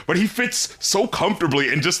of thing, but he fits so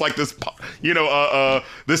comfortably in just like this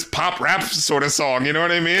this pop rap sort of song, you know what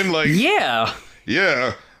I mean? Like, yeah.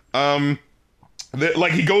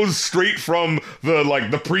 Like he goes straight from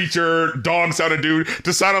the preacher dog sounded dude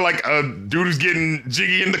to sounding like a dude who's getting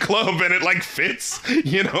jiggy in the club, and it like fits,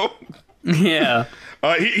 Yeah.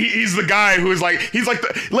 He's the guy who is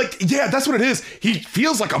yeah, that's what it is. He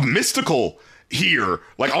feels like a mystical here,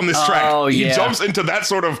 like on this track. Oh, yeah. He jumps into that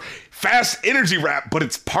sort of fast energy rap, but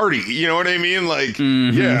it's party. You know what I mean? Like,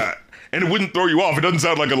 yeah. And it wouldn't throw you off. It doesn't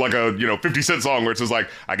sound like a 50 Cent song where it's just like,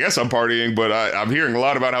 I guess I'm partying, but I'm hearing a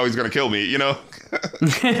lot about how he's gonna kill me. Yeah.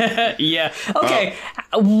 Okay.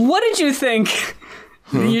 What did you think?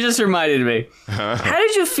 You just reminded me. How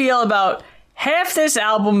did you feel about half this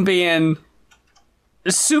album being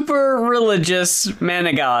super religious, man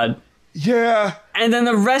of God? Yeah. And then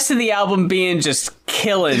the rest of the album being just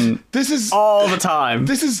killing all the time.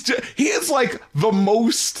 He is like the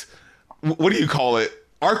most, what do you call it?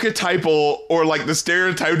 archetypal or like the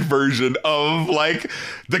stereotyped version of like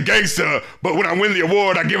the gangster, but when I win the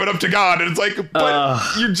award, I give it up to God. And it's like,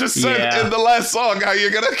 but you just said in the last song how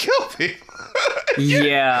you're gonna kill me.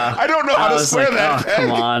 Yeah. I don't know how to swear like, that. Oh,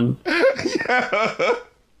 come on.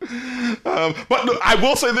 But I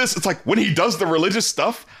will say this, it's like when he does the religious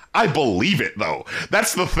stuff, I believe it though.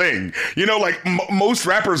 That's the thing. You know, like most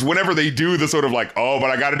rappers, whenever they do the sort of like, oh, but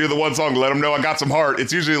I got to do the one song, let them know I got some heart.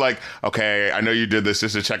 It's usually like, okay, I know you did this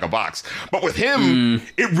just to check a box. But with him,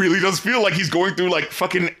 it really does feel like he's going through like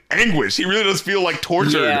fucking anguish. He really does feel like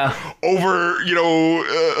tortured over, you know,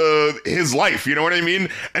 his life. You know what I mean?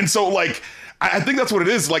 And so like, I think that's what it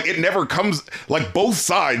is. Like it never comes, like both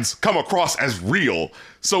sides come across as real.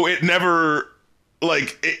 So it never,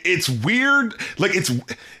 like, it's weird. Like, it's,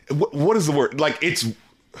 what is the word? Like, it's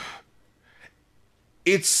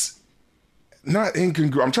not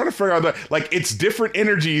incongruent. I'm trying to figure out that, like, it's different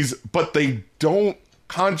energies, but they don't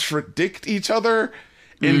contradict each other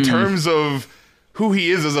in terms of who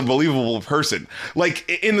he is as a believable person. Like,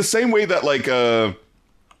 in the same way that, like,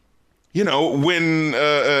 you know, when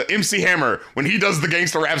MC Hammer, when he does the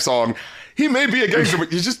gangster rap song, he may be a gangster,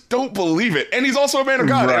 but you just don't believe it. And he's also a man of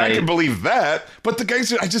God, and I can believe that. But the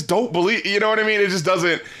gangster, I just don't believe, you know what I mean? It just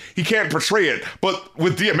doesn't, he can't portray it. But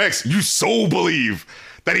with DMX, you so believe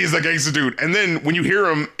that he's a gangster dude. And then when you hear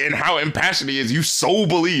him and how impassioned he is, you so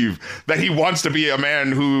believe that he wants to be a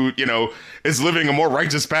man who, you know, is living a more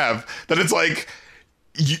righteous path, that it's like,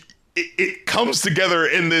 it comes together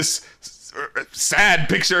in this sad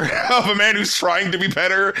picture of a man who's trying to be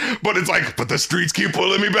better, but it's like, but the streets keep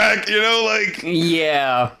pulling me back, you know, like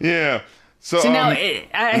yeah. So now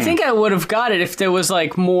I think I would have got it if there was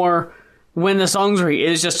like more when the songs where he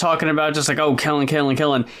is just talking about just like, oh, killing,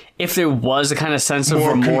 if there was a kind of sense of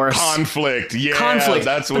more remorse, conflict,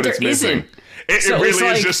 that's what but it's missing. Isn't. It So really it's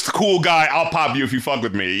like, is just cool guy, I'll pop you if you fuck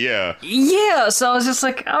with me, Yeah, so I was just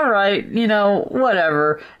like, all right, you know,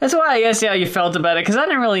 whatever. That's why I guess how you felt about it, because I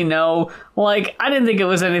didn't really know. Like, I didn't think it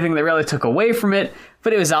was anything that really took away from it,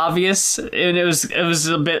 but it was obvious, and it was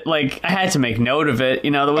a bit like, I had to make note of it,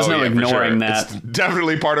 you know, there was no ignoring that. It's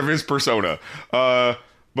definitely part of his persona.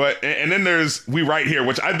 But, and then there's We Right Here,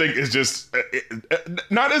 which I think is just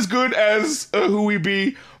not as good as Who We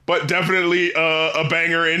Be, but definitely a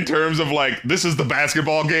banger in terms of like, this is the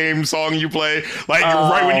basketball game song you play. Like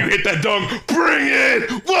right when you hit that dunk, bring it,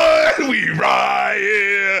 what we right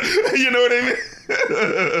here. You know what I mean?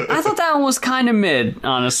 I thought that one was kind of mid,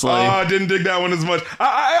 honestly. I didn't dig that one as much.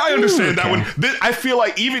 I understand that one. I feel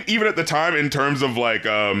like even at the time, in terms of like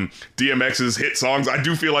DMX's hit songs, I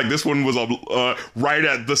do feel like this one was right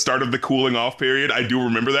at the start of the cooling off period. I do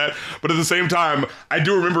remember that. But at the same time, I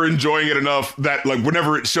do remember enjoying it enough that like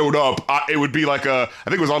whenever it showed up, it would be like I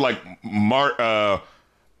think it was on like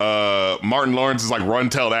Martin Lawrence's like Run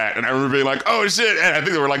Tell That, and I remember being like, oh shit, and I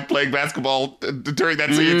think they were like playing basketball during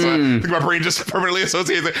that scene, so I think my brain just permanently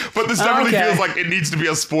associates it. But this definitely feels like it needs to be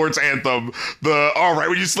a sports anthem. All right,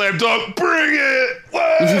 when you slam dunk, bring it,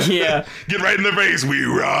 what? Yeah, get right in their face, we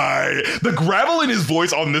ride. The gravel in his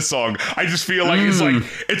voice on this song, I just feel like it's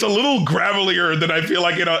a little gravelier than I feel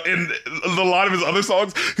like in a lot of his other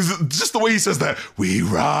songs, because just the way he says that, we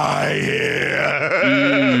ride,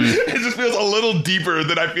 it just feels a little deeper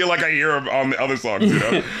than I feel like I hear him on the other songs, you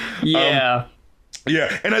know? Yeah.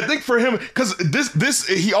 Yeah, and I think for him, because this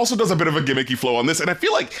he also does a bit of a gimmicky flow on this, and I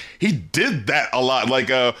feel like he did that a lot. Like,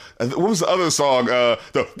 what was the other song?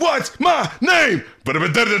 The What's My Name?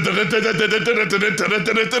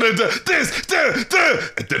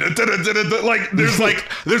 Like,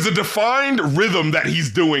 there's a defined rhythm that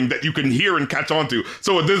he's doing that you can hear and catch on to.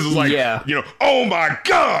 So this is like, you know, oh my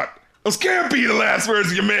God. Those can't be the last words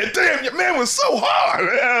of your man. Damn, your man was so hard.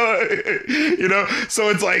 You know? So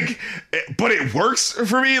it's like, but it works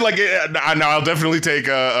for me. Like, I'll definitely take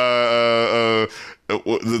the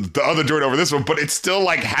other joint over this one, but it still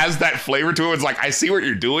like has that flavor to it. It's like, I see what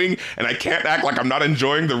you're doing, and I can't act like I'm not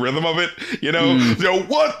enjoying the rhythm of it. You know? Yo,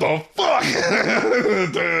 what the fuck?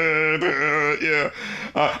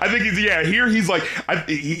 I think he's like,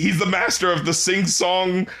 he's the master of the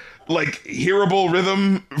sing-song, like hearable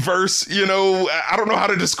rhythm verse, you know. I don't know how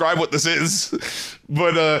to describe what this is,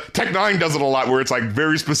 but Tech N9ne does it a lot, where it's like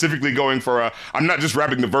very specifically going for I'm not just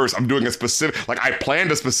rapping the verse, I'm doing a specific, like I planned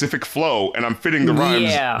a specific flow and I'm fitting the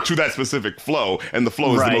rhymes to that specific flow, and the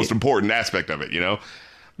flow is the most important aspect of it, you know.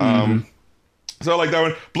 So I like that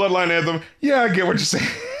one. Bloodline Anthem, I get what you're saying.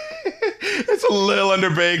 It's a little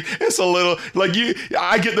underbaked. It's a little like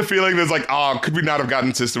I get the feeling there's like, oh, could we not have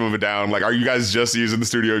gotten System of a Down? Like, are you guys just using the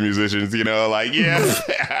studio musicians? You know, like,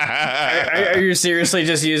 yeah. Are you seriously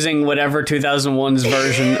just using whatever 2001's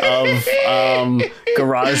version of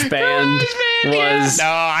GarageBand was. No,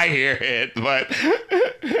 I hear it, but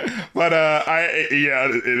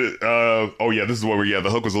this is where the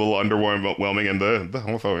hook was a little underwhelming and the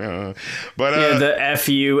homophobia, but the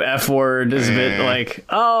F word is a bit like,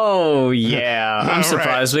 oh yeah, I'm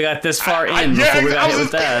surprised we got this far in before we got hit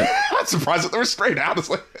with that. I'm surprised that they were straight out. It's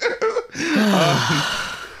like,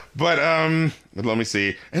 but let me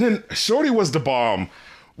see. And then Shorty was the bomb.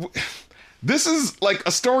 This is like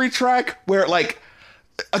a story track where, like,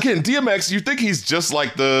 again, DMX, you think he's just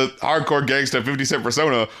like the hardcore gangsta 50 Cent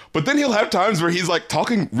persona, but then he'll have times where he's like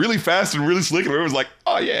talking really fast and really slick, and everyone's like,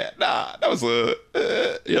 oh yeah, nah, that was look,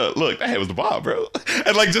 that head was the bomb, bro.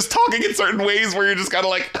 And like just talking in certain ways where you're just kind of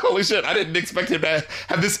like, holy shit, I didn't expect him to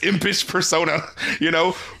have this impish persona, you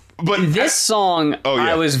know? But this song,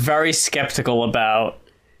 I was very skeptical about.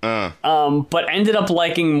 But ended up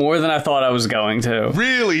liking more than I thought I was going to.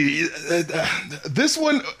 Really? This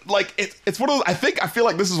one, like, it's one of those, I feel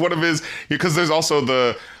like this is one of his, because there's also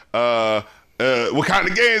the, what kind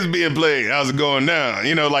of games being played? How's it going now?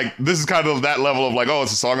 You know, like, this is kind of that level of like, oh,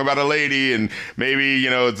 it's a song about a lady, and maybe, you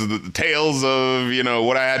know, it's the tales of, you know,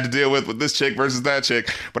 what I had to deal with this chick versus that chick.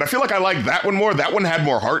 But I feel like I like that one more. That one had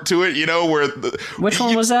more heart to it, you know, where... Which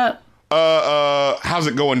one was that? How's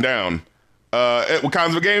it going down? What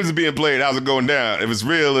kinds of games are being played? How's it going down? If it's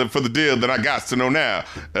real for the deal, then I got to know now.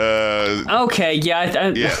 Okay,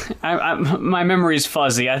 I my memory's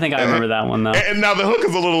fuzzy. I think I remember that one, though. And now the hook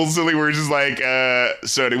is a little silly where it's just like,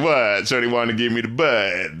 Shorty what? Shorty wanted to give me the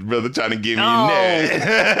bud. Brother trying to give me your neck.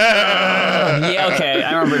 Yeah, okay.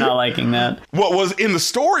 I remember not liking that. What was in the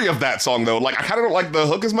story of that song, though, like, I kind of don't like the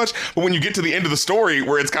hook as much, but when you get to the end of the story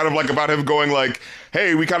where it's kind of like about him going like,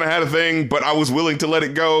 hey, we kind of had a thing, but I was willing to let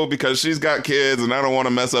it go because she's got kids and I don't want to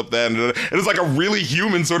mess up that. And it's like a really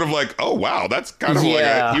human sort of like, oh, wow, that's kind of like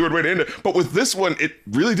a human way to end it. But with this one, it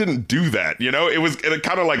really didn't do that. You know, it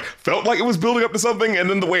kind of like felt like it was building up to something. And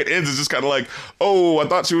then the way it ends is just kind of like, oh, I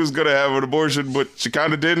thought she was going to have an abortion, but she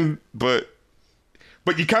kind of didn't. But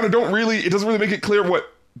you kind of don't really, it doesn't really make it clear what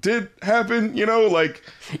did happen, you know, like...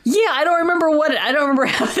 Yeah, I don't remember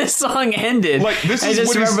how this song ended. Like, this I is just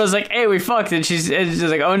what remember I was like, hey, we fucked, and she's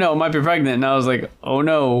like, oh no, might be pregnant, and I was like, oh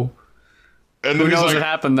no. And then Who knows like, what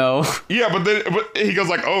happened, though? Yeah, but he goes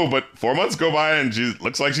like, oh, but 4 months go by and she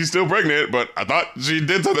looks like she's still pregnant, but I thought she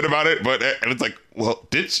did something about it, and it's like, well,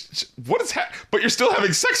 did she, what is happening? But you're still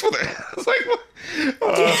having sex with her. It's like,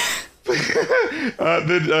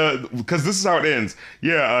 because this is how it ends.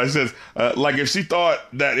 It says, like, if she thought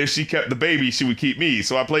that if she kept the baby, she would keep me.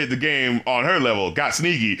 So I played the game on her level, got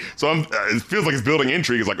sneaky. So it feels like it's building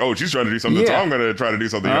intrigue. It's like, oh, she's trying to do something, so I'm going to try to do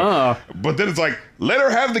something. But then it's like, let her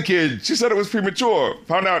have the kid. She said it was premature.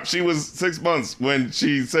 Found out she was 6 months when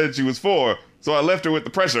she said she was 4. So I left her with the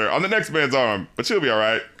pressure on the next man's arm. But she'll be all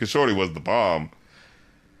right, because Shorty was the bomb.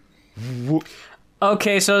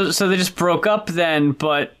 Okay, so they just broke up then,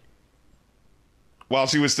 but... While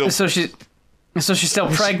she was still... So she's still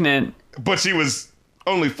pregnant. But she was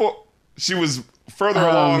only 4... She was further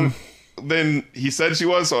along than he said she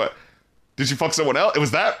was, so... Did she fuck someone else?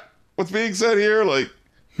 Was that what's being said here? Like...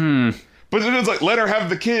 But then it's like, let her have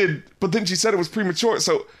the kid, but then she said it was premature,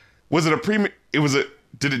 so... Was it a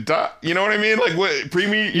did it die? You know what I mean? Like, what...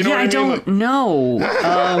 Preemie? You know what I mean? I don't know.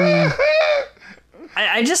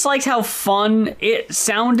 I just liked how fun it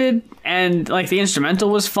sounded, and like the instrumental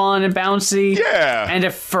was fun and bouncy. Yeah. And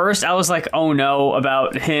at first I was like, oh no,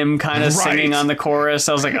 about him kind of singing on the chorus.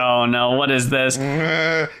 I was like, oh no, what is this?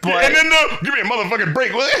 And then give me a motherfucking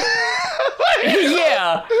break, will you?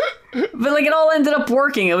 Yeah. But like it all ended up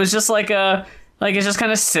working. It was just like it's just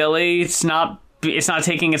kind of silly. It's not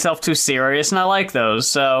taking itself too serious, and I like those,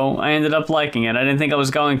 so I ended up liking it. I didn't think I was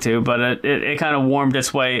going to, but it kind of warmed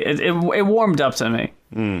its way. It warmed up to me.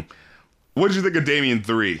 What did you think of Damien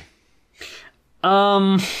 3?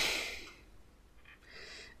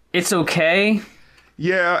 It's okay.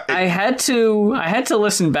 Yeah. I had to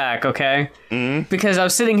listen back, okay? Because I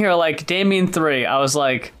was sitting here like, Damien 3, I was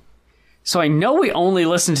like... So I know we only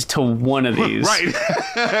listened to one of these. Right.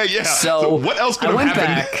 Yeah. So what else could have happened?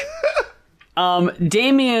 I went back...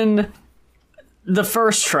 Damien, the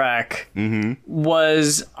first track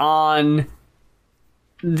was on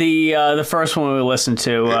the first one we listened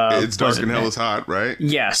to. It's Dark and Hell is Hot, right?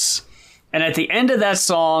 Yes. And at the end of that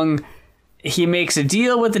song, he makes a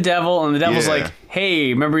deal with the devil, and the devil's like, hey,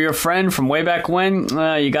 remember your friend from way back when?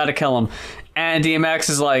 You gotta kill him. And DMX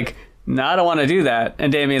is like, no, I don't want to do that.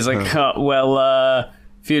 And Damien's like, well,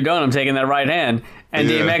 if you don't, I'm taking that right hand. And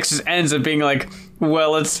DMX just ends up being like,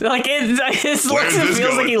 well, it's like it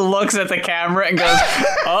feels like he looks at the camera and goes,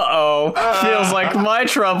 uh-oh, feels like my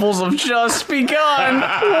troubles have just begun.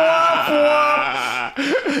 Wop, wop.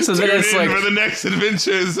 So then it's like, for the next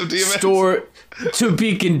adventures of DMX. Store to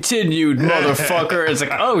be continued, motherfucker. It's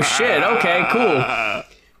like, oh shit, okay, cool.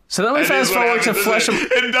 So then we fast forward to Flesh of...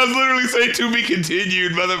 It does literally say to be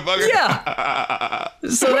continued, motherfucker. Yeah.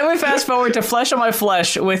 So then we fast forward to Flesh of My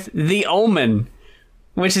Flesh with The Omen,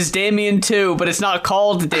 which is Damien 2, but it's not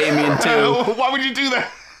called Damien 2. Why would you do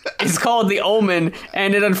that? It's called The Omen,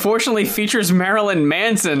 and it unfortunately features Marilyn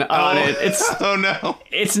Manson on it. Oh no.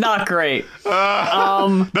 It's not great.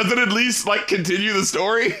 Does it at least like continue the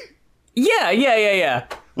story? Yeah.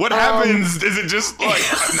 What happens? Is it just like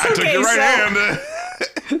I took your right hand?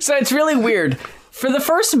 So it's really weird. For the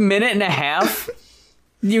first minute and a half,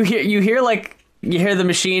 you hear the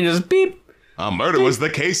machine just beep. Murder was the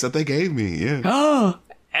case that they gave me. Yeah.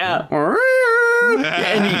 And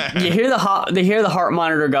you hear the heart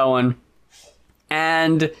monitor going,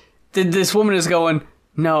 and this woman is going,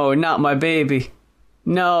 no, not my baby.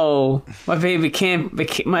 No, my baby can't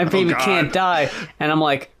die. And I'm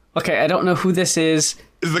like, okay, I don't know who this is.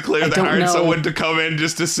 Is it clear they hired someone to come in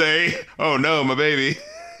just to say, oh no, my baby?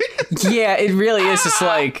 Yeah, it really is just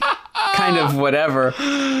like kind of whatever.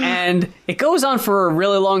 And it goes on for a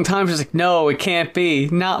really long time. It's like, no, it can't be.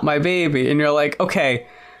 Not my baby. And you're like, okay,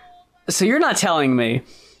 so you're not telling me.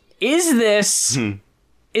 Is this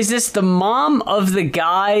the mom of the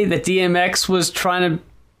guy that DMX was trying to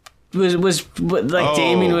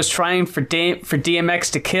Damien was trying for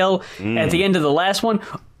DMX to kill at the end of the last one?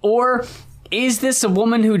 Or is this a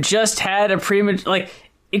woman who just had a premature, like,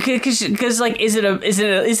 because like, is it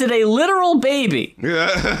a literal baby?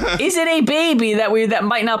 Yeah. Is it a baby that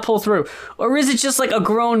might not pull through, or is it just like a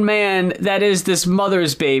grown man that is this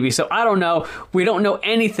mother's baby? So I don't know. We don't know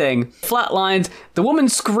anything. Flatlines. The woman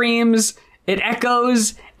screams. It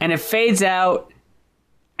echoes and it fades out,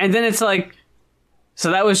 and then it's like,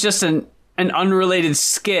 so that was just an unrelated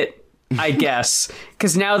skit, I guess,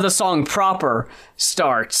 because now the song proper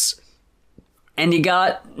starts. And you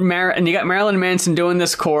got Marilyn Manson doing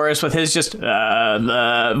this chorus with his just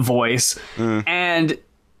voice, and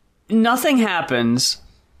nothing happens.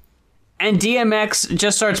 And DMX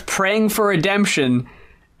just starts praying for redemption,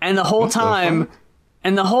 and the whole time,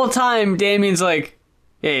 Damien's like,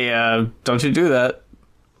 "Hey, don't you do that?"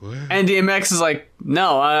 What? And DMX is like,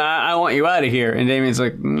 "No, I want you out of here." And Damien's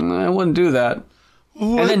like, "I wouldn't do that."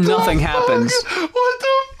 And then nothing happens. What the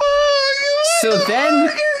fuck? So then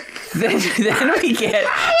we get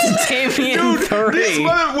to Damien 3.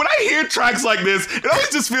 When I hear tracks like this, it always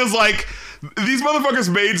just feels like these motherfuckers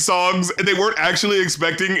made songs and they weren't actually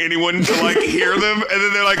expecting anyone to like hear them, and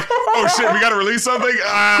then they're like, "Oh shit, we gotta release something.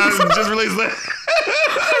 Just release that."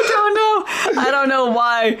 I don't know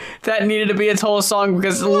why that needed to be its whole song,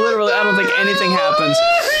 because literally I don't think anything happens.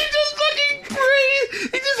 He just fucking prays.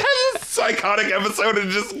 He just has a psychotic episode and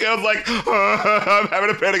just goes like, "I'm having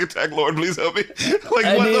a panic attack. Lord, please help me." Like,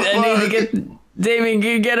 I need to get Damien.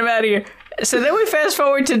 Get him out of here. So then we fast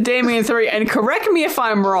forward to Damien 3, and correct me if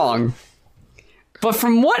I'm wrong, but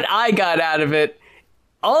from what I got out of it,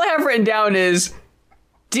 all I have written down is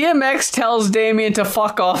DMX tells Damien to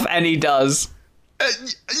fuck off, and he does.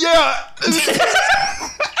 Yeah.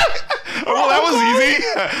 Well, that was easy.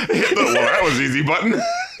 Hit the that was easy button.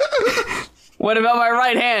 What about my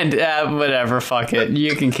right hand? Whatever, fuck it.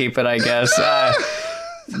 You can keep it, I guess.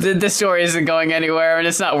 The story isn't going anywhere, and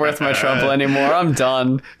it's not worth my trouble anymore. I'm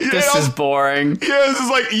done. This is boring. Yeah, this is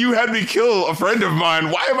like, you had me kill a friend of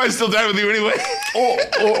mine. Why am I still down with you anyway?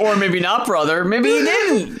 or maybe not, brother. Maybe he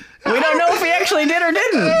didn't. We don't know if he actually did or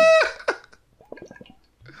didn't.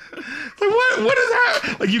 Like, what is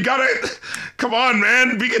that? Like, you gotta, come on,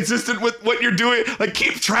 man, be consistent with what you're doing. Like,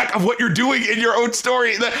 keep track of what you're doing in your own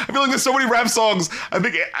story. I feel like there's so many rap songs. I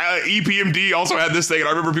think EPMD also had this thing, and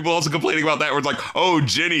I remember people also complaining about that, where it's like, oh,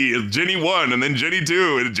 Jenny 1, and then Jenny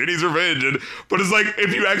 2, and Jenny's Revenge. But it's like,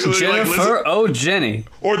 if you actually Jennifer, like listen, oh, Jenny,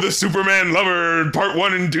 or the Superman Lover Part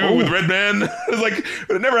 1 and 2 with Redman. It's like,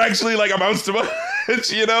 it never actually like amounts to much.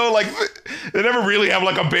 You know, like, they never really have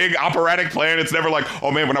like a big operatic plan. It's never like,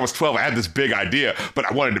 oh man, when I was 12, I had this big idea, but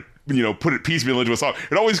I wanted to, put it piecemeal into a song.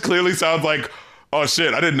 It always clearly sounds like, oh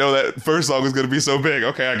shit, I didn't know that first song was going to be so big.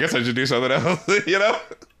 Okay, I guess I should do something else,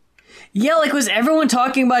 Yeah, like, was everyone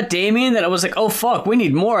talking about Damien that I was like, oh, fuck, we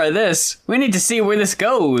need more of this. We need to see where this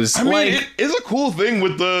goes. I mean, like, it is a cool thing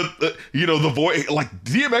with the the voice. Like,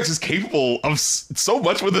 DMX is capable of so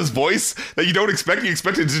much with his voice that you don't expect. You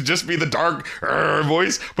expect it to just be the dark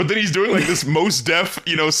voice, but then he's doing like this Mos Def,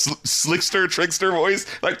 slickster, trickster voice.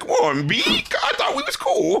 Like, come on, B, I thought we was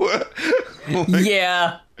cool. Like,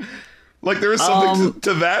 yeah. Like, there is something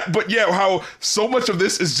to that, but yeah, how so much of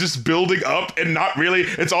this is just building up and not really.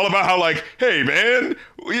 It's all about how, like, hey, man,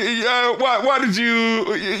 why did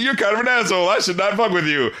you're kind of an asshole. I should not fuck with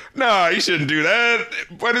you. Nah, you shouldn't do that.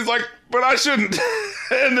 But it's like, but I shouldn't.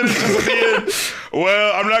 And then it's just at the end,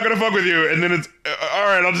 well, I'm not going to fuck with you. And then it's, all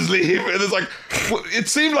right, I'll just leave. And it's like, well, it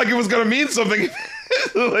seemed like it was going to mean something.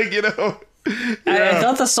 Like, Yeah. I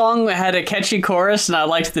thought the song had a catchy chorus and I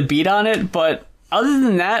liked the beat on it, but other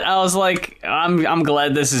than that, I was like, I'm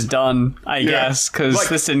glad this is done, I guess, because like,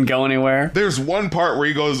 this didn't go anywhere. There's one part where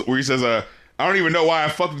he says, I don't even know why I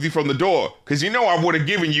fucked with you from the door, because I would have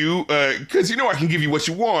given you, because I can give you what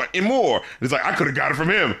you want and more. And it's like, I could have got it from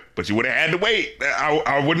him, but you would have had to wait.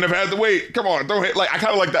 I wouldn't have had to wait. Come on, don't hate. Like, I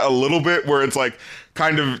kind of like that a little bit, where it's like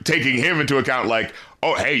kind of taking him into account, like,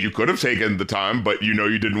 oh, hey, you could have taken the time, but you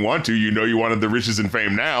didn't want to. You wanted the riches and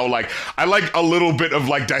fame now. Like, I like a little bit of,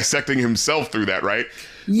 like, dissecting himself through that, right?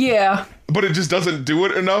 Yeah. But it just doesn't do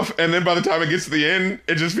it enough. And then by the time it gets to the end,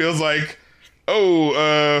 it just feels like,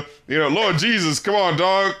 oh, Lord Jesus, come on,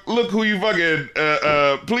 dog. Look who you fucking,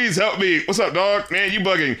 please help me. What's up, dog? Man, you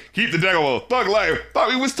bugging. Keep the devil. Thug life. Thought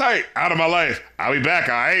we was tight. Out of my life. I'll be back,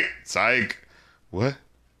 all right? Psych. What?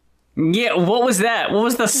 Yeah, what was that? What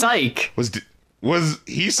was the psych? Was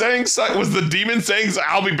he saying psych? Was the demon saying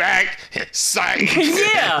I'll be back? Psych.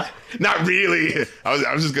 Yeah. Not really. I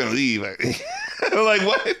was just gonna leave. Like,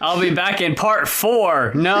 what? I'll be back in part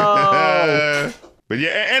 4. No. But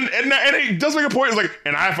yeah, and he does make a point. It's like,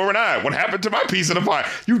 an eye for an eye. What happened to my piece of the pie?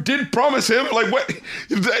 You did promise him. Like, what?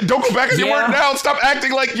 Don't go back as you were now. Stop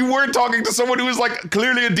acting like you weren't talking to someone who is, like,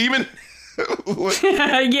 clearly a demon.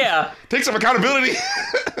 Yeah. Take some accountability.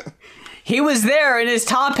 He was there in his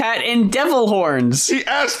top hat and devil horns. He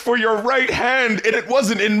asked for your right hand, and it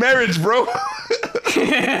wasn't in marriage, bro.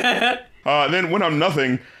 Then when I'm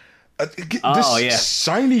nothing, this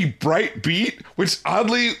shiny, bright beat, which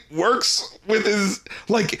oddly works with his,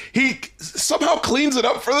 like, he somehow cleans it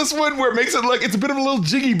up for this one, where it makes it like it's a bit of a little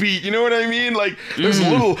jiggy beat, you know what I mean? Like, there's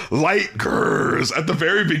little light gurrs at the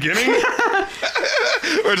very beginning.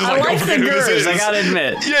 Or just like, don't forget who this is. I gotta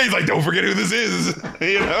admit. Yeah, he's like, don't forget who this is,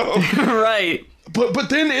 Right. But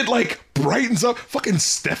then it, like, brightens up. Fucking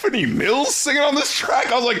Stephanie Mills singing on this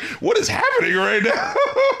track. I was like, what is happening right now?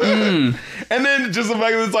 And then just the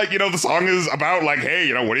fact that it's like, the song is about, like,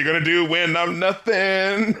 hey, what are you gonna do when I'm nothing?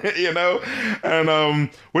 And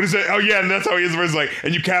what is it? Oh yeah, and that's how he is. It's like,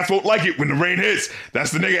 and you cats won't like it when the rain hits.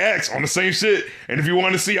 That's the nigga X on the same shit. And if you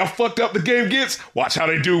want to see how fucked up the game gets, watch how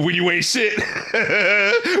they do when you ain't shit.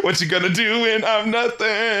 What you gonna do when I'm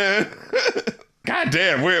nothing? God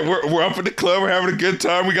damn, we're up at the club, we're having a good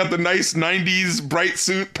time. We got the nice 90s bright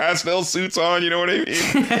pastel suits on, you know what I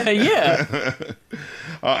mean? Yeah.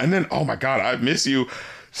 And then, oh my God, I Miss You.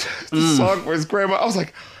 The song for his grandma. I was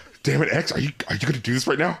like, damn it, X, are you gonna do this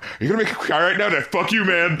right now? Are you gonna make her cry right now? Fuck you,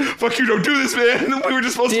 man. Fuck you, don't do this, man. We were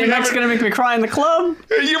just supposed to be having... DMX gonna make me cry in the club?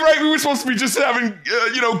 You're right, we were supposed to be just having,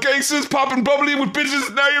 gangsters popping bubbly with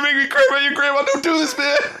bitches. Now you're making me cry about your grandma. Don't do this,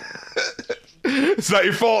 man. It's not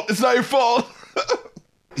your fault. It's not your fault.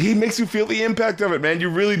 He makes you feel the impact of it, man. You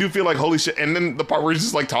really do feel like, holy shit. And then the part where he's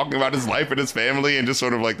just like talking about his life and his family and just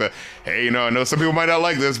sort of like hey, I know some people might not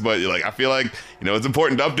like this, but like, I feel like, it's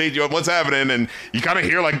important to update you on what's happening. And you kind of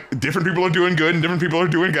hear like different people are doing good and different people are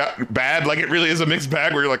doing bad. Like, it really is a mixed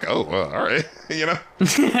bag where you're like, oh, well, all right,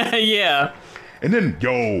 Yeah. And then,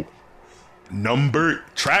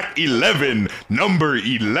 track 11, number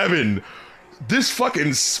 11. This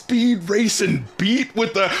fucking speed racing beat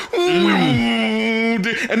with the and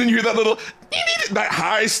then you hear that little that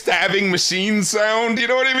high stabbing machine sound, you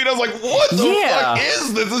know what I mean? I was like, what the fuck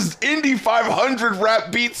is this? This Indy 500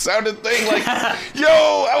 rap beat sounded thing, like,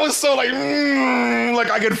 I was so like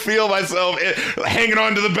I could feel myself hanging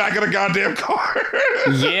on to the back of the goddamn car.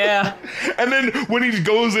 Yeah. And then when he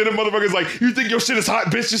goes in and motherfucker's like, you think your shit is hot,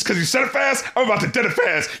 bitch, just because you said it fast? I'm about to dead it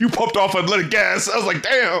fast. You pumped off and let it gas. I was like,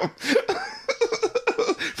 damn.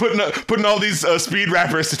 Putting all these speed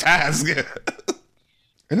rappers to task.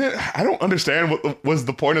 And then I don't understand what was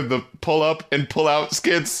the point of the pull up and pull out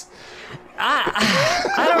skits.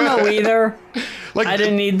 I don't know either. Like, I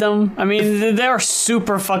didn't need them. I mean, they're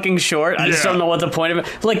super fucking short. I just don't know what the point of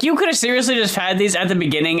it. Like, you could have seriously just had these at the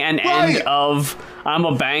beginning and end of I'm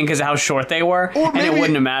a Bang because of how short they were, and it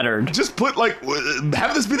wouldn't have mattered. Just put, like,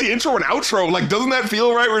 have this be the intro and outro. Like, doesn't that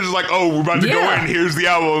feel right? We're just like, oh, we're about to go in. Here's the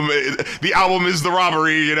album. The album is the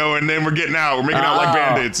robbery, you know, and then we're getting out. We're making out like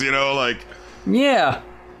bandits, you know, like. Yeah.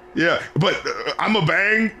 Yeah, but I'm a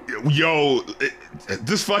Bang, yo,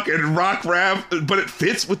 this fucking rock rap, but it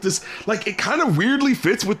fits with this, like, it kind of weirdly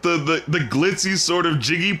fits with the glitzy sort of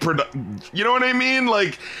jiggy, you know what I mean?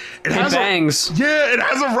 Like, it has bangs. It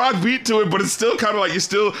has a rock beat to it, but it's still kind of like you're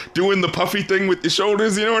still doing the puffy thing with your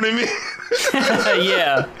shoulders, you know what I mean?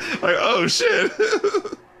 Yeah. Like, oh, shit.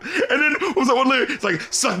 And then what was that one lyric? It's like,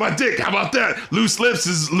 suck my dick, how about that? Loose lips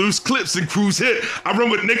is loose clips and cruise hit. I run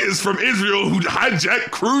with niggas from Israel who hijack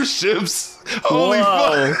cruise ships. Holy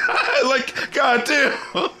fuck. Like, goddamn.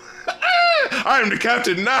 I am the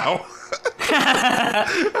captain now. That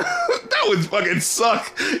would fucking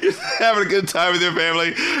suck. You're having a good time with your family,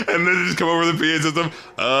 and then you just come over the PA system.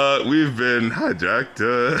 We've been hijacked.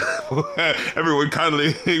 Everyone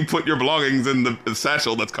kindly put your belongings in the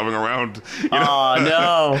satchel that's coming around.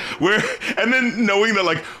 No. And then knowing that,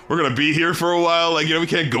 like, we're gonna be here for a while, like, you know, we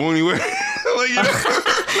can't go anywhere. Like, you know?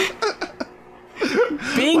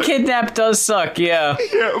 Being kidnapped does suck, yeah.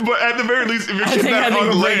 Yeah, but at the very least, if you're kidnapped on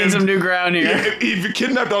we're breaking land, some new ground here. Yeah, if you're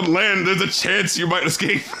kidnapped on land, there's a chance you might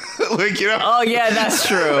escape. Like, you know. Oh yeah, that's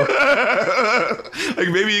true. Like,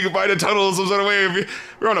 maybe you can find a tunnel some sort of way. If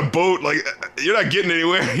you're on a boat, like, you're not getting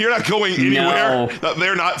anywhere. You're not going anywhere that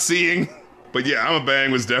they're not seeing. But yeah, I'm a Bang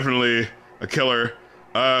was definitely a killer.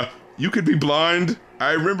 You Could Be Blind.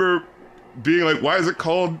 I remember being like, why is it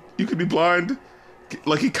called You Could Be Blind?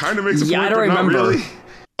 Like, he kind of makes a point, I don't but remember. Not really.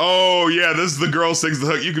 Oh yeah, this is the girl sings the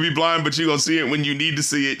hook. You can be blind, but you gonna see it when you need to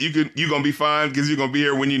see it. You gonna be fine because you're gonna be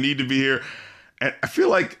here when you need to be here. And I feel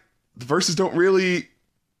like the verses don't really,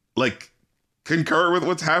 like, concur with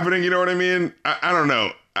what's happening. You know what I mean? I don't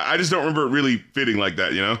know. I just don't remember it really fitting like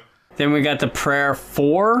that. You know? Then we got the Prayer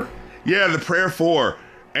 4. Yeah, the Prayer 4.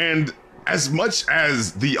 And as much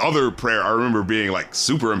as the other prayer I remember being, like,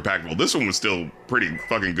 super impactful, this one was still pretty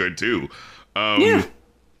fucking good too. Yeah.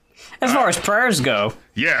 As far as prayers go.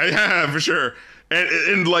 Yeah, for sure.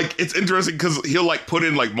 And like, it's interesting because he'll, like, put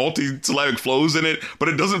in, like, multi-syllabic flows in it, but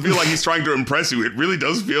it doesn't feel like he's trying to impress you. It really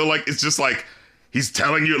does feel like it's just like he's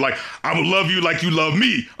telling you, like, I will love you like you love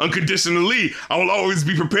me, unconditionally. I will always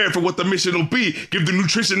be prepared for what the mission will be. Give the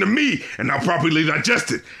nutrition to me, and I'll properly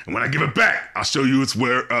digest it. And when I give it back, I'll show you it's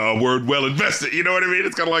word well invested. You know what I mean?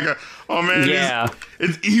 It's kind of like oh man. Yeah.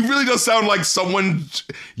 He really does sound like someone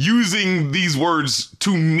using these words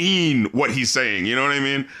to mean what he's saying. You know what I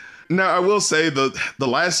mean? Now, I will say the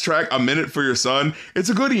last track, A Minute for Your Son, it's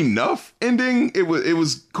a good enough ending. It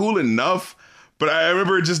was cool enough. But I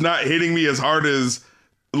remember it just not hitting me as hard as,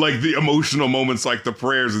 like, the emotional moments, like the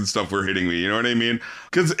prayers and stuff were hitting me. You know what I mean?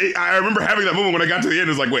 Because I remember having that moment when I got to the end.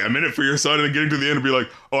 It was like, wait, a minute for your son, and then getting to the end and be like,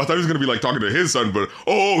 oh, I thought he was gonna be, like, talking to his son, but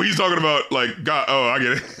he's talking about, like, God. Oh, I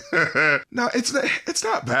get it. No, it's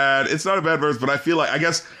not bad. It's not a bad verse, but I feel like, I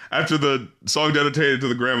guess after the song dedicated to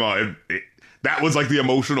the grandma, that was, like, the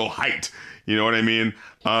emotional height. You know what I mean?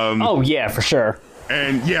 Oh yeah, for sure.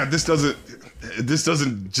 And yeah, this doesn't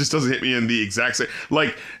hit me in the exact same,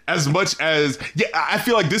 like, as much as, yeah, I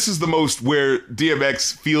feel like this is the most where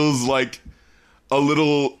DMX feels like a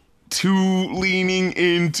little too leaning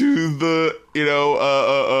into the,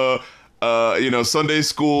 Sunday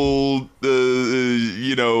school,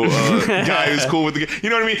 guy who's cool with the, you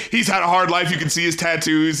know what I mean? He's had a hard life. You can see his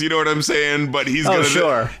tattoos, you know what I'm saying? But he's gonna,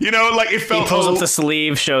 sure. Like, it felt, he pulls up the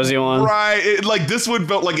sleeve, shows you one. Right. Like, this one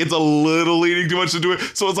felt like it's a little leaning too much into it.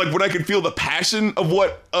 So it's like when I can feel the passion of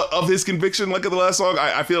of his conviction, like in the last song,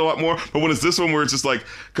 I feel a lot more. But when it's this one where it's just like,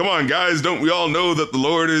 come on, guys, don't we all know that the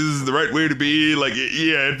Lord is the right way to be? Like,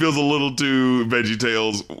 it feels a little too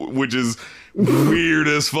VeggieTales, which is weird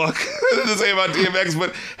as fuck to say about DMX,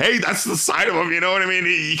 but hey, that's the side of him, you know what I mean?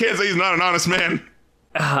 You can't say he's not an honest man.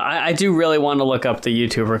 I do really want to look up the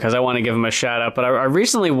YouTuber because I want to give him a shout out, but I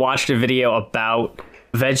recently watched a video about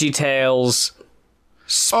VeggieTales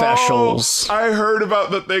specials. Oh, I heard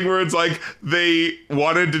about the thing where it's like they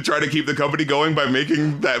wanted to try to keep the company going by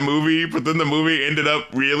making that movie, but then the movie ended up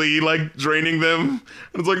really, like, draining them.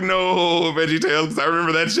 And it's like, no, VeggieTales, because I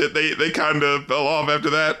remember that shit. They kind of fell off after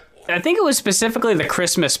that. I think it was specifically the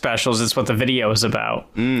Christmas specials is what the video is about.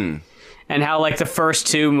 And how, like, the first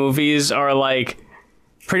two movies are, like,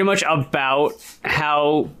 pretty much about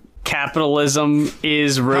how capitalism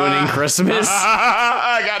is ruining Christmas.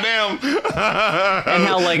 Goddamn. And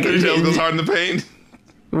how, like, VeggieTales goes hard in the paint.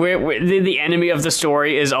 The enemy of the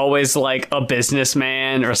story is always like a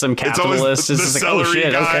businessman or some capitalist. It's always the just celery like, oh,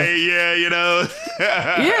 shit, guy, okay. yeah, you know.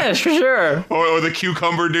 Yeah, sure. Or the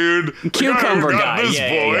cucumber dude. Cucumber guy, This,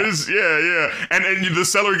 yeah. boys. Yeah. And the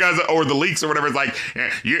celery guys, or the leaks or whatever, it's like,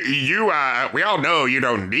 we all know you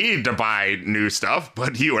don't need to buy new stuff,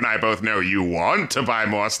 but you and I both know you want to buy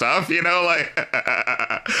more stuff, you know, like,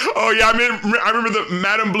 oh yeah, I remember the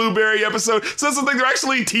Madame Blueberry episode. So that's the thing, they're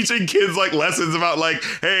actually teaching kids like lessons about like,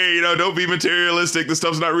 hey, you know, don't be materialistic. This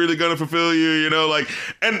stuff's not really gonna fulfill you, you know, like.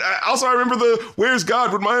 And also, I remember the "Where's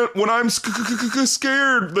God when I'm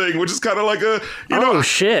scared" thing, which is kind of like a, you know. Oh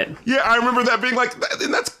shit. Yeah, I remember that being like,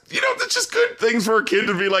 and that's, you know, that's just good things for a kid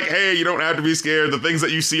to be like, hey, you don't have to be scared. The things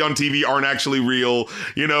that you see on TV aren't actually real.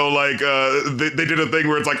 You know, like they did a thing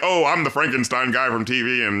where it's like, oh, I'm the Frankenstein guy from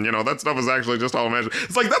TV, and you know that stuff is actually just all imagined.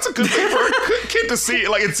 It's like that's a good thing for a kid to see.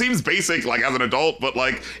 Like it seems basic, like as an adult, but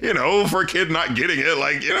like, you know, for a kid not getting it,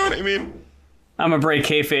 like, you know what I mean? I'm gonna break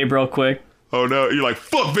kayfabe real quick. Oh no, you're like,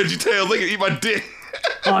 fuck VeggieTales, they can eat my dick.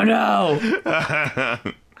 Oh no.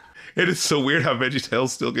 It is so weird how VeggieTales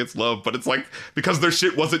still gets love, but it's like, because their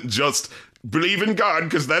shit wasn't just believe in God,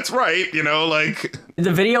 because that's right, you know, like.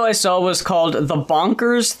 The video I saw was called The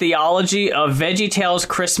Bonkers Theology of VeggieTales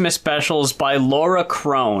Christmas Specials by Laura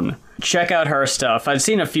Crone. Check out her stuff. I've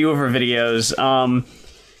seen a few of her videos.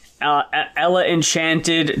 Ella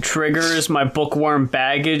Enchanted Triggers My Bookworm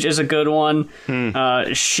Baggage is a good one.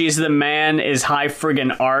 She's the Man is High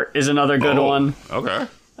Friggin' Art is another good one. Okay.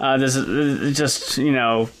 There's just, you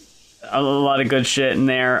know, a lot of good shit in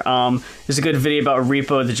there. There's a good video about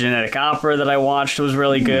Repo the Genetic Opera that I watched. It was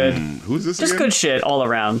really good. Who's this Just again? good shit all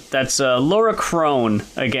around. That's Laura Crone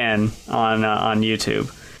again on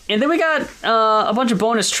YouTube. And then we got a bunch of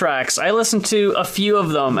bonus tracks. I listened to a few of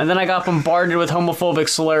them, and then I got bombarded with homophobic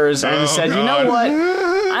slurs and said, God. you know what?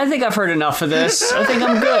 I think I've heard enough of this. I think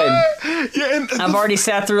I'm good. Yeah, and I've already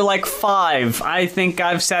sat through like 5. I think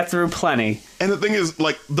I've sat through plenty. And the thing is,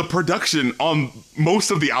 like, the production on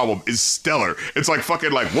most of the album is stellar. It's like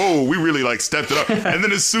fucking like, whoa, we really like stepped it up. And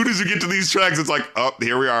then as soon as you get to these tracks, it's like, oh,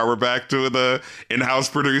 here we are. We're back to the in-house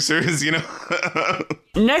producers, you know?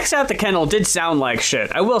 Next At the Kennel did sound like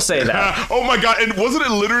shit. I will say that. Oh my God. And wasn't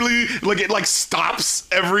it literally like, it like stops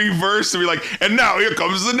every verse to be like, and now here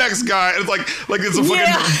comes the next guy. And it's like it's a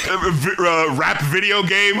fucking rap video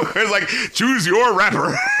game. It's like, choose your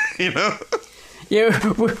rapper, you know?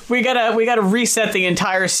 Yeah, we gotta reset the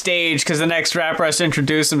entire stage because the next rapper has to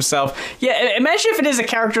introduce himself. Yeah, imagine if it is a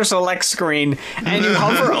character select screen and you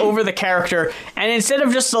hover over the character, and instead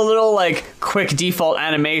of just a little like quick default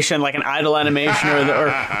animation, like an idle animation,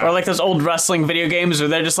 or like those old wrestling video games where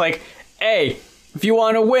they're just like, hey, if you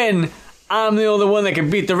want to win, I'm the only one that can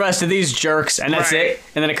beat the rest of these jerks, and that's Right. it.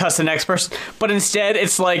 And then it cuts to the next person. But instead,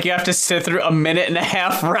 it's like you have to sit through a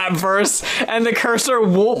 1.5-minute rap verse, and the cursor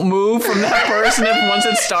won't move from that person if once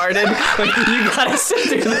it started. Like, you gotta sit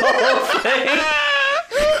through the whole thing.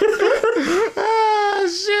 Oh,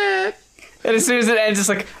 shit. And as soon as it ends, it's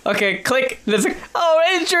like, okay, click. And it's like, oh,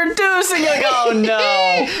 introducing. You're like, oh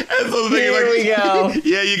no. And so the thing Here is, like, we go.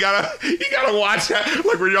 Yeah, you gotta watch that.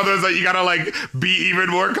 Like when you're on there, it's like you gotta like be even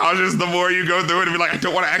more cautious the more you go through it and be like, I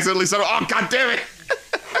don't want to accidentally settle. Oh, God damn it.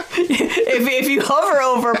 If you hover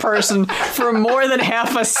over a person for more than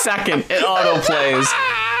half a second, it autoplays.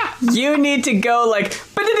 You need to go like,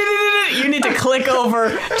 you need to click over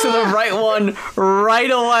to the right one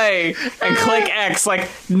right away and click X. Like,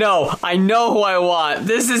 no, I know who I want.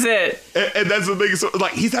 This is it. And that's the thing. So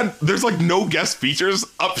like there's like no guest features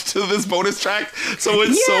up to this bonus track, so it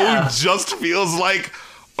Yeah. so just feels like,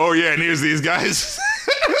 oh yeah, and here's these guys.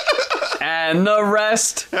 And the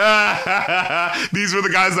rest. These were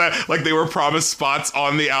the guys that like they were promised spots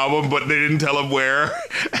on the album, but they didn't tell them where.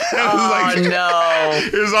 Oh, no.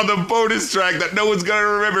 It was on the bonus track that no one's gonna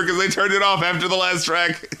remember because they turned it off after the last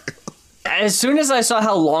track. As soon as I saw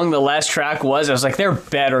how long the last track was, I was like, there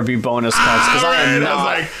better be bonus cuts because I am Right, not I was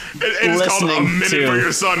like, it's called A listening Minute to- for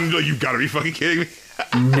Your Son. Like, you gotta be fucking kidding me.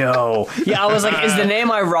 No. Yeah, I was like, is the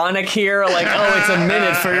name ironic here? Like, oh, it's a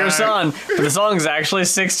minute for your son. But the song's actually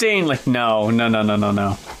 16. Like, no.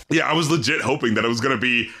 Yeah, I was legit hoping that it was gonna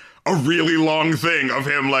be a really long thing of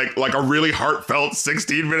him, like a really heartfelt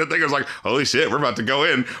 16-minute thing. I was like, holy shit, we're about to go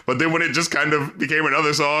in. But then when it just kind of became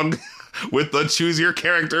another song with the choose your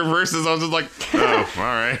character verses, I was just like, oh, all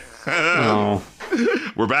right. Oh.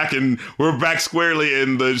 We're back squarely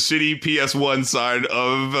in the shitty PS1 side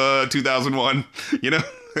of 2001, you know?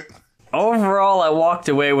 Overall, I walked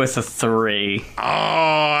away with a 3. Oh,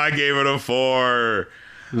 I gave it a 4.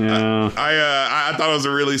 Yeah. I thought it was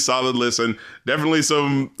a really solid listen. Definitely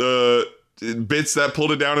some bits that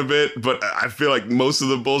pulled it down a bit, but I feel like most of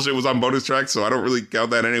the bullshit was on bonus tracks, so I don't really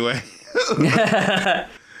count that anyway.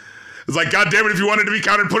 It's like, God damn it, if you wanted to be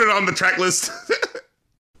counted, put it on the track list.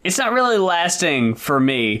 It's not really lasting for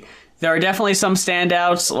me. There are definitely some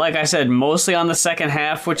standouts, like I said, mostly on the second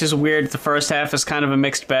half, which is weird. The first half is kind of a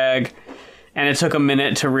mixed bag, and it took a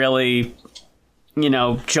minute to really,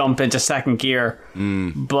 jump into second gear.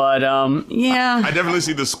 But, yeah. I definitely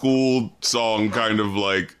see the school song kind of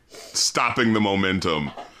like stopping the momentum.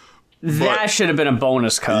 That should have been a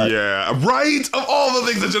bonus cut. Yeah, right? Of all the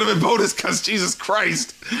things that should have been bonus cuts, Jesus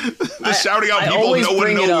Christ. The shouting out people no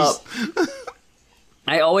one knows.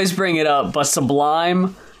 I always bring it up, but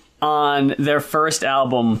Sublime, on their first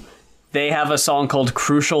album, they have a song called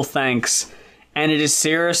Crucial Thanks, and it is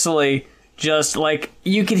seriously just like,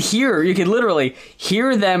 you could literally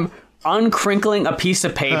hear them uncrinkling a piece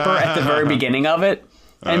of paper at the very beginning of it,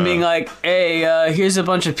 and being like, hey, here's a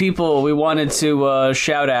bunch of people we wanted to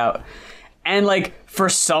shout out. And like, for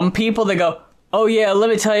some people, they go, oh yeah, let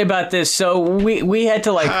me tell you about this. So we had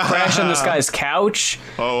to like crash on this guy's couch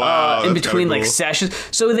in between like sessions.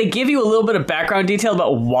 So they give you a little bit of background detail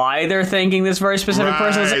about why they're thanking this very specific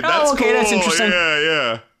person. It's like, oh, okay, cool. That's interesting.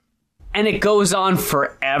 Yeah. And it goes on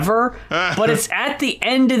forever, but it's at the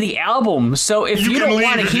end of the album. So if you don't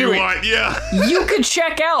want to hear it, you could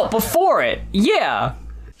check out before it. Yeah.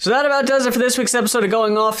 So that about does it for this week's episode of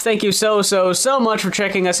Going Off. Thank you so much for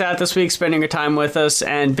checking us out this week, spending your time with us,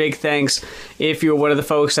 and big thanks if you're one of the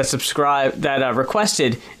folks that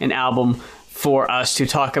requested an album for us to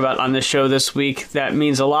talk about on this show this week. That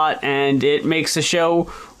means a lot, and it makes the show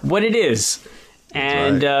what it is.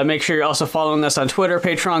 And make sure you're also following us on Twitter,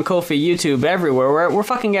 Patreon, Ko-fi, YouTube, everywhere. We're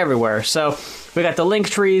fucking everywhere. So we got the link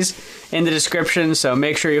trees in the description, so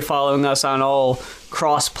make sure you're following us on all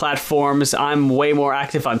cross-platforms. I'm way more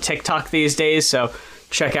active on TikTok these days, so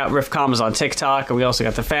check out Riff Commas on TikTok. And we also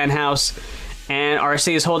got the Fan House, and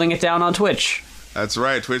RC is holding it down on Twitch. That's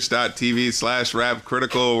right,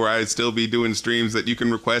 twitch.tv/rapcritical, where I still be doing streams that you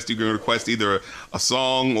can request. You can request either a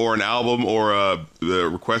song or an album, or a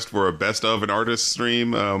request for a best of an artist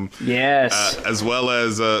stream. Yes. As well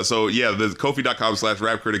as, the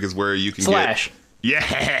Ko-fi.com/rapcritic is where you can /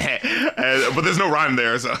 Yeah, but there's no rhyme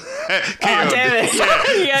there, so. Damn it.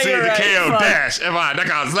 Yeah, you're right.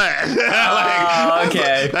 Ko-fi.com/.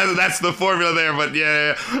 Okay. That's the formula there, but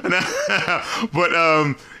yeah. But,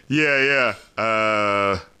 yeah.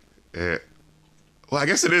 Well, I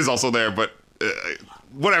guess it is also there, but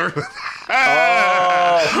whatever.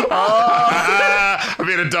 I'm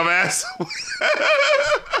being a dumbass.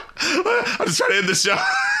 I'm just trying to end the show.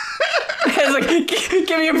 It's like,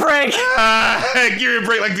 give me a break. Give me a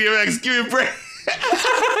break like DMX. Give me a break.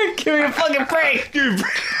 Give me a fucking break. Give me a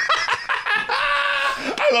break.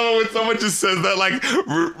 I love it when someone just says that, like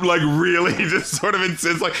really just sort of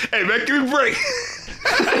insists, like, hey man, give me a break.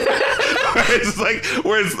 It's like,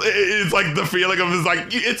 where it's like the feeling of is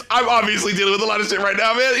like, I'm obviously dealing with a lot of shit right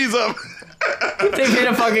now, man. He's up. They hit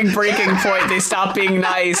a fucking breaking point. They stop being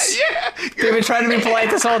nice. Yeah. They've been trying to be polite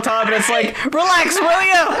this whole time, and it's like, relax, will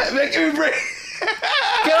you? Make me break.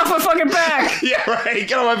 Get off my fucking back. Yeah, right.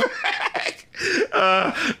 Get on my back.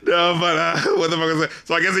 No, but what the fuck is that?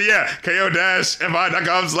 So I guess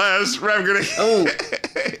ko-fi.com/rapcritic. Oh.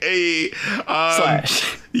 Hey. /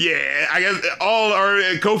 Yeah, I guess all our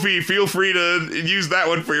Ko-fi, feel free to use that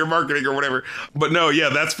one for your marketing or whatever. But no, yeah,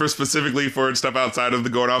 that's specifically for stuff outside of the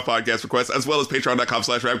Going Off podcast requests, as well as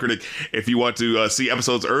patreon.com/rapcritic. If you want to see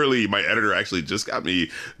episodes early, my editor actually just got me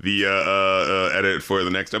the edit for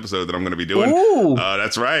the next episode that I'm going to be doing. Ooh.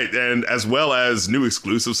 That's right. And as well as new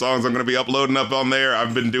exclusive songs I'm going to be uploading up on there.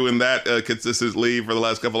 I've been doing that consistently for the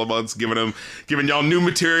last couple of months, giving y'all new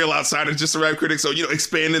material outside of just the Rap Critic. So,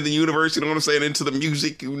 expanding the universe, you know what I'm saying, into the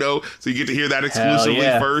music, so you get to hear that exclusively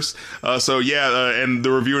first. And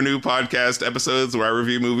the Review a New podcast episodes where I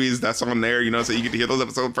review movies, that's on there, so you get to hear those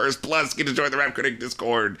episodes first, plus get to join the Rap Critic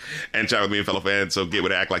Discord and chat with me and fellow fans, so get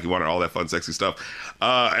with Act Like You Want It, all that fun, sexy stuff.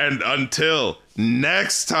 And until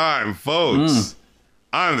next time, folks,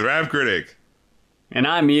 I'm the Rap Critic. And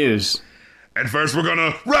I'm Muse. And first we're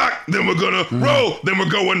gonna rock, then we're gonna roll, then we're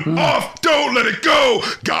going off. Don't let it go.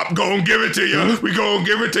 Gop gon' give it to you. We gon'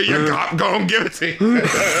 give it to you. Gop gon' give it to you.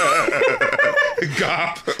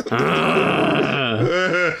 Gop.